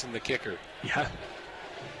like icing the kicker.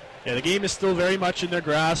 Yeah, the game is still very much in their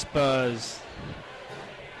grasp.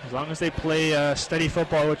 As long as they play steady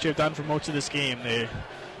football, which they've done for most of this game, they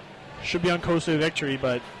should be on coast to victory.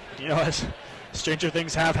 But, as stranger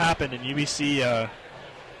things have happened, and UBC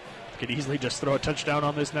could easily just throw a touchdown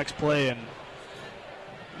on this next play. And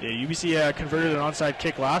UBC converted an onside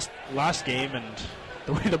kick last game, and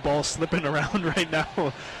the way the ball's slipping around right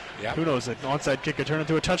now, who knows? An onside kick could turn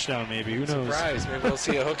into a touchdown, maybe. Who knows? Surprise! Maybe we'll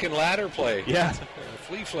see a hook and ladder play. Yeah, a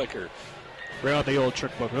flea flicker. Bring out the old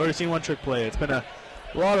trick book. We've already seen one trick play. It's been a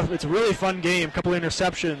lot of. It's a really fun game. Couple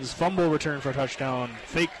interceptions, fumble return for a touchdown,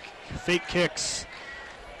 fake kicks.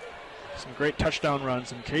 some great touchdown runs,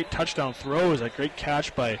 some great touchdown throws. A great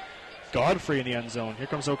catch by Godfrey in the end zone. Here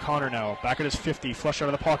comes O'Connor now, back at his 50, flush out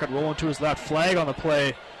of the pocket, rolling to his left, flag on the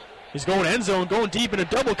play. He's going end zone, going deep into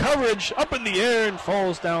double coverage, up in the air, and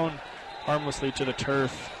falls down harmlessly to the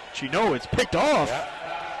turf. But you know it's picked off. Yeah.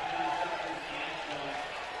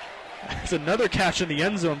 It's another catch in the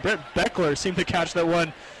end zone. Brent Beckler seemed to catch that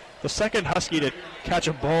one. The second Husky to catch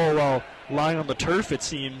a ball while lying on the turf, it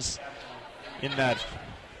seems, in that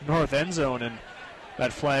north end zone. And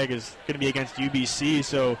that flag is going to be against UBC,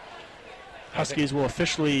 so Huskies will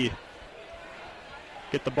officially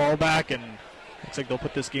get the ball back, and looks like they'll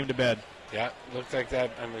put this game to bed. Yeah, looked like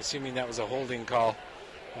that. I'm assuming that was a holding call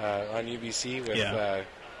on UBC with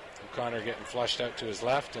O'Connor getting flushed out to his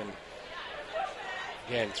left, and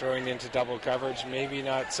again throwing into double coverage. Maybe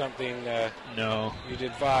not something you'd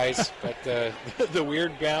advise, but the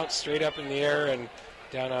weird bounce straight up in the air and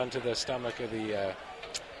down onto the stomach of the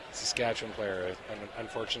Saskatchewan player. An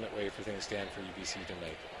unfortunate way for things to end for UBC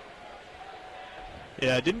tonight.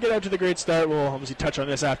 Yeah, didn't get out to the great start. We'll obviously touch on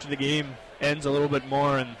this after the game ends a little bit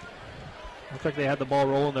more, and looked like they had the ball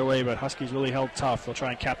rolling their way, but Huskies really held tough. They'll try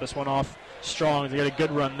and cap this one off strong. They got a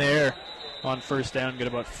good run there on first down, get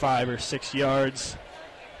about 5 or 6 yards.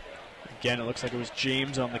 Again, it looks like it was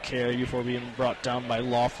James on the carry before being brought down by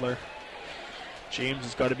Loeffler. James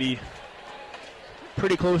has got to be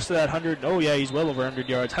pretty close to that 100. Oh, yeah, he's well over 100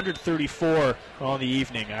 yards. 134 on the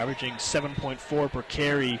evening, averaging 7.4 per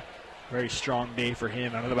carry. Very strong day for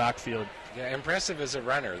him out of the backfield. Yeah, impressive as a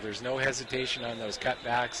runner. There's no hesitation on those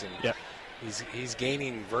cutbacks, and he's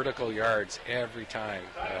gaining vertical yards every time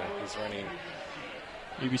he's running.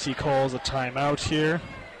 UBC calls a timeout here.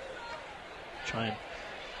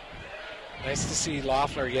 Nice to see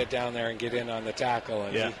Loeffler get down there and get in on the tackle,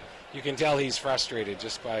 and you can tell he's frustrated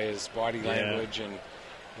just by his body language, and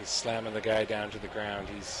he's slamming the guy down to the ground.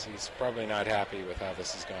 He's probably not happy with how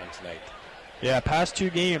this has gone tonight. Yeah, past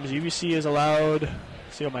 2 games, UBC is allowed,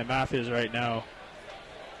 see what my math is right now,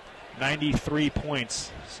 93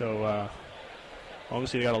 points. So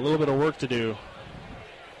obviously they got a little bit of work to do.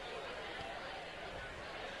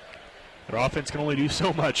 Their offense can only do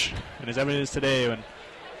so much, and as evidence today, when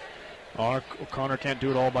O'Connor can't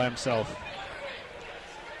do it all by himself.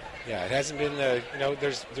 Yeah, it hasn't been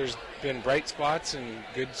there's been bright spots and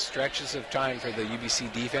good stretches of time for the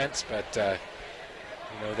UBC defense, but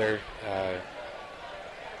they're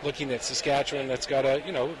looking at Saskatchewan that's got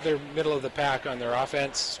they're middle of the pack on their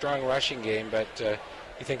offense, strong rushing game, but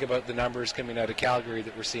you think about the numbers coming out of Calgary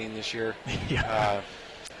that we're seeing this year.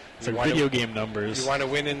 It's like video game numbers. You want to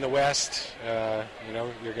win in the West,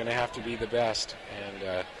 you're going to have to be the best,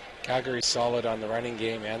 and Calgary's solid on the running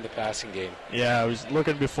game and the passing game. Yeah, I was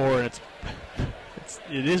looking before, and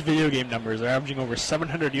it is video game numbers. They're averaging over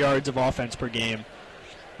 700 yards of offense per game.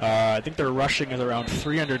 I think their rushing is around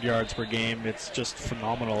 300 yards per game. It's just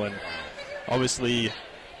phenomenal, and obviously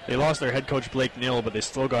they lost their head coach Blake Nill, but they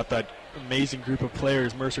still got that amazing group of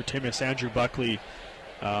players: Mercer Timmis, Andrew Buckley,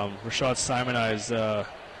 Rashad Simonize.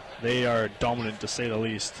 They are dominant, to say the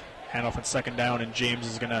least. Handoff on second down, and James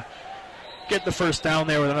is going to get the first down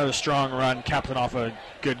there with another strong run, capping off a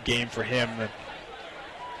good game for him.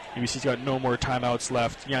 UBC's got no more timeouts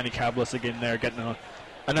left. Yanni Kablis again there, getting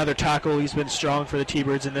another tackle. He's been strong for the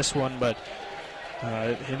T-Birds in this one, but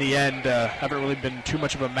in the end, haven't really been too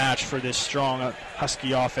much of a match for this strong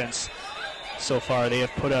Husky offense so far. They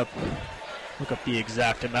have put up, look up the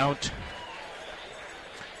exact amount.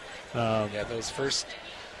 Those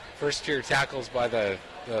first-tier tackles by the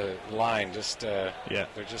line, they're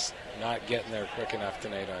just not getting there quick enough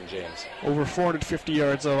tonight on James. Over 450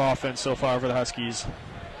 yards of offense so far for the Huskies.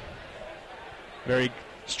 Very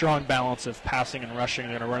strong balance of passing and rushing.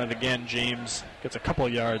 They're going to run it again. James gets a couple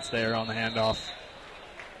of yards there on the handoff.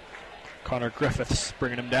 Connor Griffiths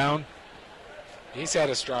bringing him down. He's had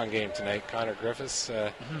a strong game tonight, Connor Griffiths.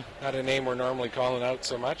 Not a name we're normally calling out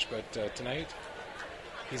so much, but tonight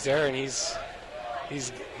he's there, and he's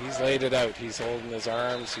laid it out. He's holding his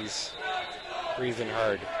arms. He's breathing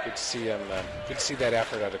hard. Good to see him. Good to see that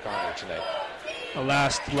effort out of Connor tonight. A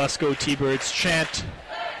last "Let's go T-Birds" chant.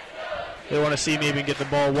 They want to see him even get the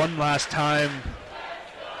ball one last time.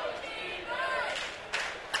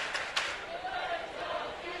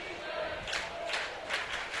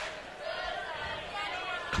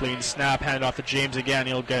 Clean snap, handed off to James again.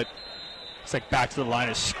 He'll get, it's like back to the line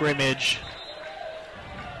of scrimmage.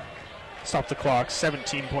 Stop the clock,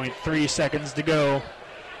 17.3 seconds to go.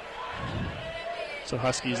 So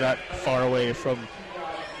Huskies that far away from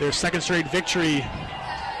their second straight victory.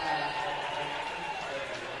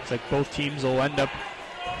 It's like both teams will end up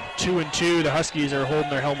 2-2. The Huskies are holding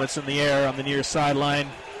their helmets in the air on the near sideline.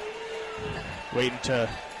 waiting to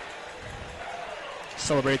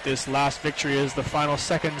celebrate this last victory as the final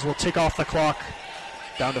seconds will tick off the clock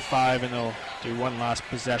down to 5, and they'll do one last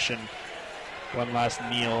possession, one last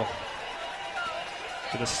kneel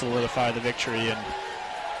to solidify the victory. And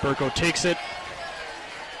Burko takes it,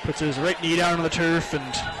 puts his right knee down on the turf,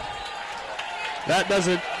 and that does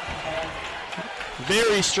it.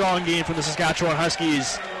 Very strong game from the Saskatchewan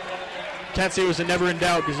Huskies. Can't say it was a never in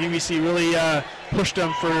doubt because UBC really pushed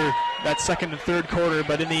them for that second and third quarter,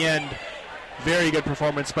 but in the end, very good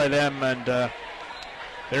performance by them, and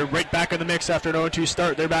they're right back in the mix after an 0-2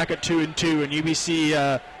 start. They're back at 2-2, and UBC,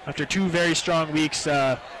 after 2 very strong weeks,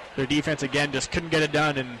 their defense again just couldn't get it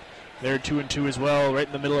done, and they're 2-2 as well, right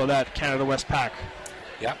in the middle of that Canada West pack.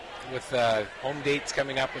 Yep, with home dates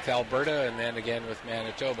coming up with Alberta and then again with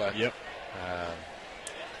Manitoba. Yep.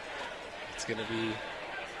 It's going to be,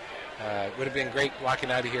 would have been great walking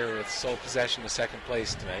out of here with sole possession of second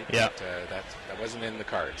place tonight. Yeah. But that wasn't in the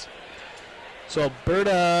cards. So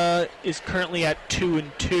Alberta is currently at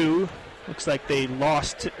 2-2. Looks like they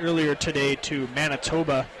lost earlier today to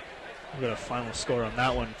Manitoba. We've got a final score on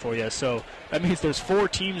that one for you. So that means there's 4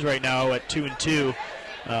 teams right now at 2-2.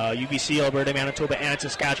 UBC, Alberta, Manitoba, and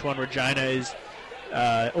Saskatchewan. Regina is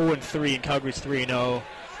 0-3, and Calgary's 3-0.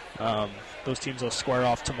 Those teams will square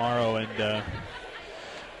off tomorrow, and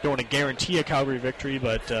don't want to guarantee a Calgary victory,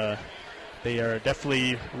 but they are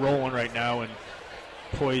definitely rolling right now and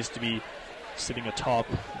poised to be sitting atop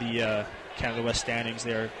the Canada West standings.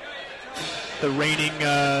 They're the reigning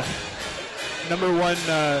number 1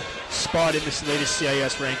 spot in this latest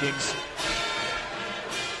CIS rankings.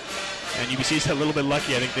 And UBC's a little bit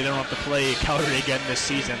lucky. I think they don't have to play Calgary again this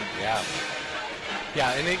season. Yeah.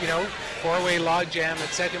 Yeah, and 4-way logjam at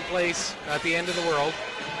second place, not the end of the world.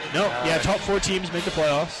 No, top 4 teams make the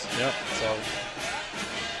playoffs. Yep.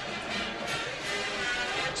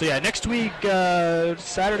 So yeah, next week,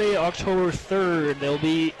 Saturday, October 3rd, they'll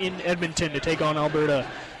be in Edmonton to take on Alberta.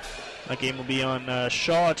 That game will be on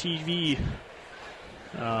Shaw TV.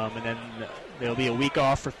 And then there'll be a week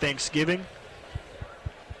off for Thanksgiving.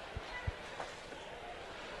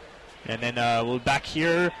 And then we'll be back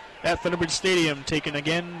here at Thunderbird Stadium, taking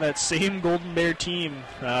again that same Golden Bear team.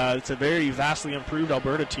 It's a very vastly improved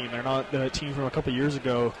Alberta team. They're not the team from a couple years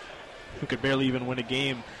ago who could barely even win a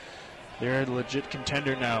game. They're a legit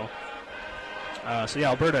contender now. So yeah,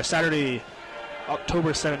 Alberta, Saturday,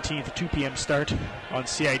 October 17th, a 2 p.m. start on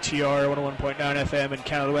CiTR 101.9 FM and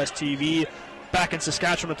Canada West TV. Back in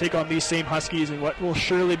Saskatchewan to take on these same Huskies in what will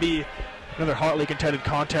surely be another hotly contested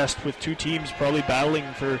contest with 2 teams probably battling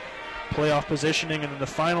for playoff positioning. And then the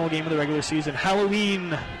final game of the regular season,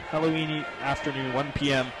 Halloween afternoon, 1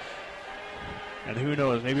 p.m. And who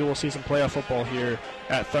knows, maybe we'll see some playoff football here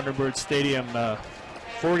at Thunderbird Stadium.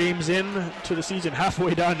 4 games in to the season,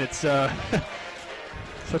 halfway done. It's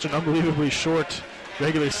such an unbelievably short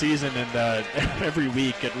regular season, and every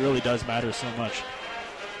week it really does matter so much.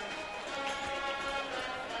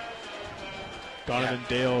 Donovan and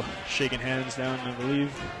Dale shaking hands down, I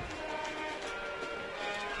believe.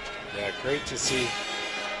 Yeah, great to see.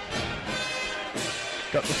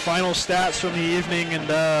 Got the final stats from the evening,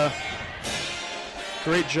 and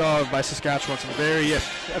great job by Saskatchewan. Some very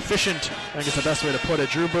efficient, I think it's the best way to put it.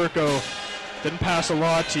 Drew Burko didn't pass a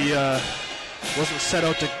lot. He wasn't set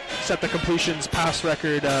out to set the completions pass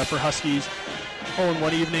record for Huskies. All in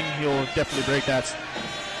one evening. He'll definitely break that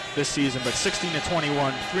this season. But 16-21,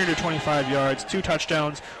 325 yards, 2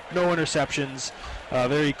 touchdowns, no interceptions.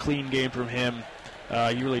 Very clean game from him.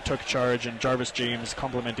 He really took charge, and Jarvis James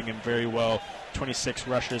complimenting him very well. 26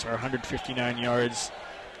 rushes for 159 yards.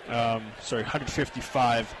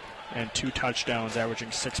 155 and 2 touchdowns,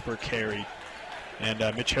 averaging 6 per carry. And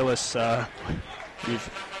Mitch Hillis, we've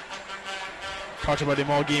talked about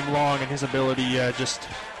him all game long and his ability, just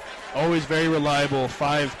always very reliable.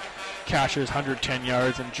 5 catches, 110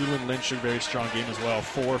 yards, and Julian Lynch a very strong game as well,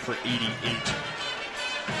 4 for 88.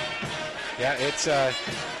 Yeah, it's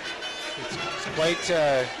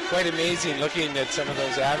quite amazing looking at some of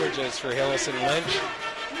those averages for Hillis and Lynch.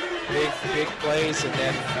 Big plays, and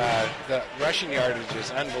then the rushing yardage is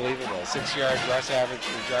unbelievable. 6-yard rush average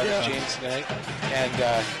for Jarvis James tonight,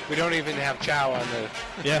 and we don't even have Chow on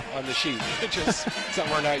the sheet, which is something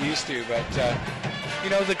we're not used to. But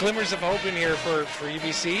the glimmers of hope in here for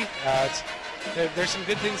UBC. There's some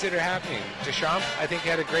good things that are happening. Deschamps, I think,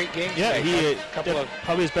 had a great game today. He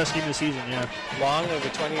probably his best game of the season. Yeah, long of a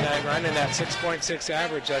 29 run, and that 6.6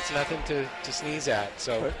 average. That's nothing to sneeze at.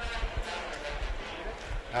 So.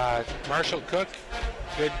 Marshall Cook,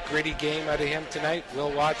 good gritty game out of him tonight.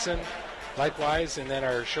 Will Watson, likewise, and then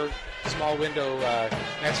our short, small window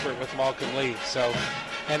expert with Malcolm Lee. So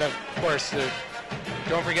And of course,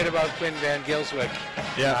 don't forget about Quinn Van Gilswick.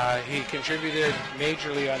 Yeah. He contributed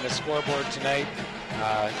majorly on the scoreboard tonight.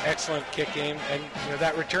 Excellent kick game. And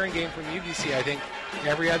that return game from UBC, I think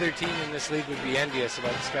every other team in this league would be envious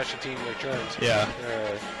about the special team returns. Yeah.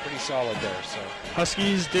 They're pretty solid there. So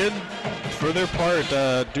Huskies did, for their part,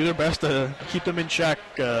 do their best to keep them in check.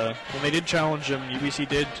 When they did challenge them, UBC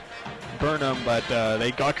did burn them, but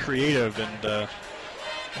they got creative, and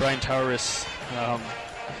Brian Tauris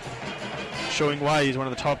showing why he's one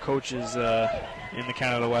of the top coaches in the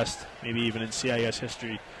Canada West, maybe even in CIS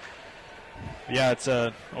history. Yeah, it's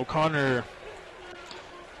O'Connor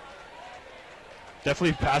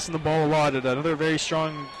definitely passing the ball a lot. Another very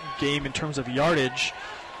strong game in terms of yardage,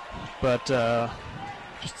 but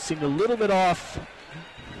just seemed a little bit off.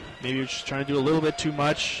 Maybe he was just trying to do a little bit too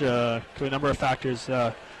much. Could be a number of factors.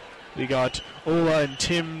 We got Ola and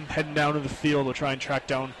Tim heading down to the field. We'll try and track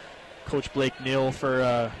down Coach Blake Neal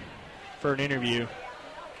for an interview.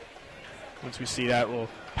 Once we see that, we'll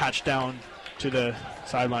patch down to the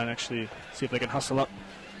sideline, actually, see if they can hustle up.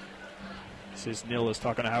 Says Neal is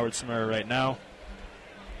talking to Howard Samara right now.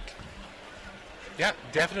 Yeah,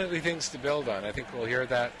 definitely things to build on. I think we'll hear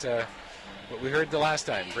that, what we heard the last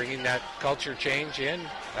time, bringing that culture change in,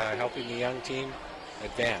 helping the young team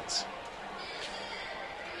advance.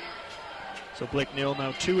 So Blake Neal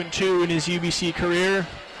now 2-2 in his UBC career.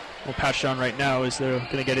 We'll patch down right now as they're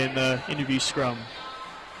going to get in the interview scrum.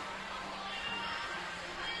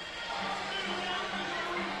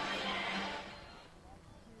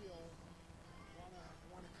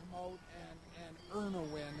 Want to come out and earn a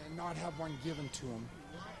win and not have one given to them.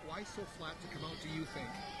 Why so flat to come out, do you think?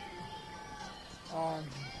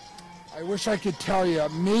 I wish I could tell you.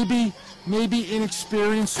 Maybe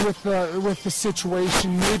inexperience with the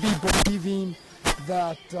situation. Maybe believing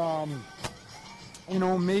that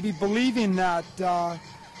maybe believing that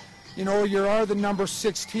you are the number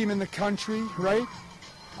 6 team in the country, right?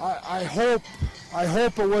 I hope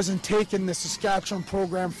it wasn't taking the Saskatchewan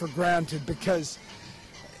program for granted, because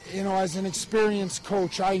as an experienced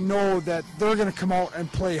coach, I know that they're going to come out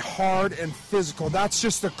and play hard and physical. That's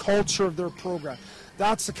just the culture of their program.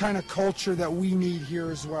 That's the kind of culture that we need here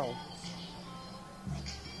as well.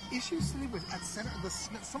 Issues today with at center,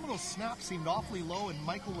 some of those snaps seemed awfully low, and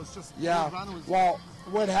Michael was just Well,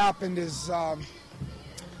 what happened is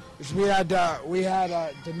we had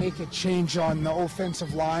to make a change on the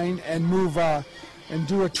offensive line and move and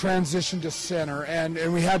do a transition to center, and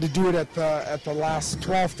we had to do it at the last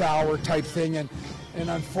 12th hour type thing, and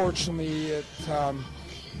unfortunately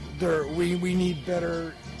we need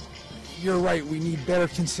better. You're right. We need better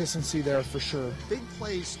consistency there for sure. Big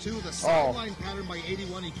plays too. The sideline pattern by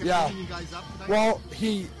 81. He kept bringing you guys up tonight. Well,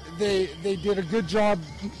 they did a good job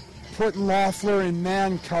putting Loeffler in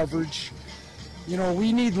man coverage.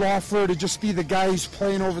 We need Loeffler to just be the guy who's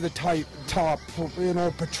playing over the top.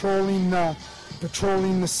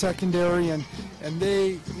 Patrolling the secondary, and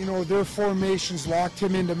they, their formations locked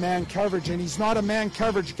him into man coverage, and he's not a man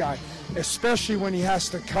coverage guy, especially when he has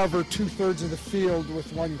to cover 2/3 of the field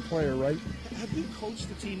with one player, right? Have you coached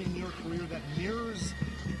a team in your career that mirrors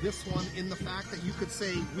this one in the fact that you could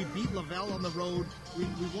say, we beat Laval on the road, we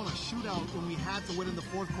won a shootout when we had to win in the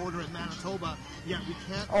 4th quarter at Manitoba, yet we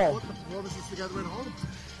can't put the performances together at home?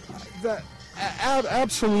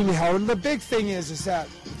 Absolutely, Howard. The big thing is that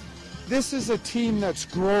this is a team that's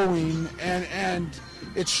growing, and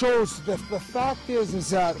it shows. The fact is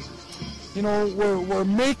that we're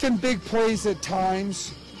making big plays at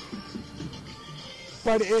times,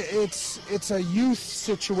 but it's a youth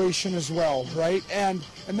situation as well, right? And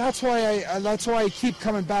that's why I keep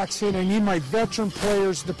coming back saying I need my veteran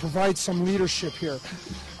players to provide some leadership here.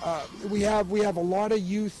 We have a lot of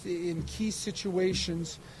youth in key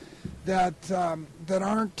situations that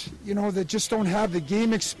aren't, that just don't have the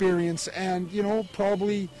game experience, and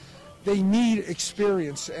probably they need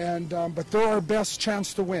experience, and but they're our best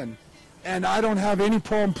chance to win. And I don't have any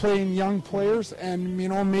problem playing young players, and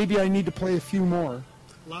maybe I need to play a few more.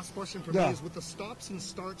 Last question for me is, with the stops and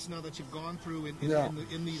starts now that you've gone through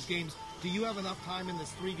in these games, do you have enough time in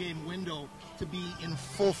this 3-game window to be in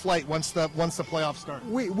full flight once the playoffs start?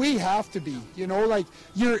 We have to be.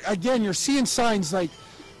 You're seeing signs like.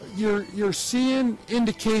 You're seeing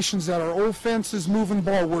indications that our offense is moving the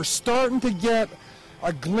ball. We're starting to get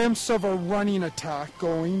a glimpse of a running attack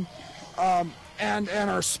going, and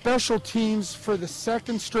our special teams for the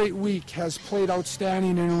 2nd straight week has played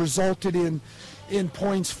outstanding and resulted in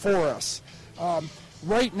points for us.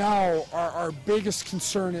 Right now, our biggest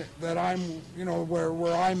concern that I'm,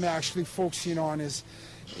 where I'm actually focusing on is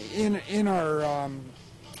in our, on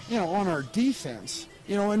our defense.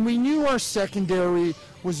 and we knew our secondary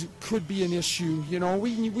could be an issue.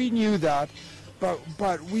 We knew that,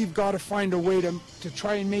 but we've got to find a way to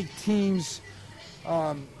try and make teams,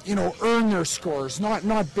 earn their scores,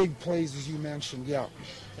 not big plays as you mentioned. Yeah.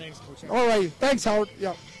 Thanks, Coach. All right. Thanks, Howard.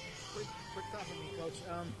 Yeah. Quick thought from me, Coach.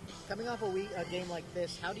 Coming off a game like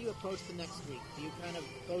this, how do you approach the next week? Do you kind of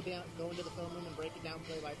go into the film room and break it down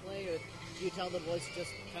play by play, or do you tell the boys to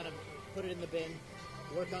just kind of put it in the bin,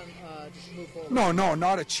 work on just move forward? No,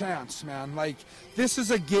 not a chance, man. Like, this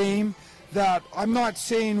is a game that I'm not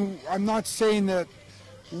saying that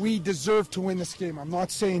we deserve to win this game. I'm not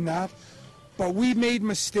saying that, but we made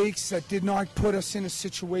mistakes that did not put us in a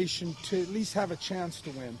situation to at least have a chance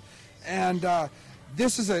to win, and.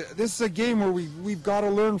 This is a game where we've got to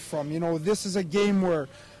learn from. This is a game where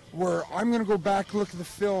I'm going to go back, look at the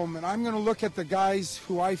film, and I'm going to look at the guys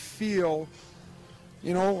who I feel,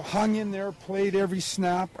 hung in there, played every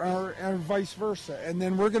snap, or vice versa, and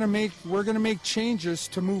then we're going to make changes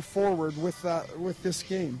to move forward with this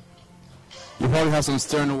game. You probably have some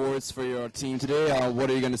stern words for your team today. What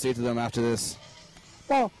are you going to say to them after this?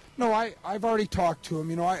 Well, no, I've already talked to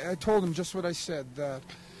them. I told them just what I said.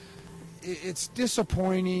 It's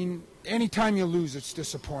disappointing. Anytime you lose, it's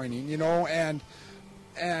disappointing, and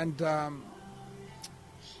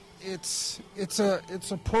it's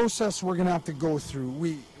a process we're gonna have to go through.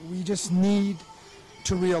 We just need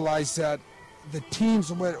to realize that the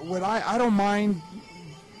teams. I don't mind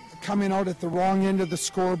coming out at the wrong end of the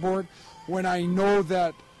scoreboard when I know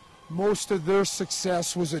that most of their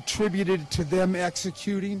success was attributed to them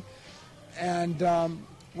executing, and.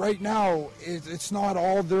 Right now, it's not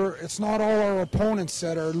all our opponents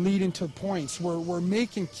that are leading to points. We're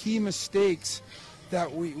making key mistakes that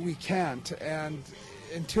we can't, and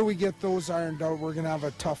until we get those ironed out, we're gonna have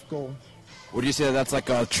a tough goal. Would you say that's like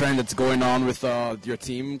a trend that's going on with your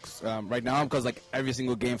team right now? Because like every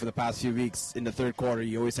single game for the past few weeks in the third quarter,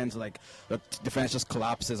 you always tend to the defense just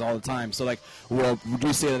collapses all the time. So would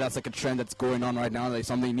you say that's like a trend that's going on right now? Like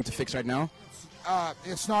something you need to fix right now?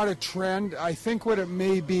 It's not a trend. I think what it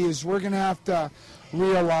may be is we're going to have to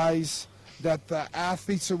realize that the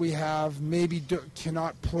athletes that we have maybe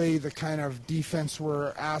cannot play the kind of defense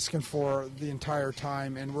we're asking for the entire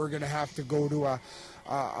time, and we're going to have to go to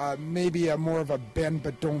maybe a more of a bend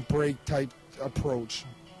but don't break type approach.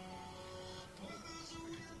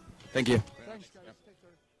 Thank you.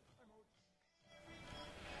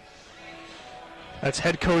 That's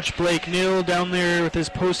head coach Blake Neal down there with his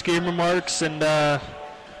post-game remarks, and I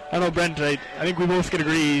don't know, Brent, I think we both can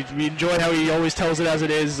agree. We enjoy how he always tells it as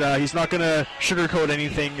it is. He's not going to sugarcoat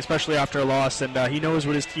anything, especially after a loss, and he knows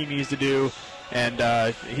what his team needs to do,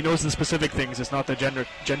 and he knows the specific things. It's not the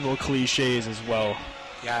general cliches as well.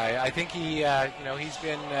 Yeah, I think he's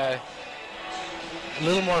been a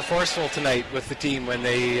little more forceful tonight with the team when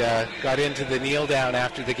they got into the kneel down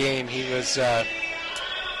after the game. He was...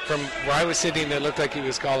 From where I was sitting, it looked like he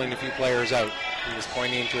was calling a few players out. He was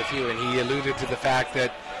pointing to a few, and he alluded to the fact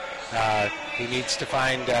that he needs to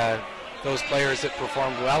find those players that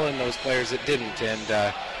performed well and those players that didn't.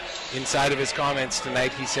 And inside of his comments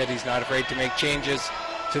tonight, he said he's not afraid to make changes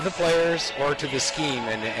to the players or to the scheme,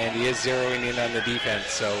 and he is zeroing in on the defense.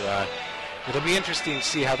 So it'll be interesting to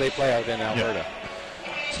see how they play out in Alberta. Yeah.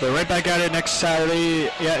 So they're right back at it next Saturday.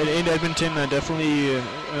 Yeah, in Edmonton, definitely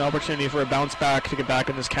an opportunity for a bounce back to get back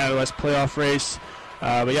in this Canada West playoff race.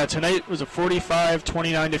 But yeah, tonight was a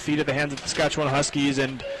 45-29 defeat at the hands of the Saskatchewan Huskies,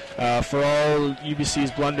 and for all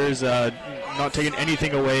UBC's blunders, not taking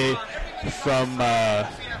anything away from the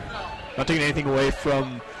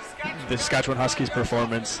Saskatchewan Huskies'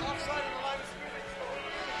 performance.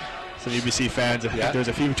 Some UBC fans, I think there's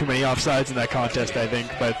a few too many offsides in that contest, I think,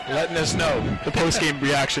 but letting us know the post-game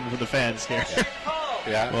reaction from the fans here.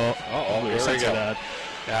 Yeah. Well, here we go.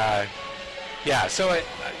 So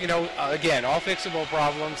again, all fixable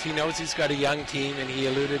problems. He knows he's got a young team, and he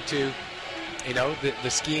alluded to, the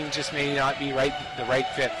scheme just may not be the right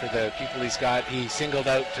fit for the people he's got. He singled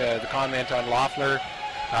out the comment on Loeffler.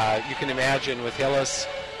 You can imagine with Hillis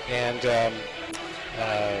and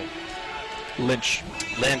Lynch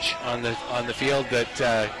on the field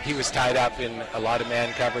that he was tied up in a lot of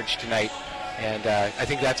man coverage tonight, and I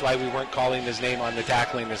think that's why we weren't calling his name on the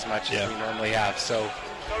tackling as much as we normally have. So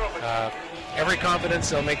every confidence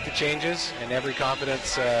they'll make the changes, and every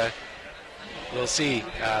confidence we'll see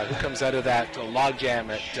who comes out of that logjam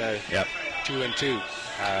at 2-2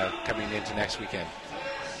 coming into next weekend.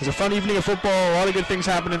 It was a fun evening of football. A lot of good things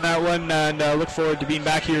happened in that one, and look forward to being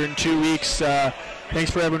back here in 2 weeks. Thanks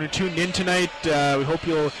for everyone who tuned in tonight. We hope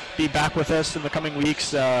you'll be back with us in the coming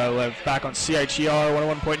weeks. We'll have back on CiTR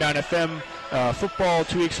 101.9 FM football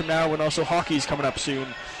 2 weeks from now, and also hockey's coming up soon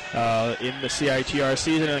in the CiTR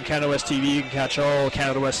season. And on Canada West TV, you can catch all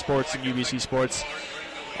Canada West sports and UBC sports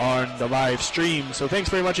on the live stream. So thanks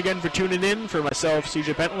very much again for tuning in. For myself,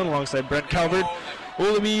 CJ Pentland, alongside Brent Calvert,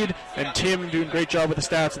 Olamide, and Tim doing a great job with the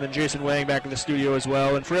stats, and then Jason Wang back in the studio as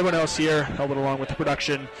well. And for everyone else here helping along with the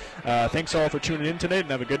production, thanks all for tuning in tonight,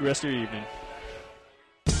 and have a good rest of your evening.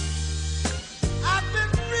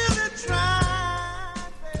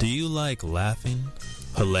 Do you like laughing,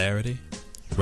 hilarity,